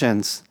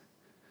corporations.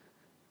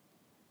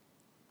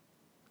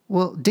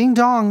 Well, ding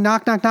dong,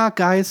 knock, knock, knock,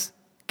 guys.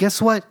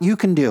 Guess what you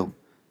can do?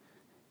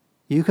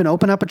 You can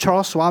open up a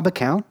Charles Schwab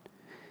account.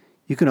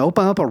 You can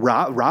open up a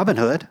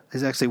Robinhood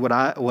is actually what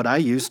I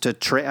use to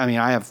trade. I mean,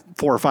 I have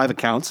 4 or 5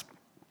 accounts,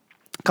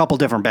 a couple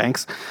different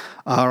banks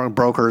or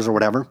brokers or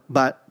whatever.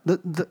 But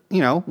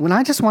when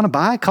I just want to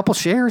buy a couple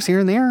shares here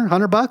and there,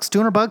 $100,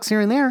 $200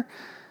 here and there,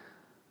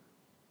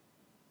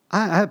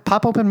 I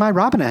pop open my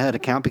Robinhood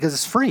account because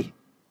it's free.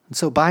 And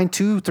so buying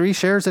 2-3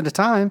 shares at a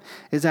time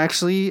is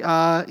actually,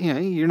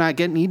 you're not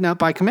getting eaten up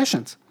by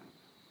commissions.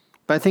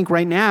 But I think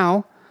right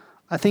now,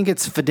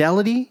 it's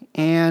Fidelity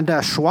and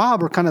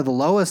Schwab are kind of the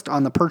lowest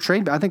on the per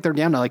trade. I think they're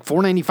down to like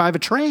 $4.95 a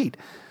trade.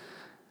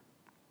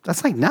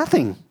 That's like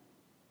nothing.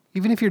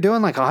 Even if you're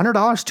doing like $100,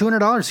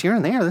 $200 here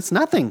and there, that's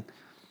nothing.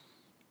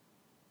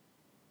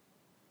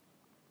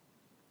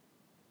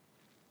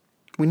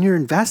 When you're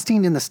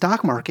investing in the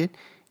stock market,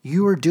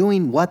 you are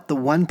doing what the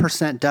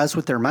 1% does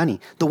with their money.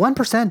 The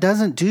 1%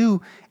 doesn't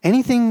do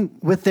anything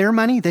with their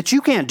money that you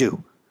can't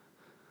do.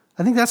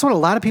 I think that's what a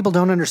lot of people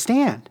don't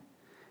understand.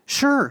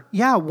 Sure,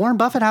 yeah, Warren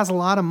Buffett has a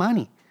lot of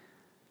money.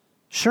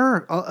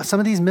 Sure, some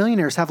of these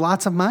millionaires have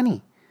lots of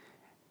money,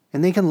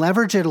 and they can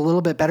leverage it a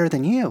little bit better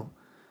than you.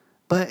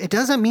 But it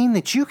doesn't mean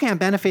that you can't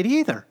benefit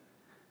either.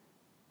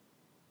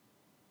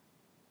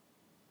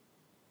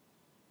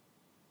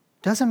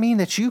 Doesn't mean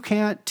that you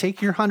can't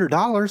take your $100,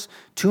 $200,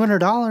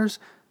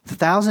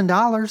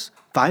 $1,000,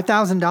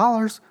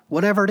 $5,000,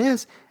 whatever it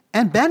is,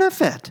 and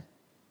benefit.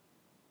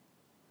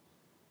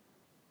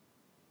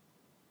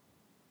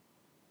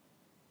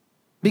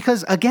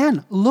 Because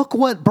again, look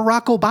what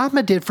Barack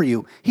Obama did for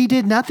you. He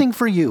did nothing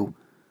for you.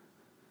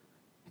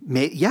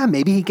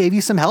 Maybe he gave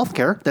you some health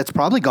care that's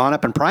probably gone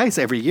up in price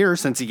every year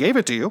since he gave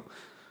it to you.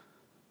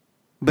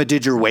 But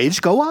did your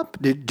wage go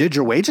up? Did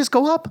your wages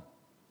go up?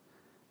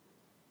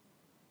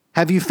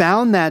 Have you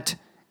found that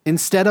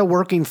instead of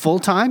working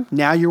full-time,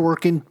 now you're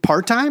working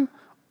part-time?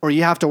 Or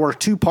you have to work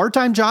 2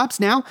 part-time jobs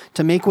now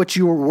to make what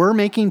you were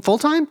making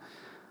full-time?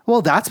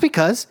 Well, that's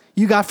because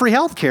you got free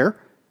health care.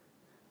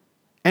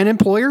 And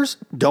employers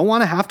don't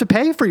want to have to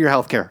pay for your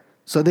health care.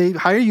 So they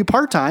hire you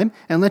part-time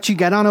and let you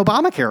get on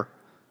Obamacare.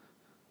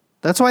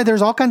 That's why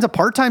there's all kinds of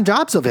part-time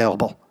jobs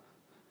available.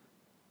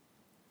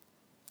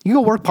 You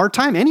can go work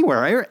part-time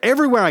anywhere.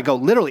 Everywhere I go,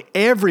 literally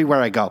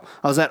everywhere I go.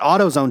 I was at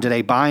AutoZone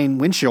today buying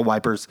windshield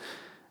wipers.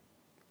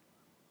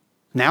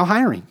 Now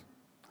hiring.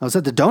 I was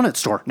at the donut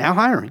store. Now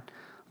hiring.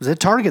 I was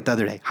at Target the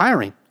other day.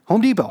 Hiring.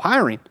 Home Depot.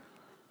 Hiring.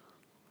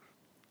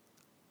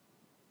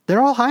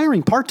 They're all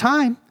hiring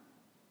part-time.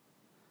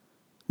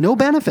 No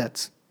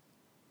benefits.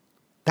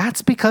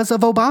 That's because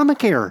of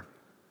Obamacare.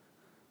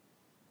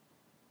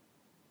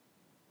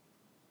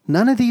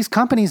 None of these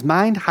companies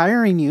mind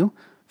hiring you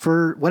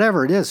for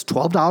whatever it is,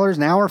 $12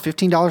 an hour,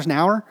 $15 an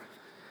hour.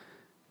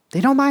 They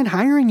don't mind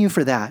hiring you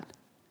for that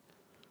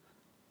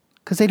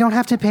because they don't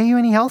have to pay you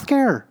any health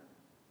care.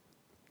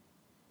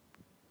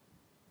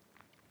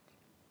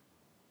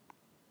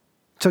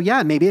 So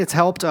yeah, maybe it's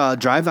helped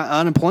drive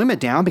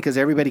unemployment down because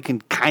everybody can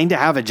kind of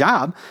have a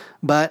job.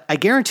 But I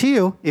guarantee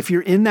you, if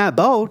you're in that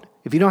boat,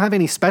 if you don't have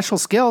any special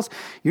skills,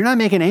 you're not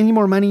making any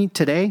more money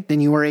today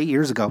than you were 8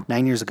 years ago,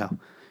 9 years ago.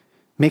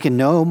 Making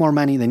no more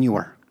money than you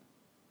were.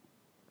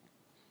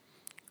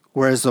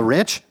 Whereas the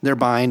rich, they're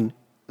buying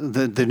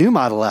the new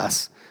Model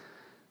S.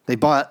 They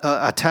bought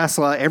a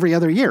Tesla every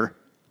other year.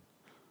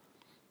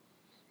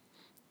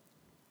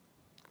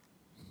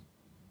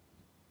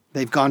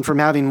 They've gone from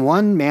having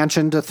one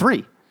mansion to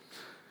 3.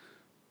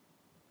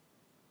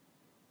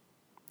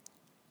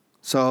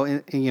 So,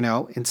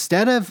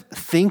 instead of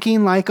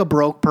thinking like a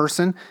broke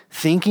person,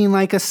 thinking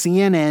like a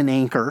CNN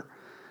anchor,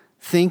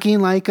 thinking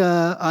like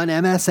an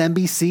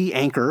MSNBC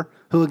anchor,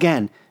 who,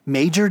 again,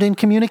 majored in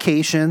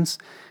communications,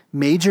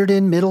 majored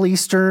in Middle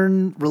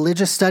Eastern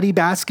religious study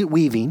basket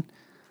weaving,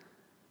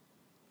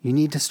 you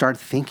need to start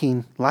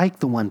thinking like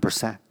the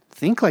 1%.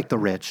 Think like the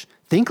rich.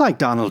 Think like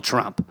Donald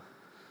Trump.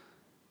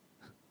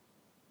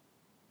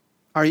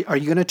 Are you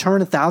going to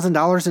turn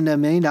 $1,000 into $1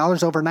 million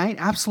overnight?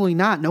 Absolutely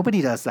not.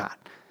 Nobody does that.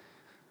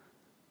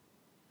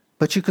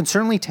 But you can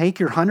certainly take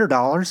your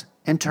 $100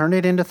 and turn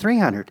it into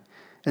 $300,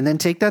 and then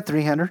take that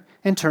 $300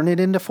 and turn it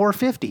into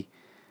 $450,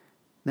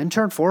 then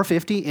turn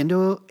 $450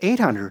 into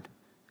 $800,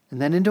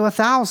 and then into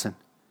 $1,000,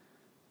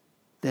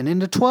 then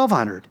into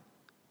 $1,200,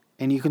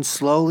 and you can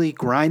slowly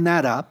grind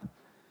that up,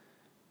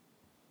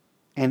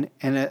 and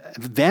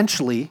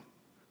eventually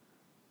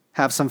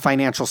have some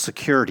financial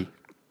security,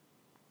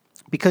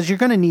 because you're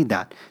going to need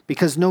that.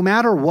 Because no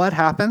matter what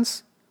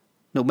happens,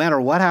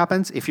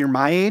 if you're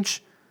my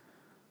age,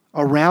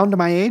 around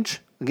my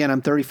age, again,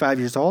 I'm 35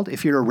 years old.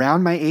 If you're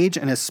around my age,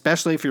 and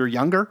especially if you're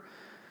younger,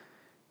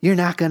 you're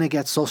not going to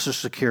get Social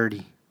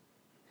Security.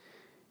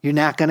 You're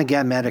not going to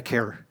get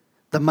Medicare.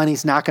 The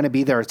money's not going to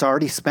be there. It's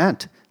already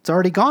spent. It's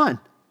already gone.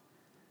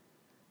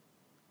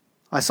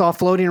 I saw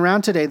floating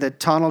around today that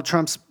Donald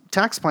Trump's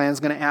tax plan is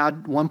going to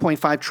add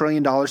 $1.5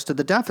 trillion to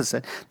the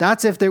deficit.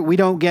 That's if we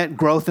don't get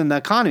growth in the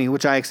economy,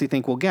 which I actually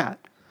think we'll get.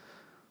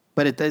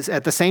 But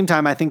at the same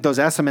time, I think those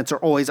estimates are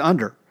always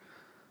under.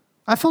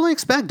 I fully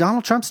expect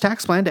Donald Trump's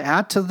tax plan to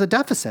add to the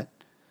deficit.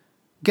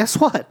 Guess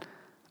what?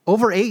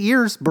 Over 8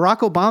 years, Barack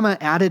Obama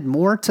added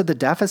more to the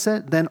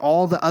deficit than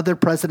all the other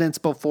presidents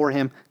before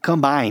him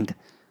combined.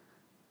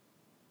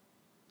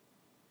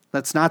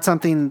 That's not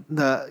something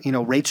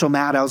Rachel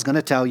Maddow is going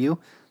to tell you.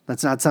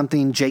 That's not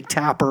something Jake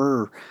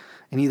Tapper or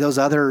any of those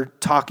other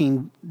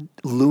talking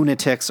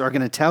lunatics are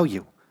going to tell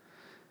you.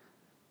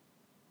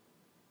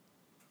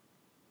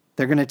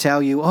 They're going to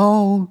tell you,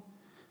 oh,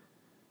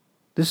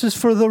 this is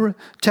for the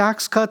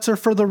tax cuts are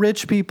for the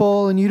rich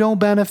people and you don't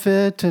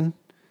benefit. And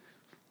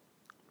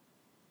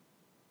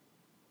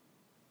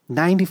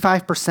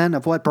 95%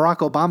 of what Barack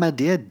Obama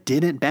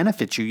didn't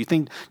benefit you. You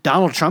think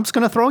Donald Trump's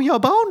going to throw you a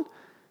bone?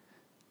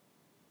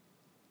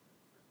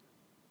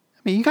 I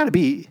mean, you got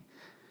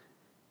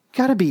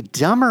to be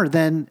dumber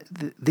than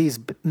these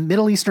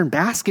Middle Eastern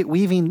basket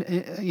weaving,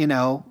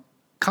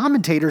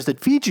 commentators that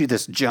feed you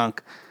this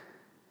junk.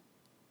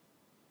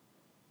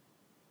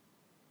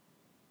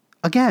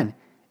 Again,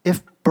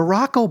 if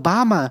Barack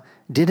Obama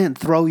didn't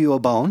throw you a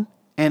bone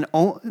and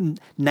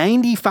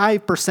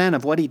 95%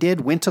 of what he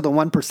did went to the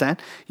 1%,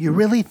 you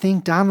really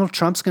think Donald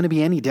Trump's going to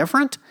be any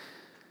different?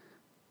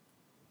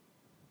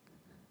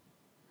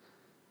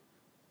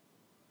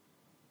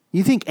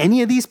 You think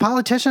any of these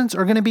politicians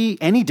are going to be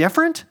any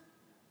different?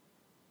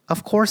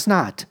 Of course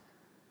not.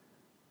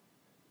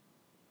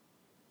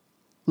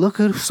 Look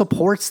who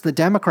supports the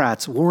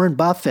Democrats: Warren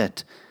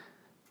Buffett,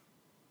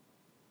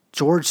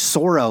 George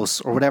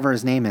Soros, or whatever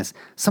his name is.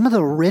 Some of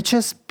the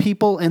richest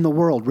people in the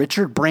world,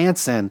 Richard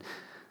Branson,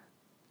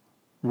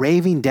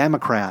 raving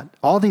Democrat,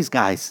 all these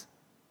guys.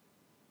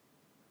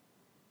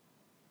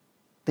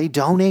 They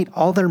donate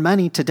all their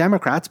money to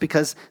Democrats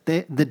because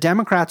the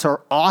Democrats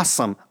are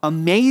awesome,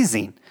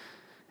 amazing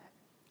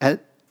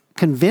at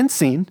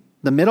convincing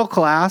the middle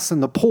class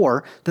and the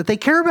poor that they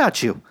care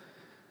about you.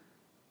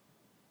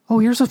 Oh,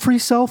 here's a free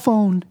cell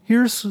phone.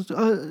 Here's a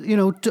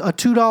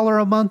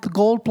 $2 a month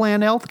gold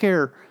plan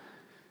healthcare.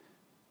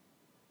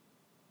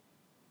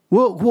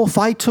 We'll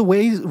fight to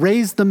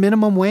raise the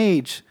minimum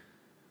wage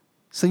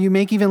so you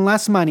make even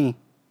less money,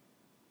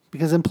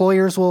 because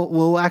employers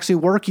will actually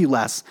work you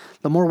less.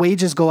 The more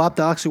wages go up,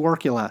 they'll actually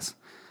work you less.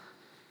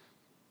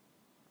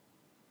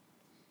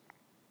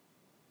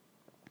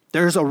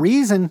 There's a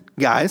reason,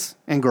 guys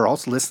and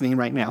girls listening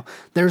right now,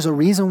 there's a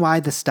reason why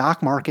the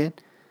stock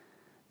market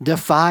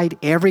defied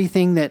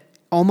everything that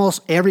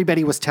almost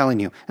everybody was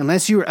telling you.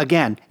 Unless you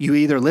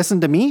either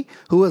listened to me,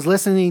 who was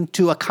listening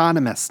to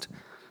economists.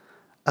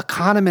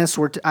 Economists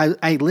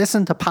I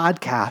listened to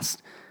podcasts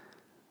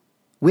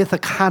with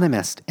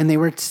economists, and they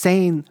were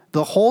saying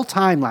the whole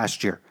time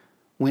last year,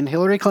 when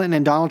Hillary Clinton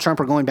and Donald Trump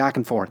were going back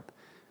and forth,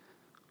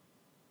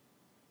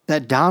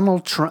 that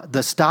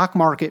the stock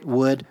market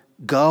would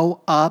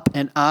go up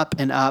and up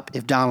and up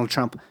if Donald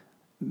Trump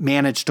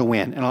managed to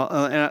win.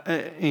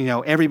 And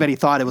everybody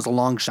thought it was a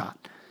long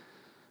shot,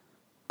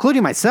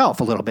 including myself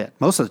a little bit,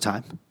 most of the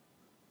time,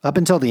 up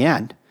until the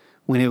end,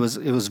 when it was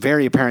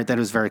very apparent that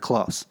it was very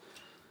close.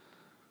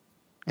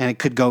 And it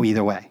could go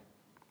either way.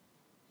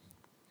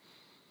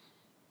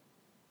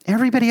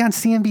 Everybody on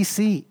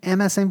CNBC,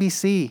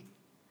 MSNBC,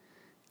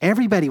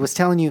 everybody was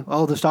telling you,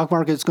 oh, the stock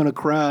market's going to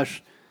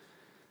crash.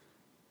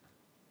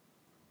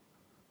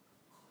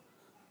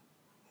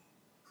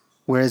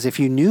 Whereas if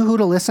you knew who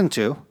to listen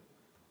to,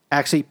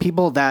 actually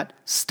people that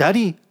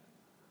study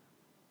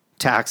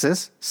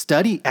taxes,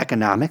 study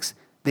economics,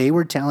 They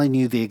were telling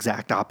you the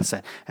exact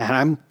opposite. And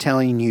I'm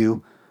telling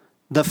you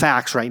the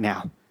facts right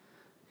now.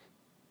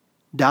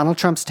 Donald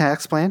Trump's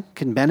tax plan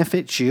can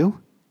benefit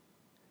you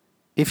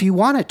if you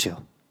want it to.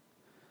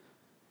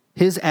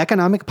 His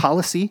economic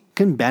policy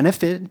can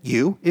benefit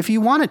you if you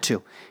want it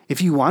to.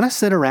 If you want to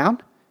sit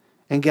around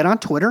and get on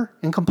Twitter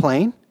and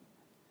complain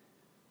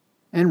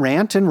and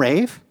rant and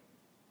rave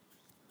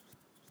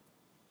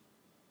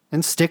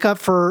and stick up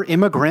for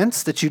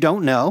immigrants that you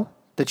don't know,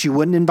 that you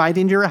wouldn't invite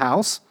into your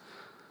house,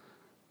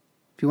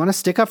 if you want to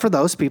stick up for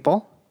those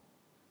people,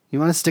 you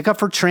want to stick up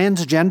for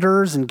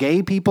transgenders and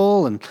gay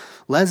people and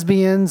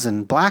lesbians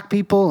and black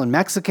people and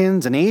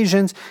Mexicans and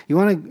Asians, you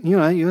want to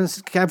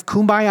have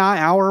kumbaya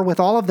hour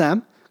with all of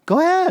them, go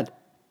ahead.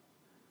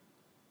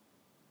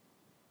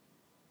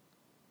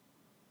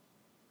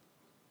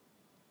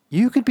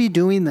 You could be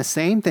doing the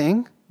same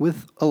thing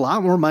with a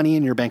lot more money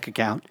in your bank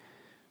account.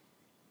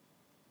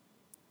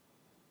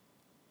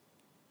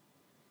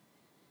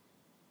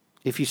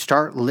 If you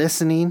start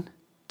listening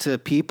to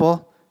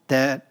people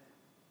that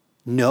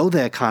know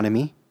the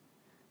economy,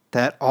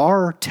 that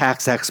are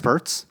tax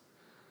experts,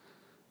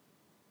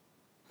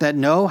 that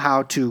know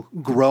how to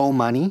grow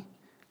money,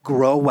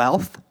 grow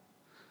wealth,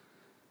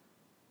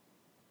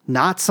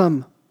 not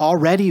some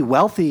already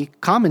wealthy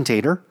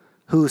commentator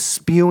who's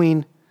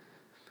spewing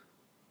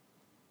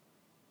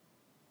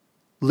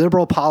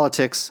liberal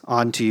politics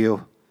onto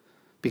you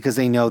because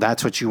they know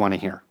that's what you want to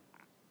hear.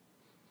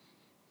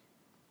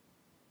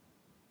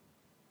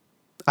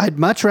 I'd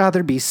much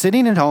rather be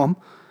sitting at home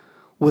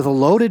with a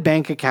loaded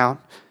bank account,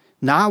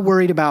 not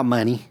worried about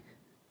money,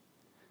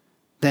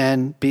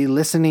 than be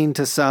listening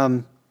to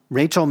some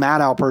Rachel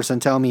Maddow person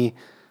tell me,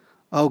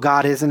 oh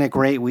God, isn't it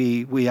great?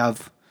 We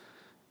have,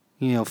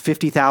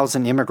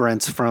 50,000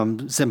 immigrants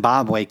from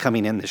Zimbabwe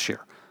coming in this year.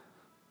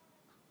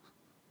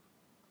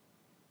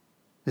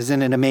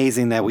 Isn't it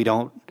amazing that we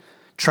don't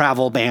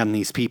travel ban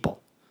these people?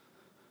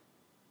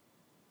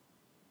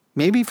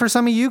 Maybe for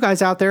some of you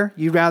guys out there,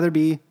 you'd rather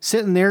be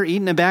sitting there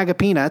eating a bag of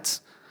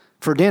peanuts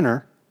for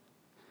dinner,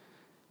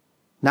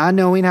 not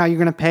knowing how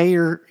you're going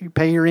to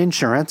pay your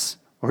insurance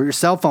or your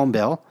cell phone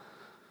bill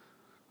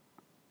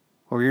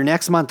or your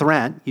next month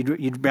rent.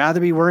 You'd rather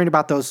be worrying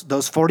about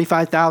those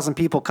 45,000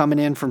 people coming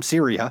in from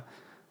Syria,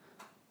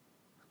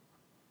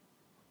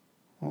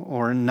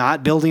 or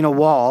not building a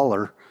wall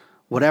or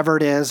whatever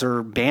it is,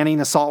 or banning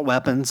assault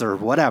weapons or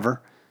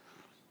whatever.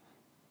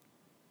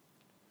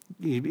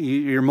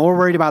 You're more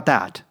worried about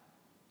that.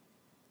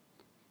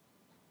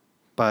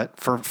 But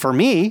for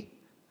me,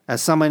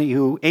 as somebody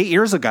who 8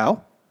 years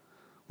ago,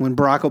 when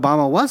Barack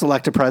Obama was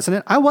elected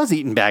president, I was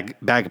eating bag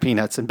of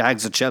peanuts and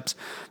bags of chips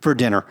for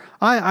dinner.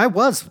 I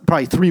was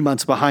probably 3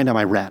 months behind on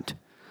my rent.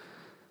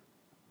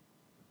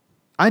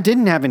 I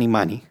didn't have any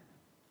money.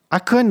 I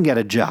couldn't get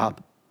a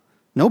job.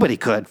 Nobody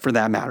could, for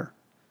that matter.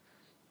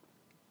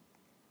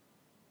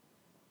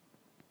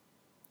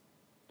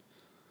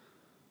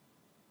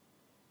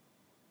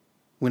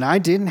 When I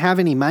didn't have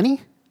any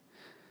money,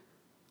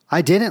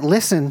 I didn't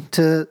listen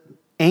to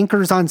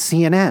anchors on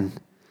CNN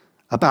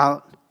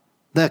about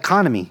the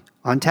economy,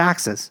 on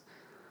taxes.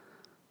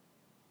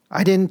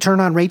 I didn't turn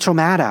on Rachel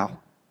Maddow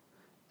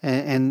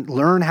and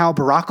learn how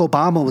Barack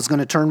Obama was going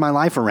to turn my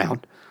life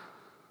around.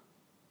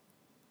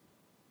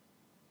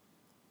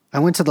 I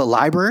went to the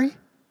library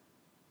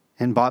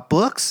and bought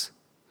books.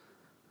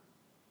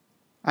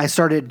 I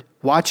started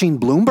watching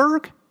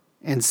Bloomberg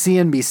and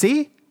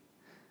CNBC.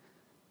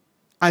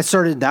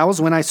 That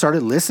was when I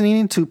started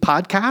listening to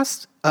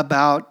podcasts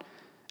about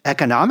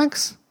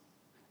economics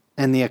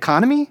and the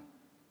economy.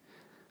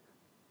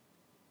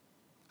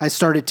 I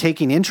started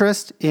taking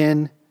interest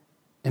in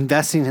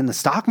investing in the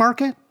stock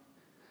market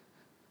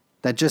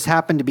that just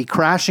happened to be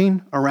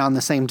crashing around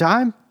the same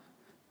time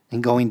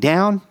and going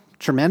down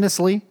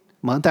tremendously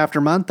month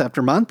after month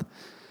after month.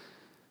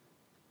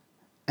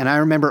 And I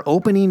remember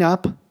opening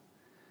up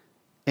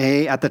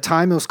at the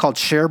time it was called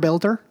Share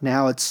Builder.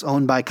 Now it's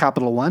owned by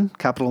Capital One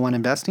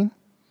Investing.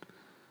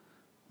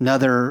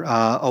 Another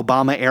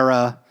Obama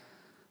era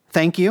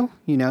thank you.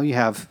 You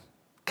have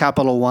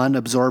Capital One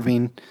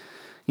absorbing,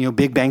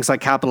 big banks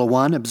like Capital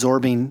One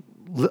absorbing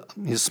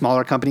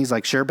smaller companies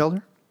like Share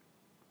Builder.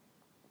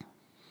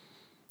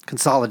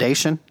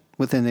 Consolidation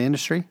within the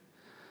industry.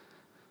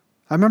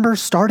 I remember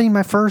starting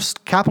my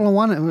first Capital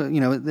One,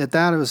 at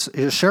that it was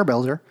Share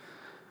Builder.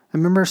 I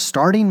remember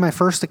starting my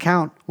first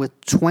account with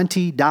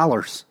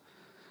 $20.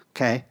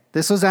 Okay.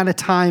 This was at a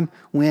time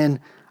when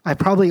I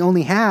probably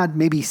only had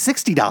maybe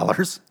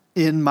 $60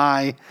 in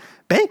my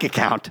bank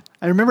account.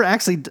 I remember I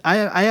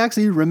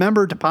actually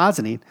remember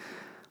depositing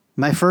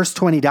my first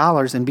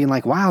 $20 and being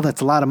like, wow,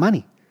 that's a lot of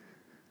money.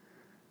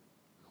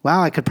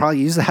 Wow, I could probably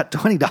use that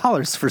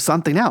 $20 for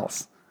something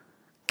else.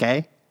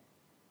 Okay.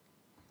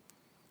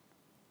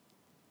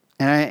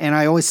 And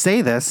I always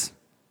say this,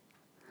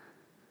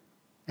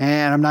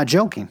 and I'm not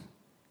joking,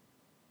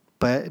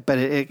 but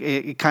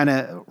it kind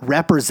of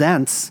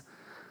represents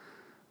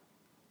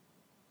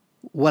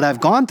what I've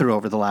gone through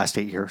over the last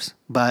 8 years.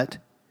 But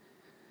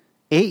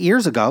 8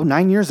 years ago,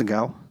 9 years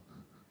ago,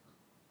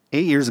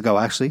 8 years ago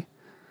actually,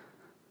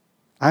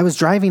 I was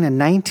driving a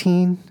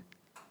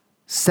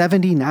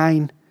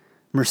 1979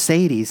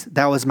 Mercedes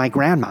that was my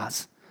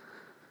grandma's.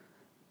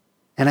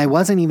 And I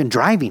wasn't even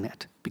driving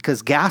it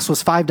because gas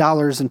was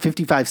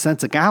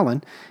 $5.55 a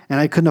gallon and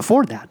I couldn't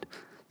afford that.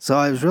 So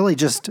I was really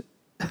it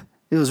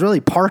was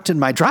really parked in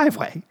my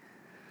driveway.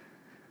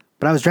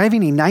 But I was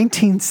driving a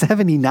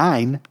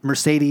 1979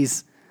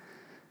 Mercedes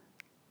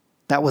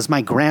that was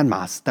my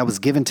grandma's, that was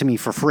given to me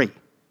for free.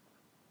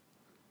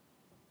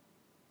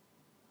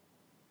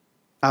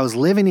 I was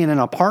living in an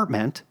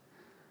apartment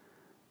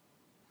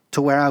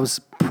to where I was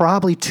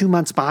probably 2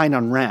 months behind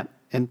on rent.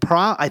 And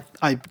I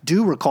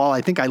do recall,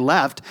 I think I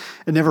left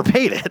and never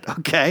paid it,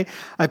 okay?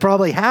 I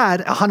probably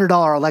had a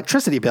 $100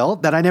 electricity bill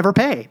that I never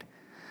paid.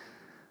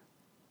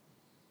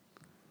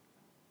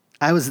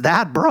 I was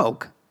that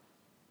broke.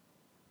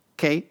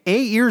 Okay,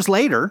 8 years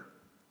later,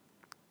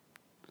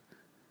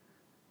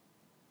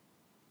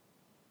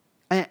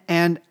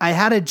 and I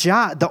had a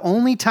job. The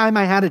only time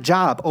I had a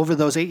job over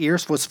those 8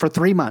 years was for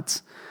 3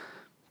 months.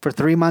 For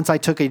 3 months, I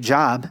took a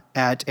job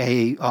at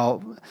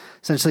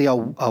essentially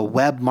a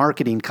web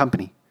marketing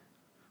company.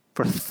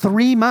 For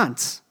 3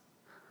 months.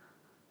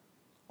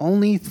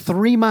 Only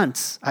 3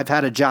 months I've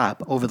had a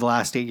job over the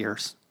last 8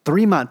 years.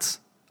 3 months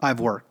I've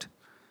worked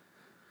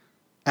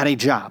at a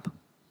job.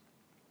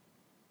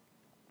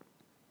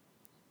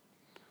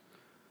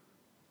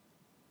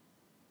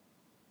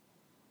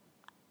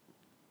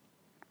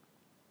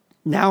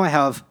 Now I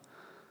have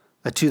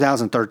a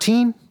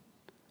 2013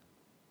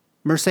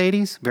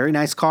 Mercedes, very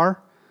nice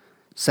car,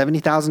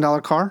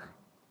 $70,000 car.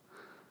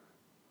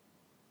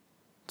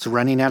 It's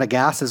running out of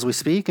gas as we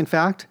speak, in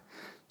fact.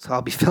 So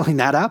I'll be filling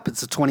that up.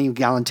 It's a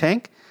 20-gallon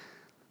tank.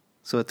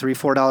 So at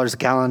 $3-4 a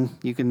gallon,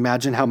 you can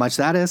imagine how much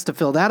that is to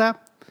fill that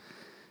up.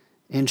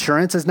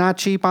 Insurance is not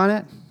cheap on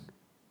it.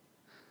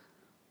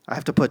 I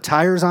have to put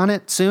tires on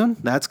it soon.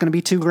 That's going to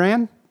be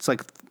 $2,000. It's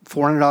like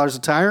 $400 a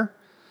tire.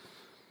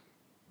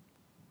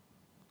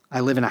 I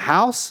live in a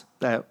house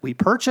that we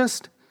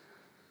purchased.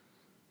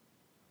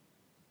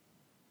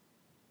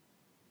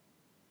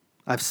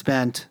 I've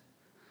spent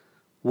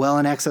well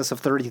in excess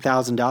of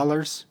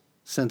 $30,000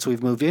 since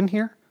we've moved in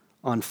here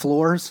on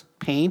floors,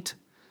 paint,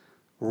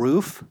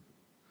 roof,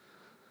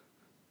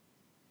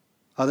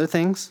 other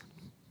things,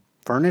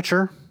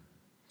 furniture,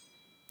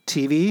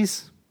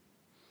 TVs.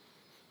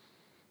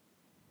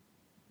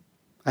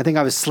 I think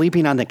I was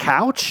sleeping on the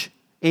couch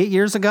 8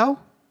 years ago.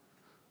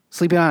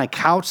 Sleeping on a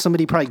couch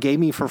somebody probably gave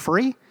me for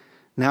free.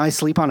 Now I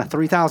sleep on a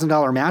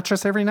 $3,000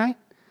 mattress every night.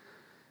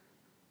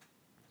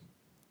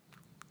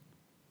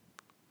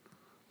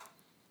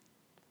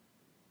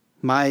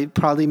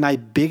 Probably my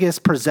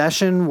biggest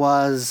possession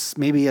was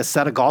maybe a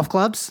set of golf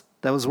clubs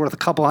that was worth a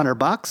couple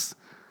 $100.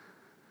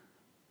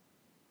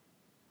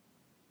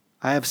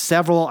 I have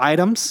several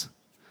items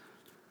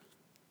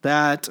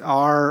that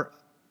are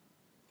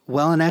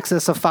well in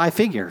excess of 5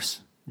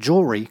 figures.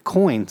 Jewelry,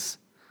 coins,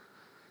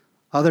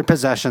 other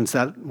possessions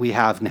that we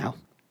have now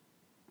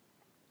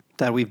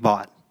that we've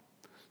bought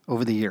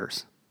over the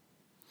years.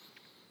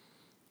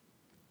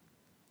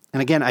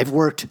 And again, I've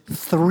worked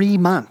 3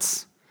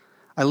 months.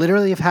 I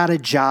literally have had a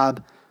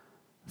job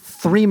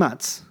 3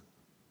 months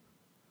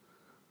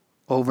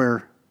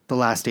over the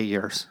last 8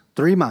 years.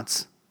 3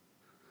 months.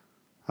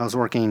 I was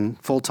working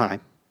full-time,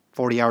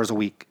 40 hours a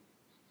week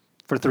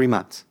for 3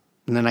 months.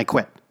 And then I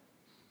quit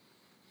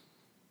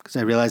because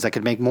I realized I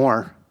could make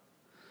more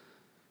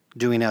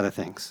doing other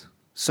things.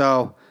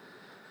 So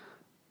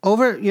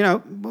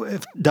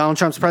if Donald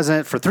Trump's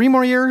president for 3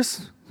 more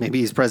years, maybe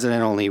he's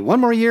president only 1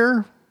 more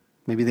year,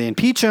 maybe they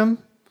impeach him,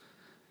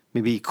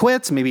 maybe he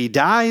quits, maybe he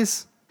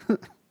dies,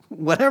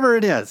 whatever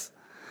it is.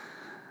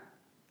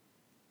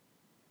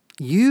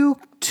 You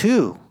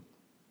too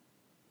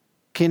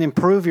can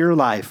improve your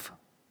life.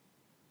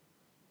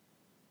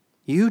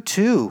 You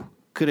too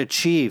could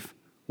achieve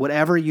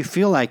whatever you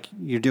feel like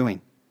you're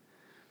doing.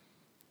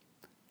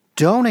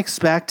 Don't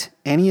expect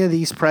any of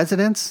these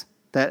presidents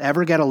that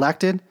ever get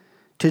elected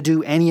to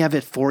do any of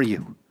it for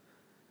you.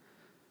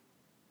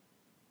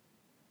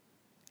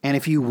 And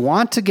if you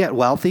want to get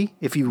wealthy,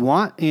 if you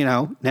want,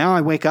 now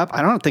I wake up,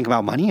 I don't think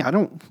about money. I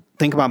don't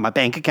think about my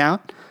bank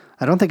account.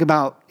 I don't think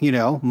about,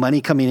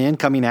 money coming in,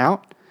 coming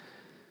out.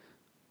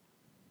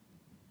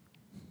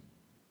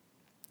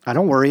 I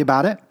don't worry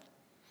about it.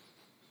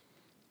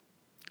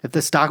 If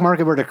the stock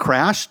market were to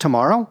crash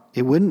tomorrow,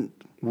 it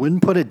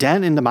wouldn't put a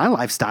dent into my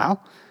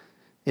lifestyle.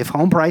 If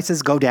home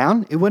prices go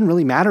down, it wouldn't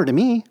really matter to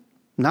me.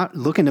 I'm not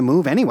looking to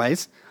move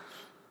anyways.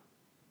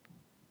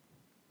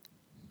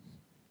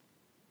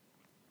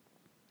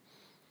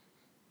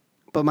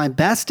 But my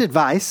best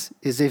advice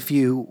is if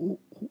you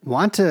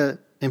want to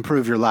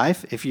improve your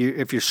life, if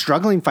you're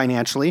struggling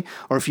financially,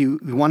 or if you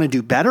want to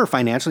do better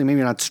financially, maybe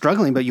you're not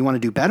struggling, but you want to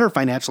do better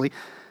financially,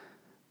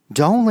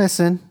 don't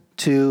listen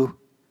to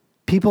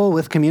people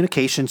with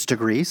communications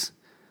degrees.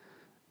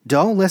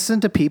 Don't listen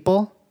to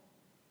people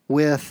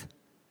with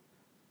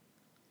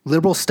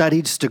liberal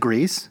studies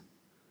degrees.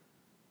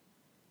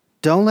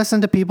 Don't listen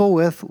to people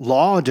with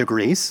law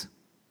degrees.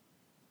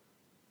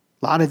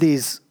 A lot of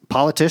these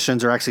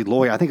politicians are actually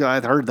lawyers. I think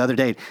I heard the other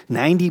day,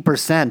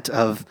 90%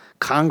 of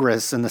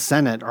Congress and the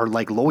Senate are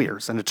like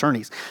lawyers and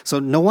attorneys. So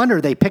no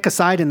wonder they pick a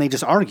side and they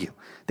just argue.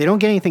 They don't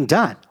get anything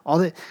done.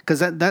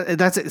 Because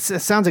it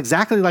sounds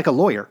exactly like a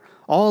lawyer.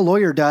 All a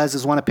lawyer does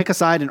is want to pick a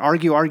side and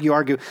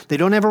argue. They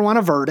don't ever want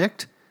a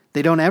verdict.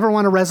 They don't ever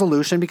want a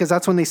resolution because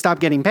that's when they stop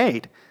getting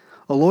paid.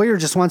 A lawyer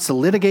just wants to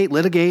litigate,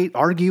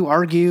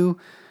 argue,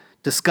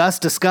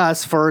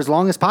 discuss for as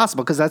long as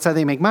possible because that's how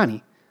they make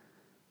money.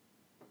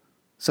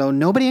 So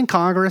nobody in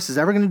Congress is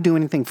ever going to do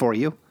anything for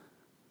you.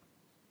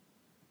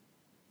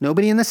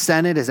 Nobody in the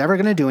Senate is ever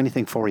going to do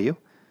anything for you.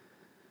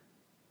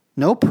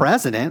 No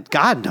president,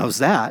 God knows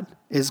that,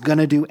 is going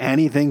to do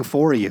anything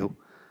for you.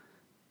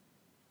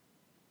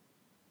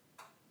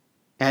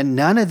 And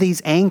none of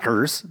these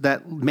anchors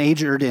that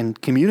majored in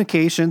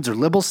communications or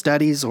liberal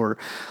studies or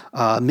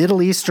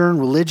Middle Eastern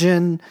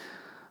religion,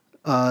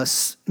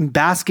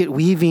 basket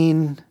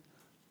weaving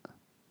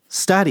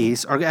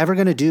studies are ever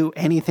going to do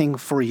anything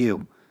for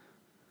you.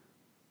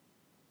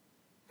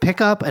 Pick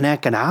up an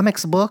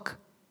economics book.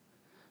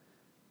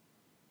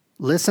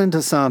 Listen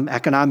to some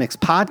economics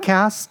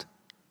podcast.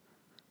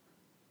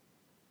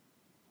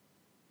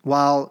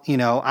 While,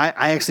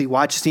 I actually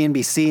watch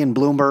CNBC and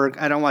Bloomberg.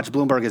 I don't watch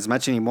Bloomberg as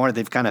much anymore.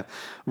 They've kind of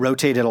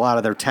rotated a lot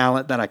of their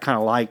talent that I kind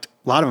of liked.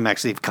 A lot of them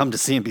actually have come to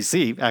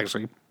CNBC,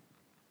 actually.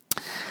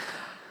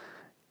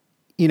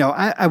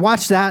 I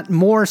watch that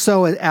more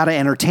so out of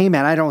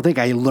entertainment. I don't think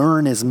I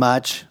learn as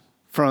much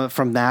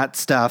from that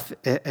stuff,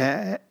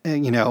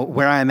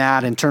 where I'm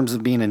at in terms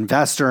of being an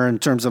investor, in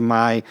terms of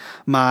my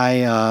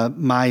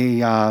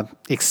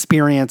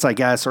experience, I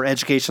guess, or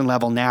education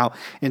level now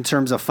in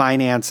terms of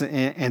finance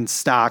and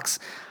stocks.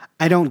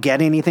 I don't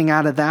get anything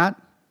out of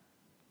that.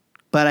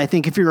 But I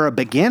think if you're a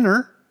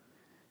beginner,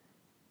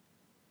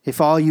 if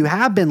all you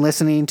have been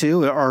listening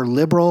to are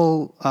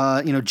liberal,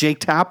 Jake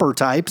Tapper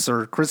types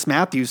or Chris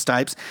Matthews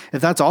types,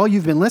 if that's all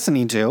you've been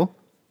listening to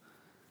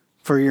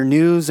for your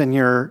news and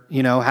your,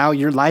 how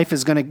your life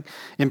is going to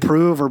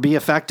improve or be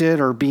affected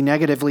or be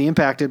negatively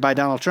impacted by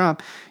Donald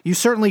Trump, you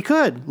certainly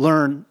could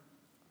learn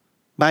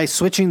by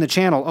switching the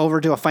channel over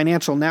to a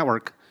financial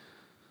network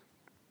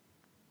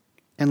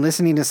and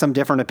listening to some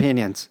different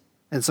opinions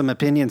and some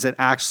opinions that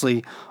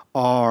actually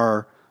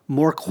are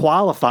more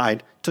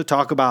qualified to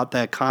talk about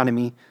the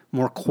economy,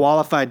 more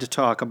qualified to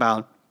talk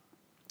about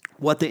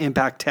what the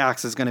impact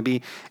tax is going to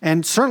be,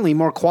 and certainly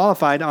more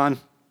qualified on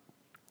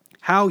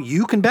how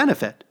you can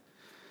benefit.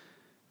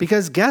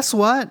 Because guess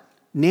what?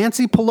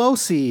 Nancy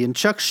Pelosi and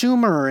Chuck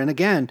Schumer, and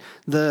again,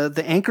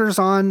 the anchors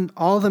on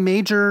all the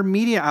major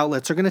media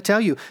outlets are going to tell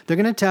you. They're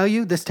going to tell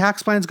you this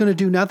tax plan is going to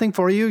do nothing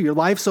for you. Your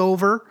life's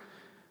over.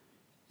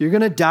 You're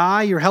going to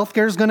die. Your health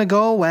care is going to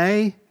go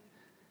away.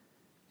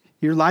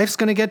 Your life's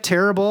going to get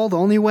terrible. The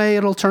only way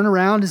it'll turn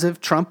around is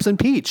if Trump's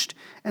impeached.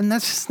 And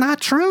that's just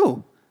not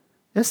true.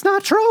 It's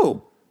not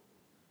true.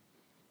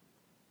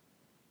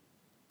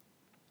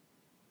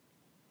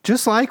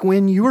 Just like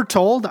when you were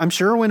told, I'm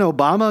sure when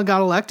Obama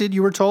got elected,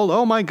 you were told,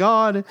 oh my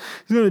God,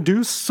 he's going to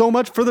do so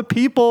much for the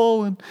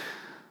people. And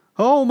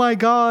oh my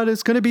God,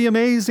 it's going to be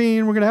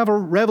amazing. We're going to have a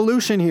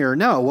revolution here.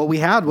 No, what we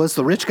had was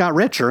the rich got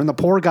richer and the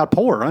poor got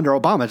poorer under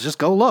Obama. Just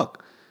go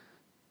look.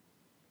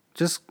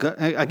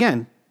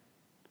 Again,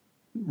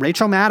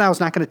 Rachel Maddow's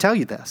not going to tell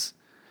you this.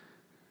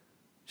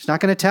 She's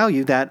not going to tell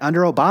you that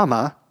under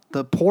Obama,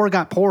 the poor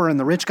got poorer and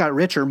the rich got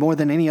richer more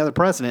than any other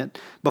president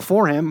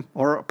before him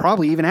or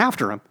probably even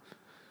after him.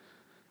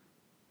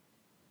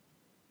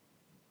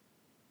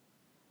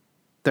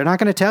 They're not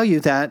going to tell you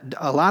that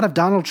a lot of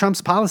Donald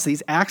Trump's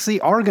policies actually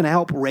are going to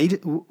help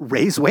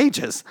raise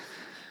wages,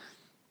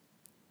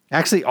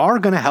 actually are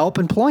going to help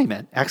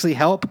employment, actually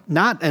help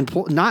not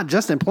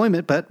just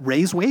employment, but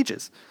raise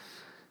wages.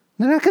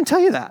 They're not going to tell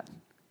you that.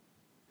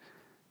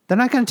 They're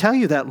not going to tell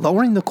you that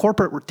lowering the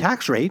corporate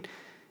tax rate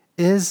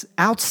is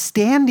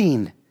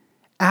outstanding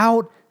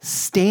for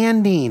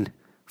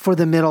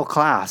the middle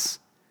class.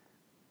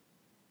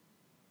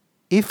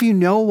 If you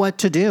know what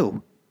to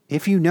do,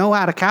 if you know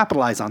how to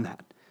capitalize on that.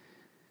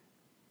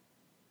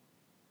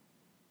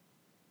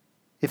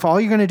 If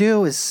all you're going to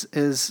do is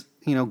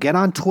get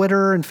on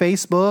Twitter and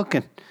Facebook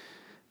and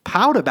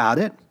pout about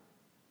it,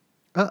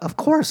 of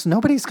course,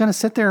 nobody's going to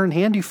sit there and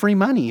hand you free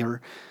money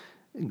or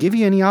give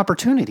you any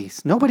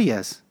opportunities. Nobody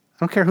is. I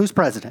don't care who's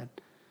president.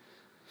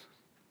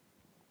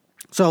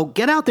 So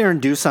get out there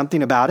and do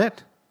something about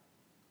it.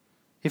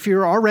 If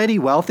you're already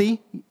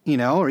wealthy,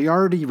 or you're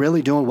already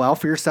really doing well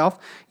for yourself,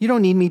 you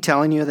don't need me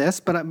telling you this,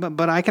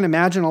 but I can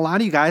imagine a lot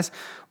of you guys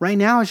right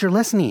now as you're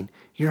listening,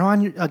 you're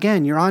on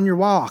your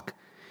walk.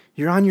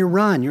 You're on your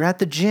run. You're at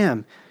the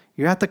gym.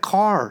 You're at the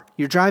car.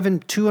 You're driving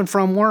to and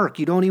from work.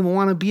 You don't even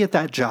want to be at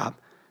that job.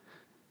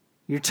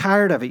 You're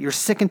tired of it. You're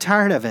sick and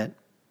tired of it.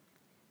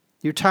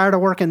 You're tired of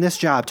working this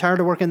job, tired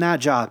of working that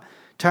job,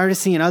 tired of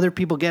seeing other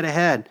people get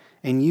ahead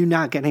and you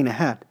not getting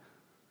ahead.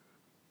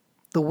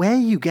 The way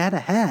you get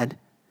ahead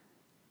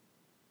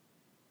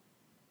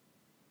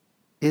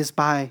is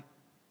by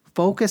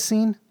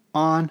focusing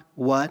on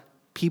what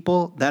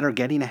people that are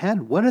getting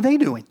ahead, what are they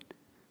doing?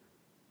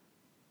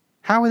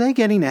 How are they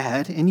getting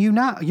ahead and you're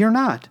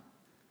not?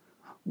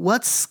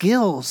 What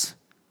skills,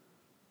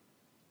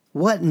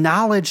 what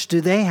knowledge do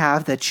they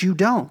have that you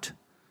don't?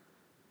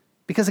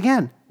 Because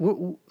again,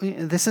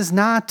 this is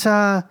not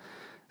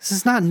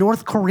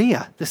North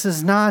Korea. This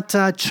is not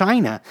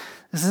China.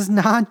 This is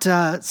not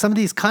some of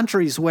these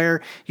countries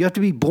where you have to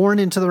be born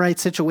into the right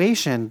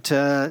situation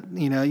to,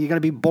 you got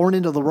to be born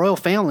into the royal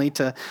family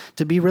to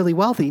be really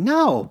wealthy.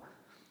 No.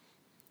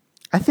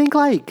 I think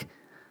like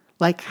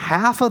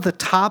half of the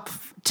top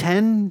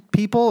 10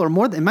 people or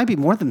more, it might be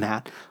more than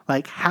that.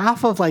 Like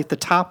half of like the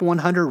top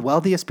 100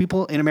 wealthiest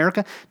people in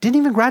America didn't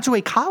even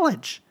graduate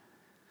college.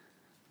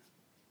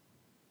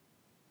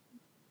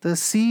 The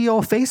CEO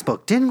of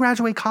Facebook didn't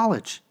graduate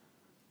college.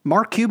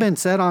 Mark Cuban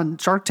said on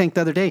Shark Tank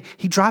the other day,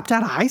 he dropped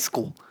out of high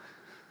school.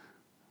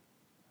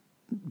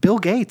 Bill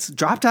Gates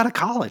dropped out of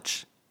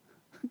college.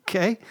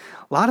 Okay?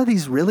 A lot of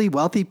these really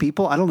wealthy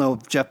people, I don't know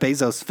if Jeff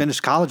Bezos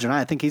finished college or not.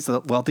 I think he's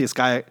the wealthiest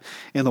guy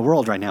in the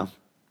world right now.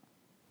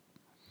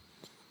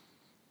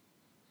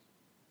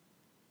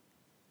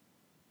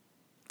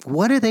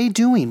 What are they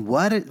doing?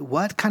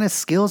 What kind of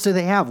skills do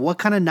they have? What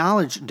kind of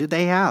knowledge do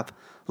they have?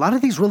 A lot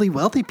of these really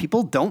wealthy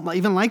people don't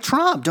even like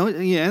Trump.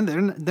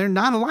 They're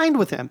not aligned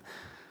with him.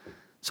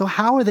 So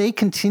how are they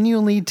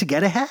continually to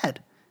get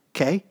ahead?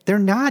 Okay, they're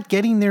not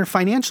getting their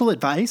financial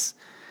advice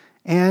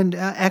and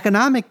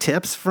economic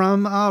tips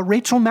from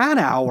Rachel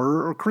Maddow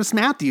or Chris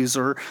Matthews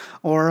or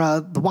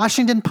the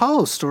Washington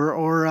Post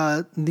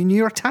or the New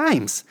York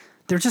Times.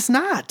 They're just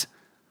not.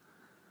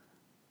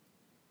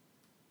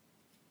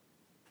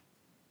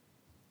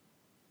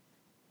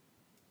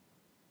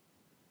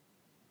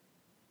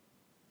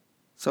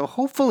 So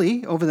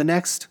hopefully over the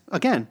next,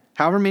 again,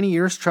 however many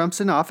years Trump's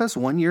in office,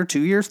 1 year,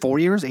 2 years, 4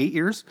 years, 8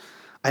 years,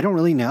 I don't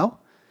really know.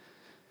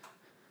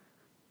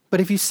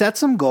 But if you set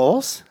some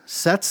goals,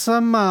 set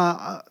some,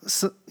 go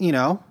to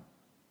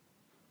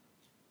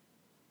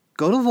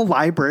the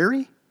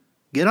library,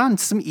 get on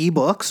some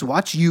ebooks,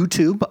 watch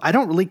YouTube. I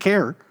don't really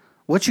care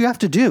what you have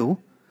to do.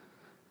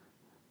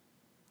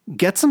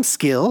 Get some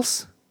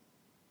skills.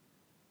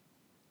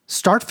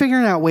 Start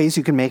figuring out ways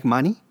you can make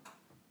money.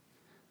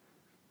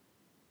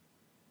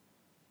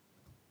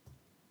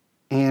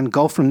 And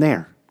go from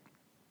there.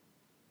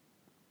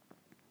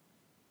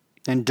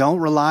 And don't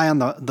rely on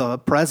the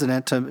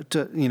president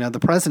relying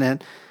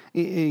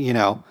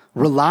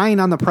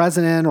on the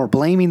president or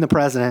blaming the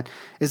president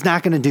is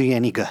not going to do you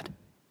any good.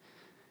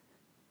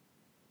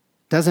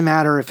 Doesn't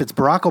matter if it's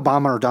Barack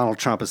Obama or Donald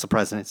Trump as the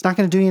president. It's not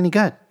going to do you any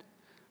good.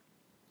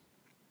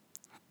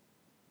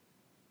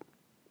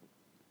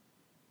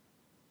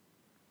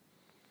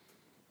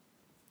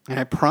 And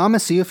I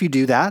promise you, if you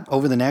do that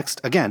over the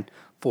next, again,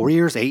 4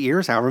 years, 8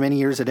 years, however many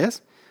years it is,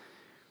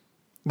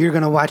 you're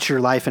going to watch your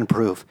life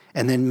improve.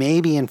 And then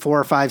maybe in 4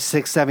 or 5,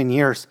 6, 7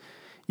 years,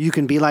 you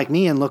can be like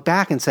me and look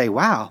back and say,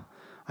 wow,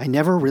 I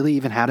never really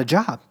even had a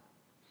job.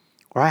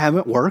 Or I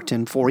haven't worked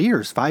in 4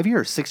 years, 5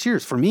 years, 6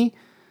 years. For me,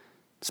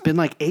 it's been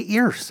like 8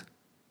 years.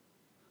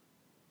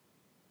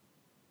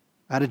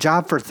 I had a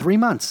job for 3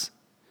 months.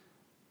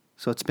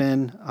 So it's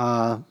been,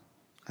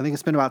 I think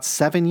it's been about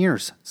 7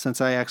 years since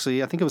I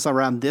think it was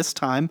around this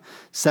time,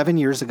 7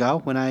 years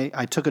ago when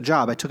I took a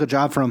job. I took a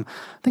job from,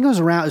 I think it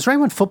was right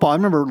when football, I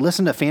remember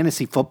listening to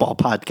fantasy football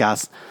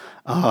podcasts,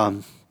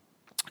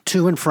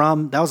 to and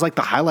from. That was like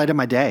the highlight of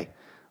my day. It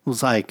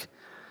was like,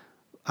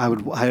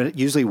 I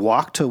usually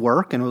walk to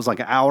work and it was like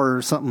an hour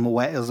or something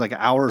away. It was like an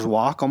hour's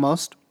walk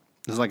almost.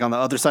 It was like on the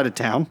other side of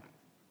town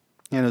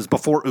and it was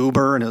before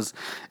Uber and it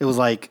was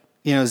like,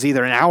 it was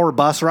either an hour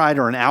bus ride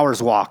or an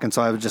hour's walk. And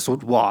so I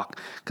would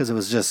walk because it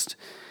was just,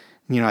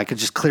 I could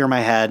just clear my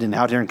head. And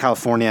out here in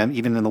California,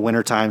 even in the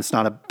wintertime, it's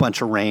not a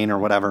bunch of rain or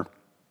whatever.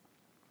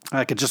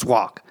 I could just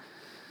walk.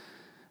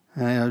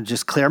 And I would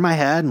just clear my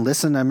head and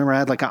listen. I remember I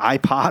had like an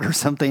iPod or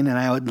something and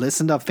I would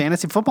listen to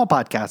fantasy football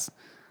podcasts.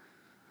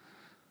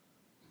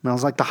 And that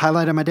was like the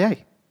highlight of my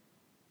day.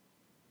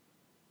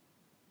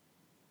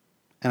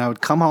 And I would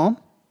come home,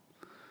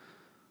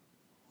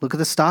 look at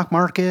the stock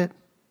market,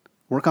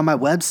 work on my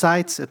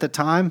websites. At the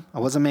time, I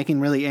wasn't making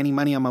really any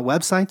money on my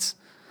websites.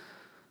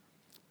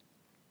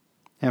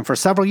 And for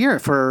several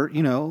years, over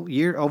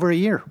a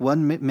year,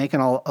 wasn't making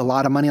a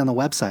lot of money on the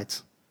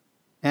websites.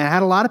 And I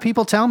had a lot of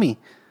people tell me,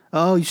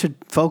 oh, you should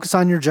focus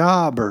on your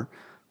job or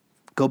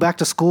go back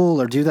to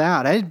school or do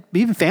that. I had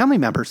even family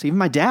members, even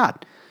my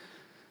dad.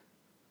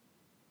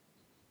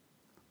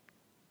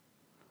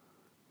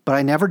 But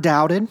I never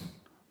doubted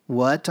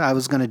what I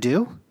was going to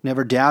do,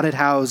 never doubted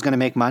how I was going to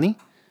make money.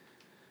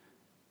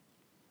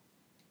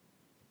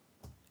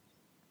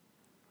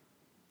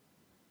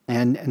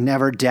 And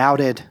never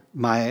doubted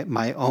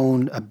my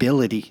own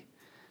ability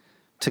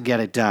to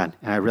get it done.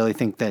 And I really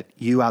think that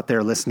you out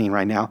there listening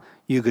right now,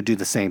 you could do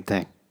the same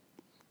thing.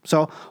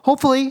 So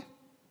hopefully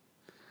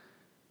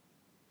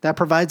that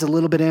provides a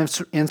little bit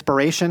of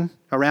inspiration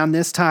around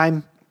this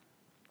time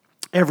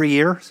every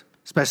year,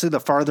 especially the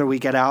farther we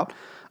get out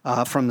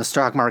from the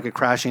stock market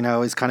crashing. I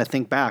always kind of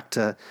think back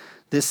to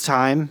this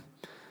time.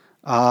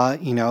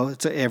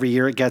 It's every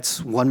year it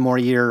gets one more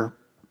year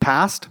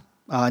past.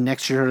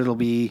 Next year it'll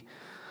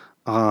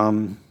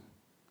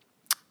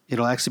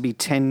actually be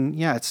 10.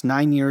 Yeah, it's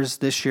 9 years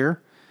this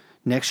year.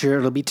 Next year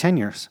it'll be 10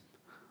 years.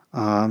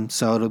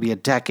 So it'll be a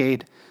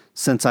decade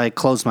since I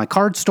closed my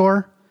card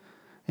store,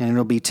 and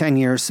it'll be 10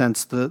 years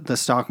since the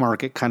stock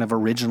market kind of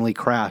originally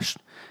crashed.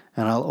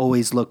 And I'll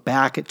always look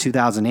back at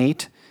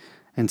 2008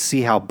 and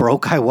see how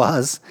broke I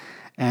was,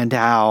 and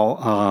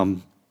how,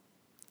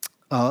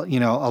 a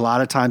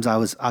lot of times I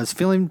was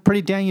feeling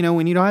pretty down.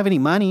 When you don't have any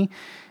money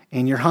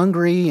and you're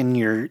hungry and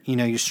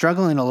you're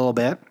struggling a little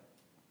bit,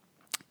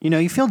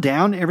 you feel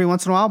down every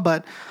once in a while.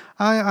 But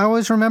I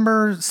always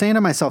remember saying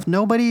to myself,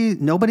 nobody's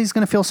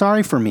going to feel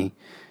sorry for me.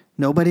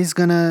 Nobody's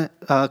going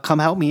to come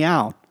help me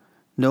out.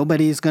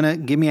 Nobody's going to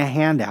give me a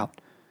handout.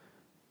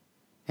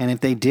 And if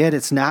they did,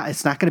 it's not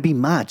going to be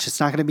much. It's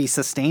not going to be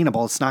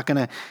sustainable. It's not going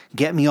to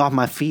get me off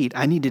my feet.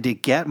 I needed to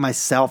get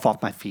myself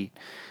off my feet.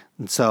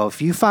 And so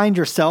if you find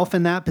yourself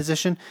in that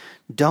position,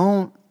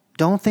 don't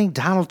think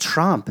Donald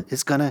Trump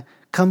is going to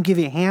come give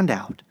you a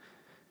handout.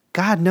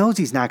 God knows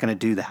he's not going to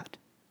do that.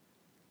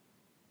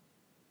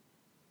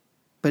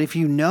 But if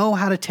you know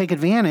how to take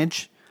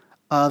advantage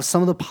of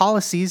some of the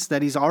policies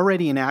that he's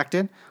already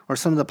enacted, or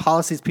some of the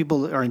policies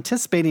people are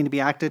anticipating to be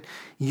acted,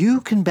 you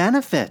can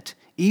benefit.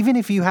 Even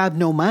if you have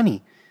no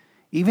money,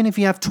 even if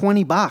you have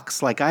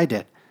 $20 like I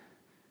did,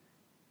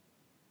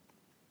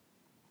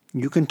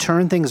 you can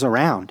turn things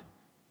around.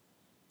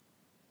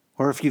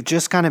 Or if you've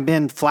just kind of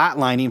been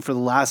flatlining for the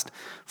last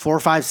 4,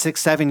 5,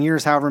 6, 7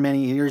 years, however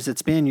many years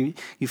it's been,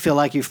 you feel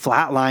like you've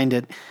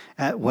flatlined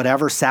at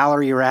whatever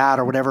salary you're at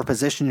or whatever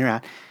position you're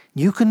at,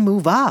 you can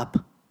move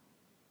up.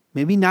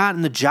 Maybe not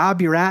in the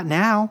job you're at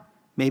now.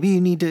 Maybe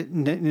you need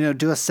to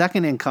do a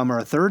second income or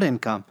a third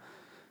income.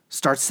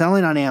 Start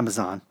selling on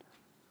Amazon.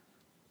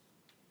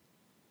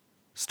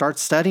 Start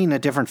studying a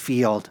different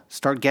field.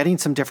 Start getting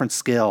some different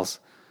skills.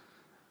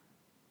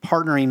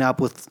 Partnering up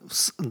with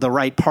the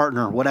right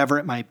partner, whatever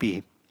it might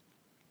be.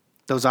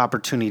 Those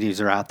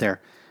opportunities are out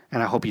there,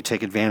 and I hope you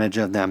take advantage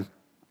of them.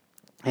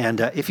 And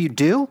if you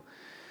do,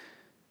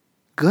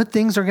 good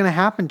things are going to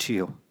happen to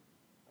you.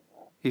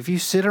 If you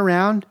sit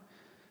around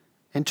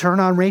and turn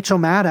on Rachel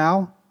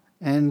Maddow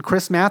and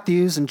Chris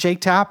Matthews and Jake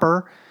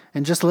Tapper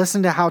and just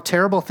listen to how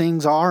terrible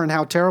things are and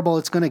how terrible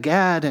it's going to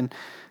get and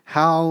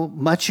how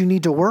much you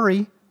need to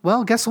worry,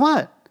 well, guess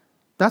what?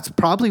 That's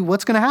probably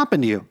what's going to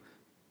happen to you.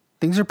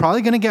 Things are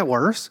probably going to get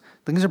worse.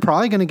 Things are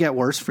probably going to get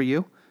worse for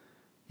you.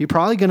 You're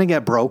probably going to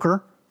get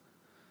broker.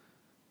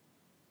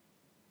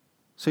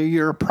 So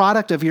you're a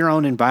product of your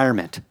own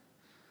environment.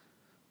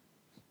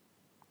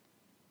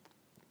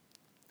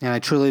 And I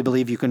truly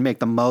believe you can make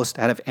the most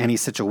out of any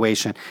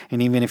situation.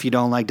 And even if you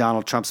don't like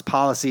Donald Trump's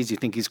policies, you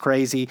think he's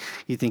crazy,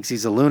 you think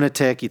he's a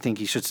lunatic, you think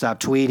he should stop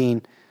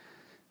tweeting,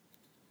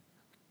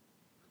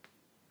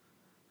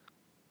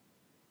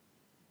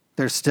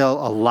 there's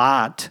still a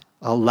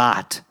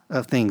lot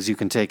of things you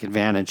can take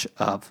advantage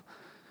of.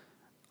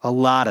 A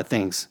lot of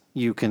things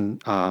you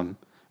can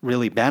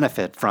really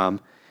benefit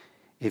from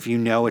if you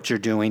know what you're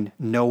doing,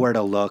 know where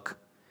to look,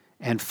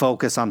 and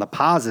focus on the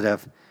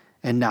positive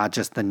and not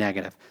just the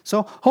negative.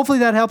 So hopefully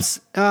that helps,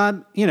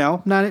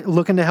 not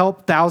looking to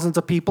help thousands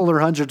of people or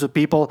hundreds of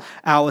people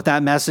out with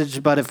that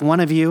message. But if one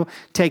of you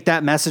take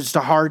that message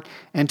to heart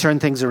and turn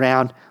things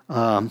around,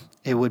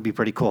 it would be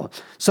pretty cool.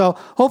 So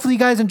hopefully you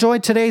guys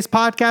enjoyed today's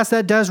podcast.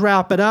 That does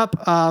wrap it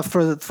up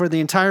for the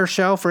entire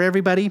show for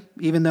everybody.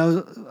 Even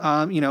though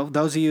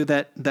those of you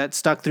that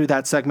stuck through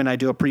that segment, I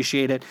do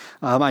appreciate it.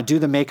 I do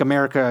the Make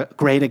America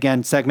Great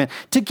Again segment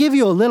to give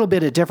you a little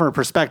bit of different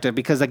perspective,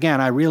 because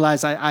again, I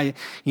realize I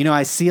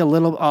see a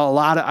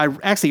lot of. I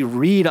actually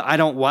read.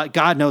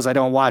 God knows I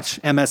don't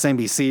watch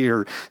MSNBC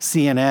or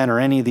CNN or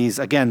any of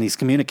these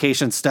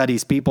communication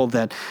studies people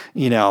that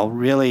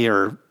really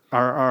are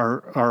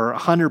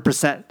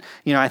 100%.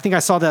 I think I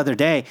saw the other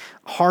day,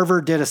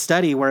 Harvard did a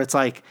study where it's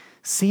like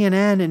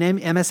CNN and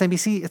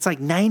MSNBC, it's like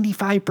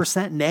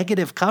 95%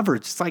 negative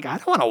coverage. It's like, I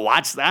don't want to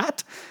watch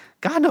that.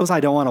 God knows I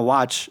don't want to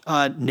watch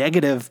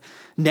negative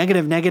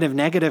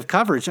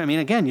coverage. I mean,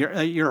 again,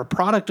 you're a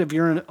product of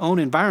your own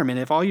environment.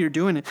 If all you're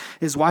doing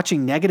is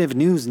watching negative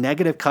news,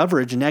 negative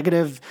coverage,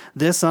 negative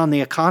this on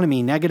the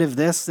economy, negative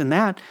this and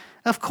that,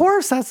 of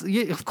course it's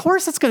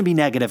going to be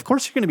negative. Of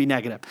course you're going to be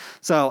negative.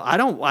 So I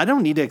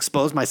don't need to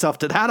expose myself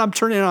to that. I'm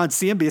turning on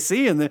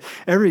CNBC and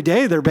every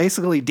day they're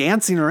basically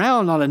dancing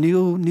around on a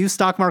new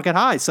stock market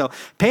high. So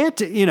pay it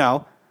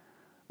to,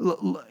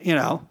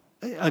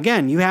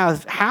 again, you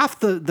have half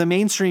the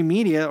mainstream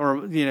media, or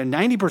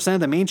 90% of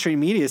the mainstream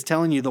media is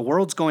telling you the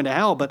world's going to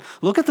hell, but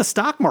look at the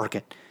stock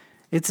market.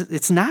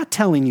 It's not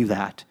telling you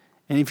that.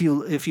 And if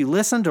you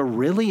listen to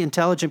really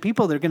intelligent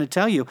people, they're going to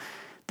tell you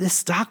this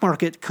stock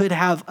market could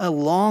have a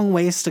long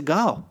ways to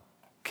go.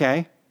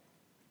 Okay?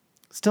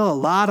 Still a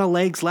lot of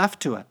legs left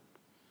to it.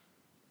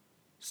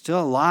 Still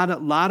a lot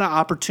of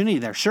opportunity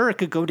there. Sure, it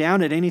could go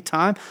down at any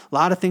time. A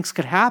lot of things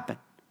could happen.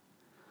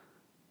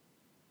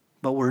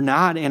 But we're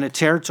not in a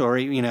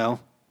territory,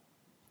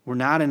 we're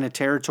not in a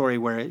territory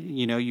where,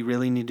 you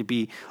really need to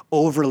be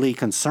overly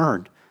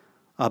concerned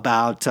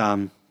about,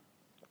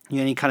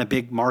 any kind of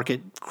big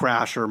market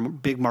crash or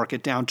big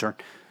market downturn.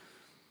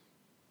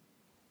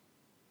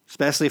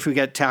 Especially if we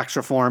get tax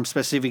reform,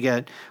 especially if we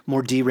get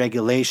more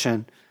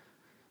deregulation,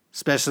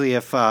 especially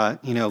if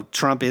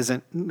Trump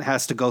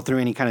has to go through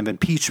any kind of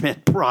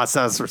impeachment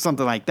process or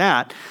something like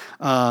that.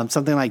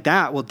 Something like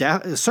that will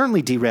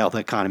certainly derail the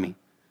economy.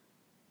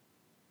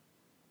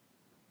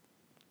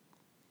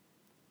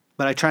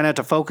 But I try not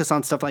to focus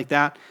on stuff like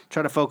that.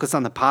 Try to focus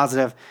on the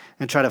positive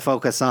and try to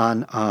focus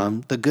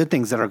on the good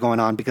things that are going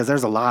on, because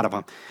there's a lot of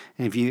them.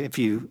 And if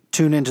you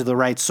tune into the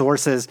right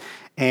sources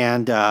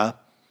and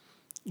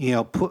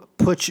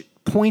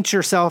point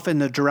yourself in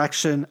the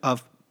direction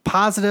of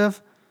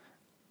positive,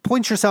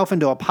 point yourself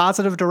into a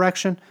positive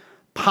direction,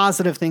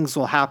 positive things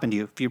will happen to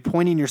you. If you're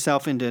pointing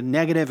yourself into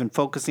negative and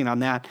focusing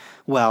on that,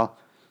 well,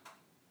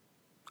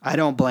 I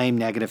don't blame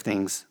negative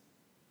things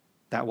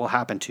that will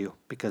happen to you,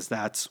 because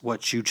that's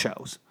what you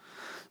chose.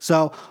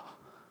 So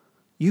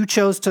you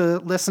chose to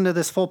listen to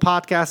this full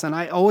podcast, and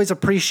I always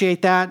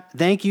appreciate that.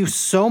 Thank you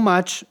so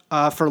much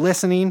for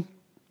listening.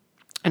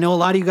 I know a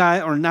lot of you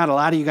guys, or not a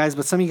lot of you guys,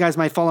 but some of you guys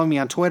might follow me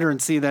on Twitter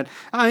and see that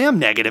I am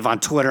negative on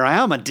Twitter. I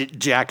am a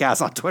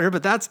jackass on Twitter,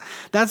 but that's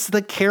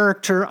the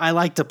character I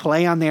like to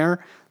play on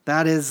there.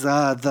 That is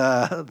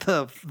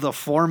the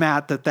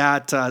format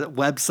that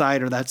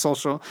website or that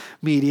social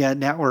media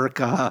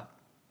network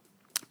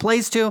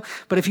plays to.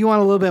 But if you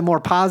want a little bit more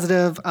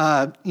positive,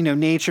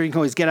 nature, you can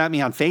always get at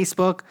me on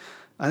Facebook.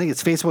 I think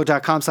it's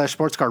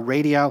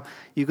facebook.com/sportscardradio.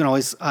 You can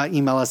always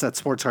email us at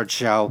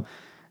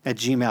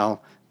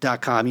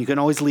sportscardshow@gmail.com. You can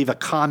always leave a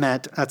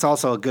comment. That's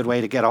also a good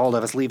way to get a hold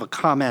of us. Leave a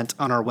comment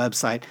on our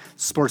website,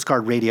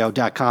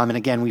 sportscardradio.com. And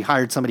again, we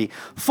hired somebody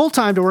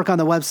full-time to work on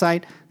the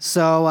website.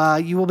 So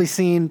you will be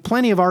seeing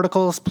plenty of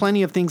articles,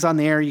 plenty of things on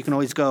there. You can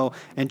always go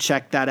and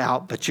check that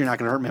out, but you're not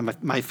going to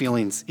hurt my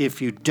feelings if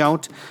you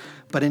don't.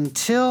 But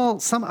until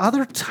some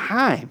other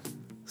time,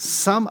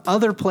 some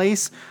other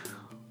place,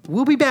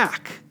 we'll be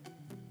back.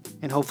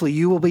 And hopefully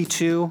you will be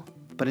too.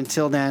 But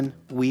until then,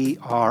 we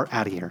are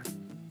out of here.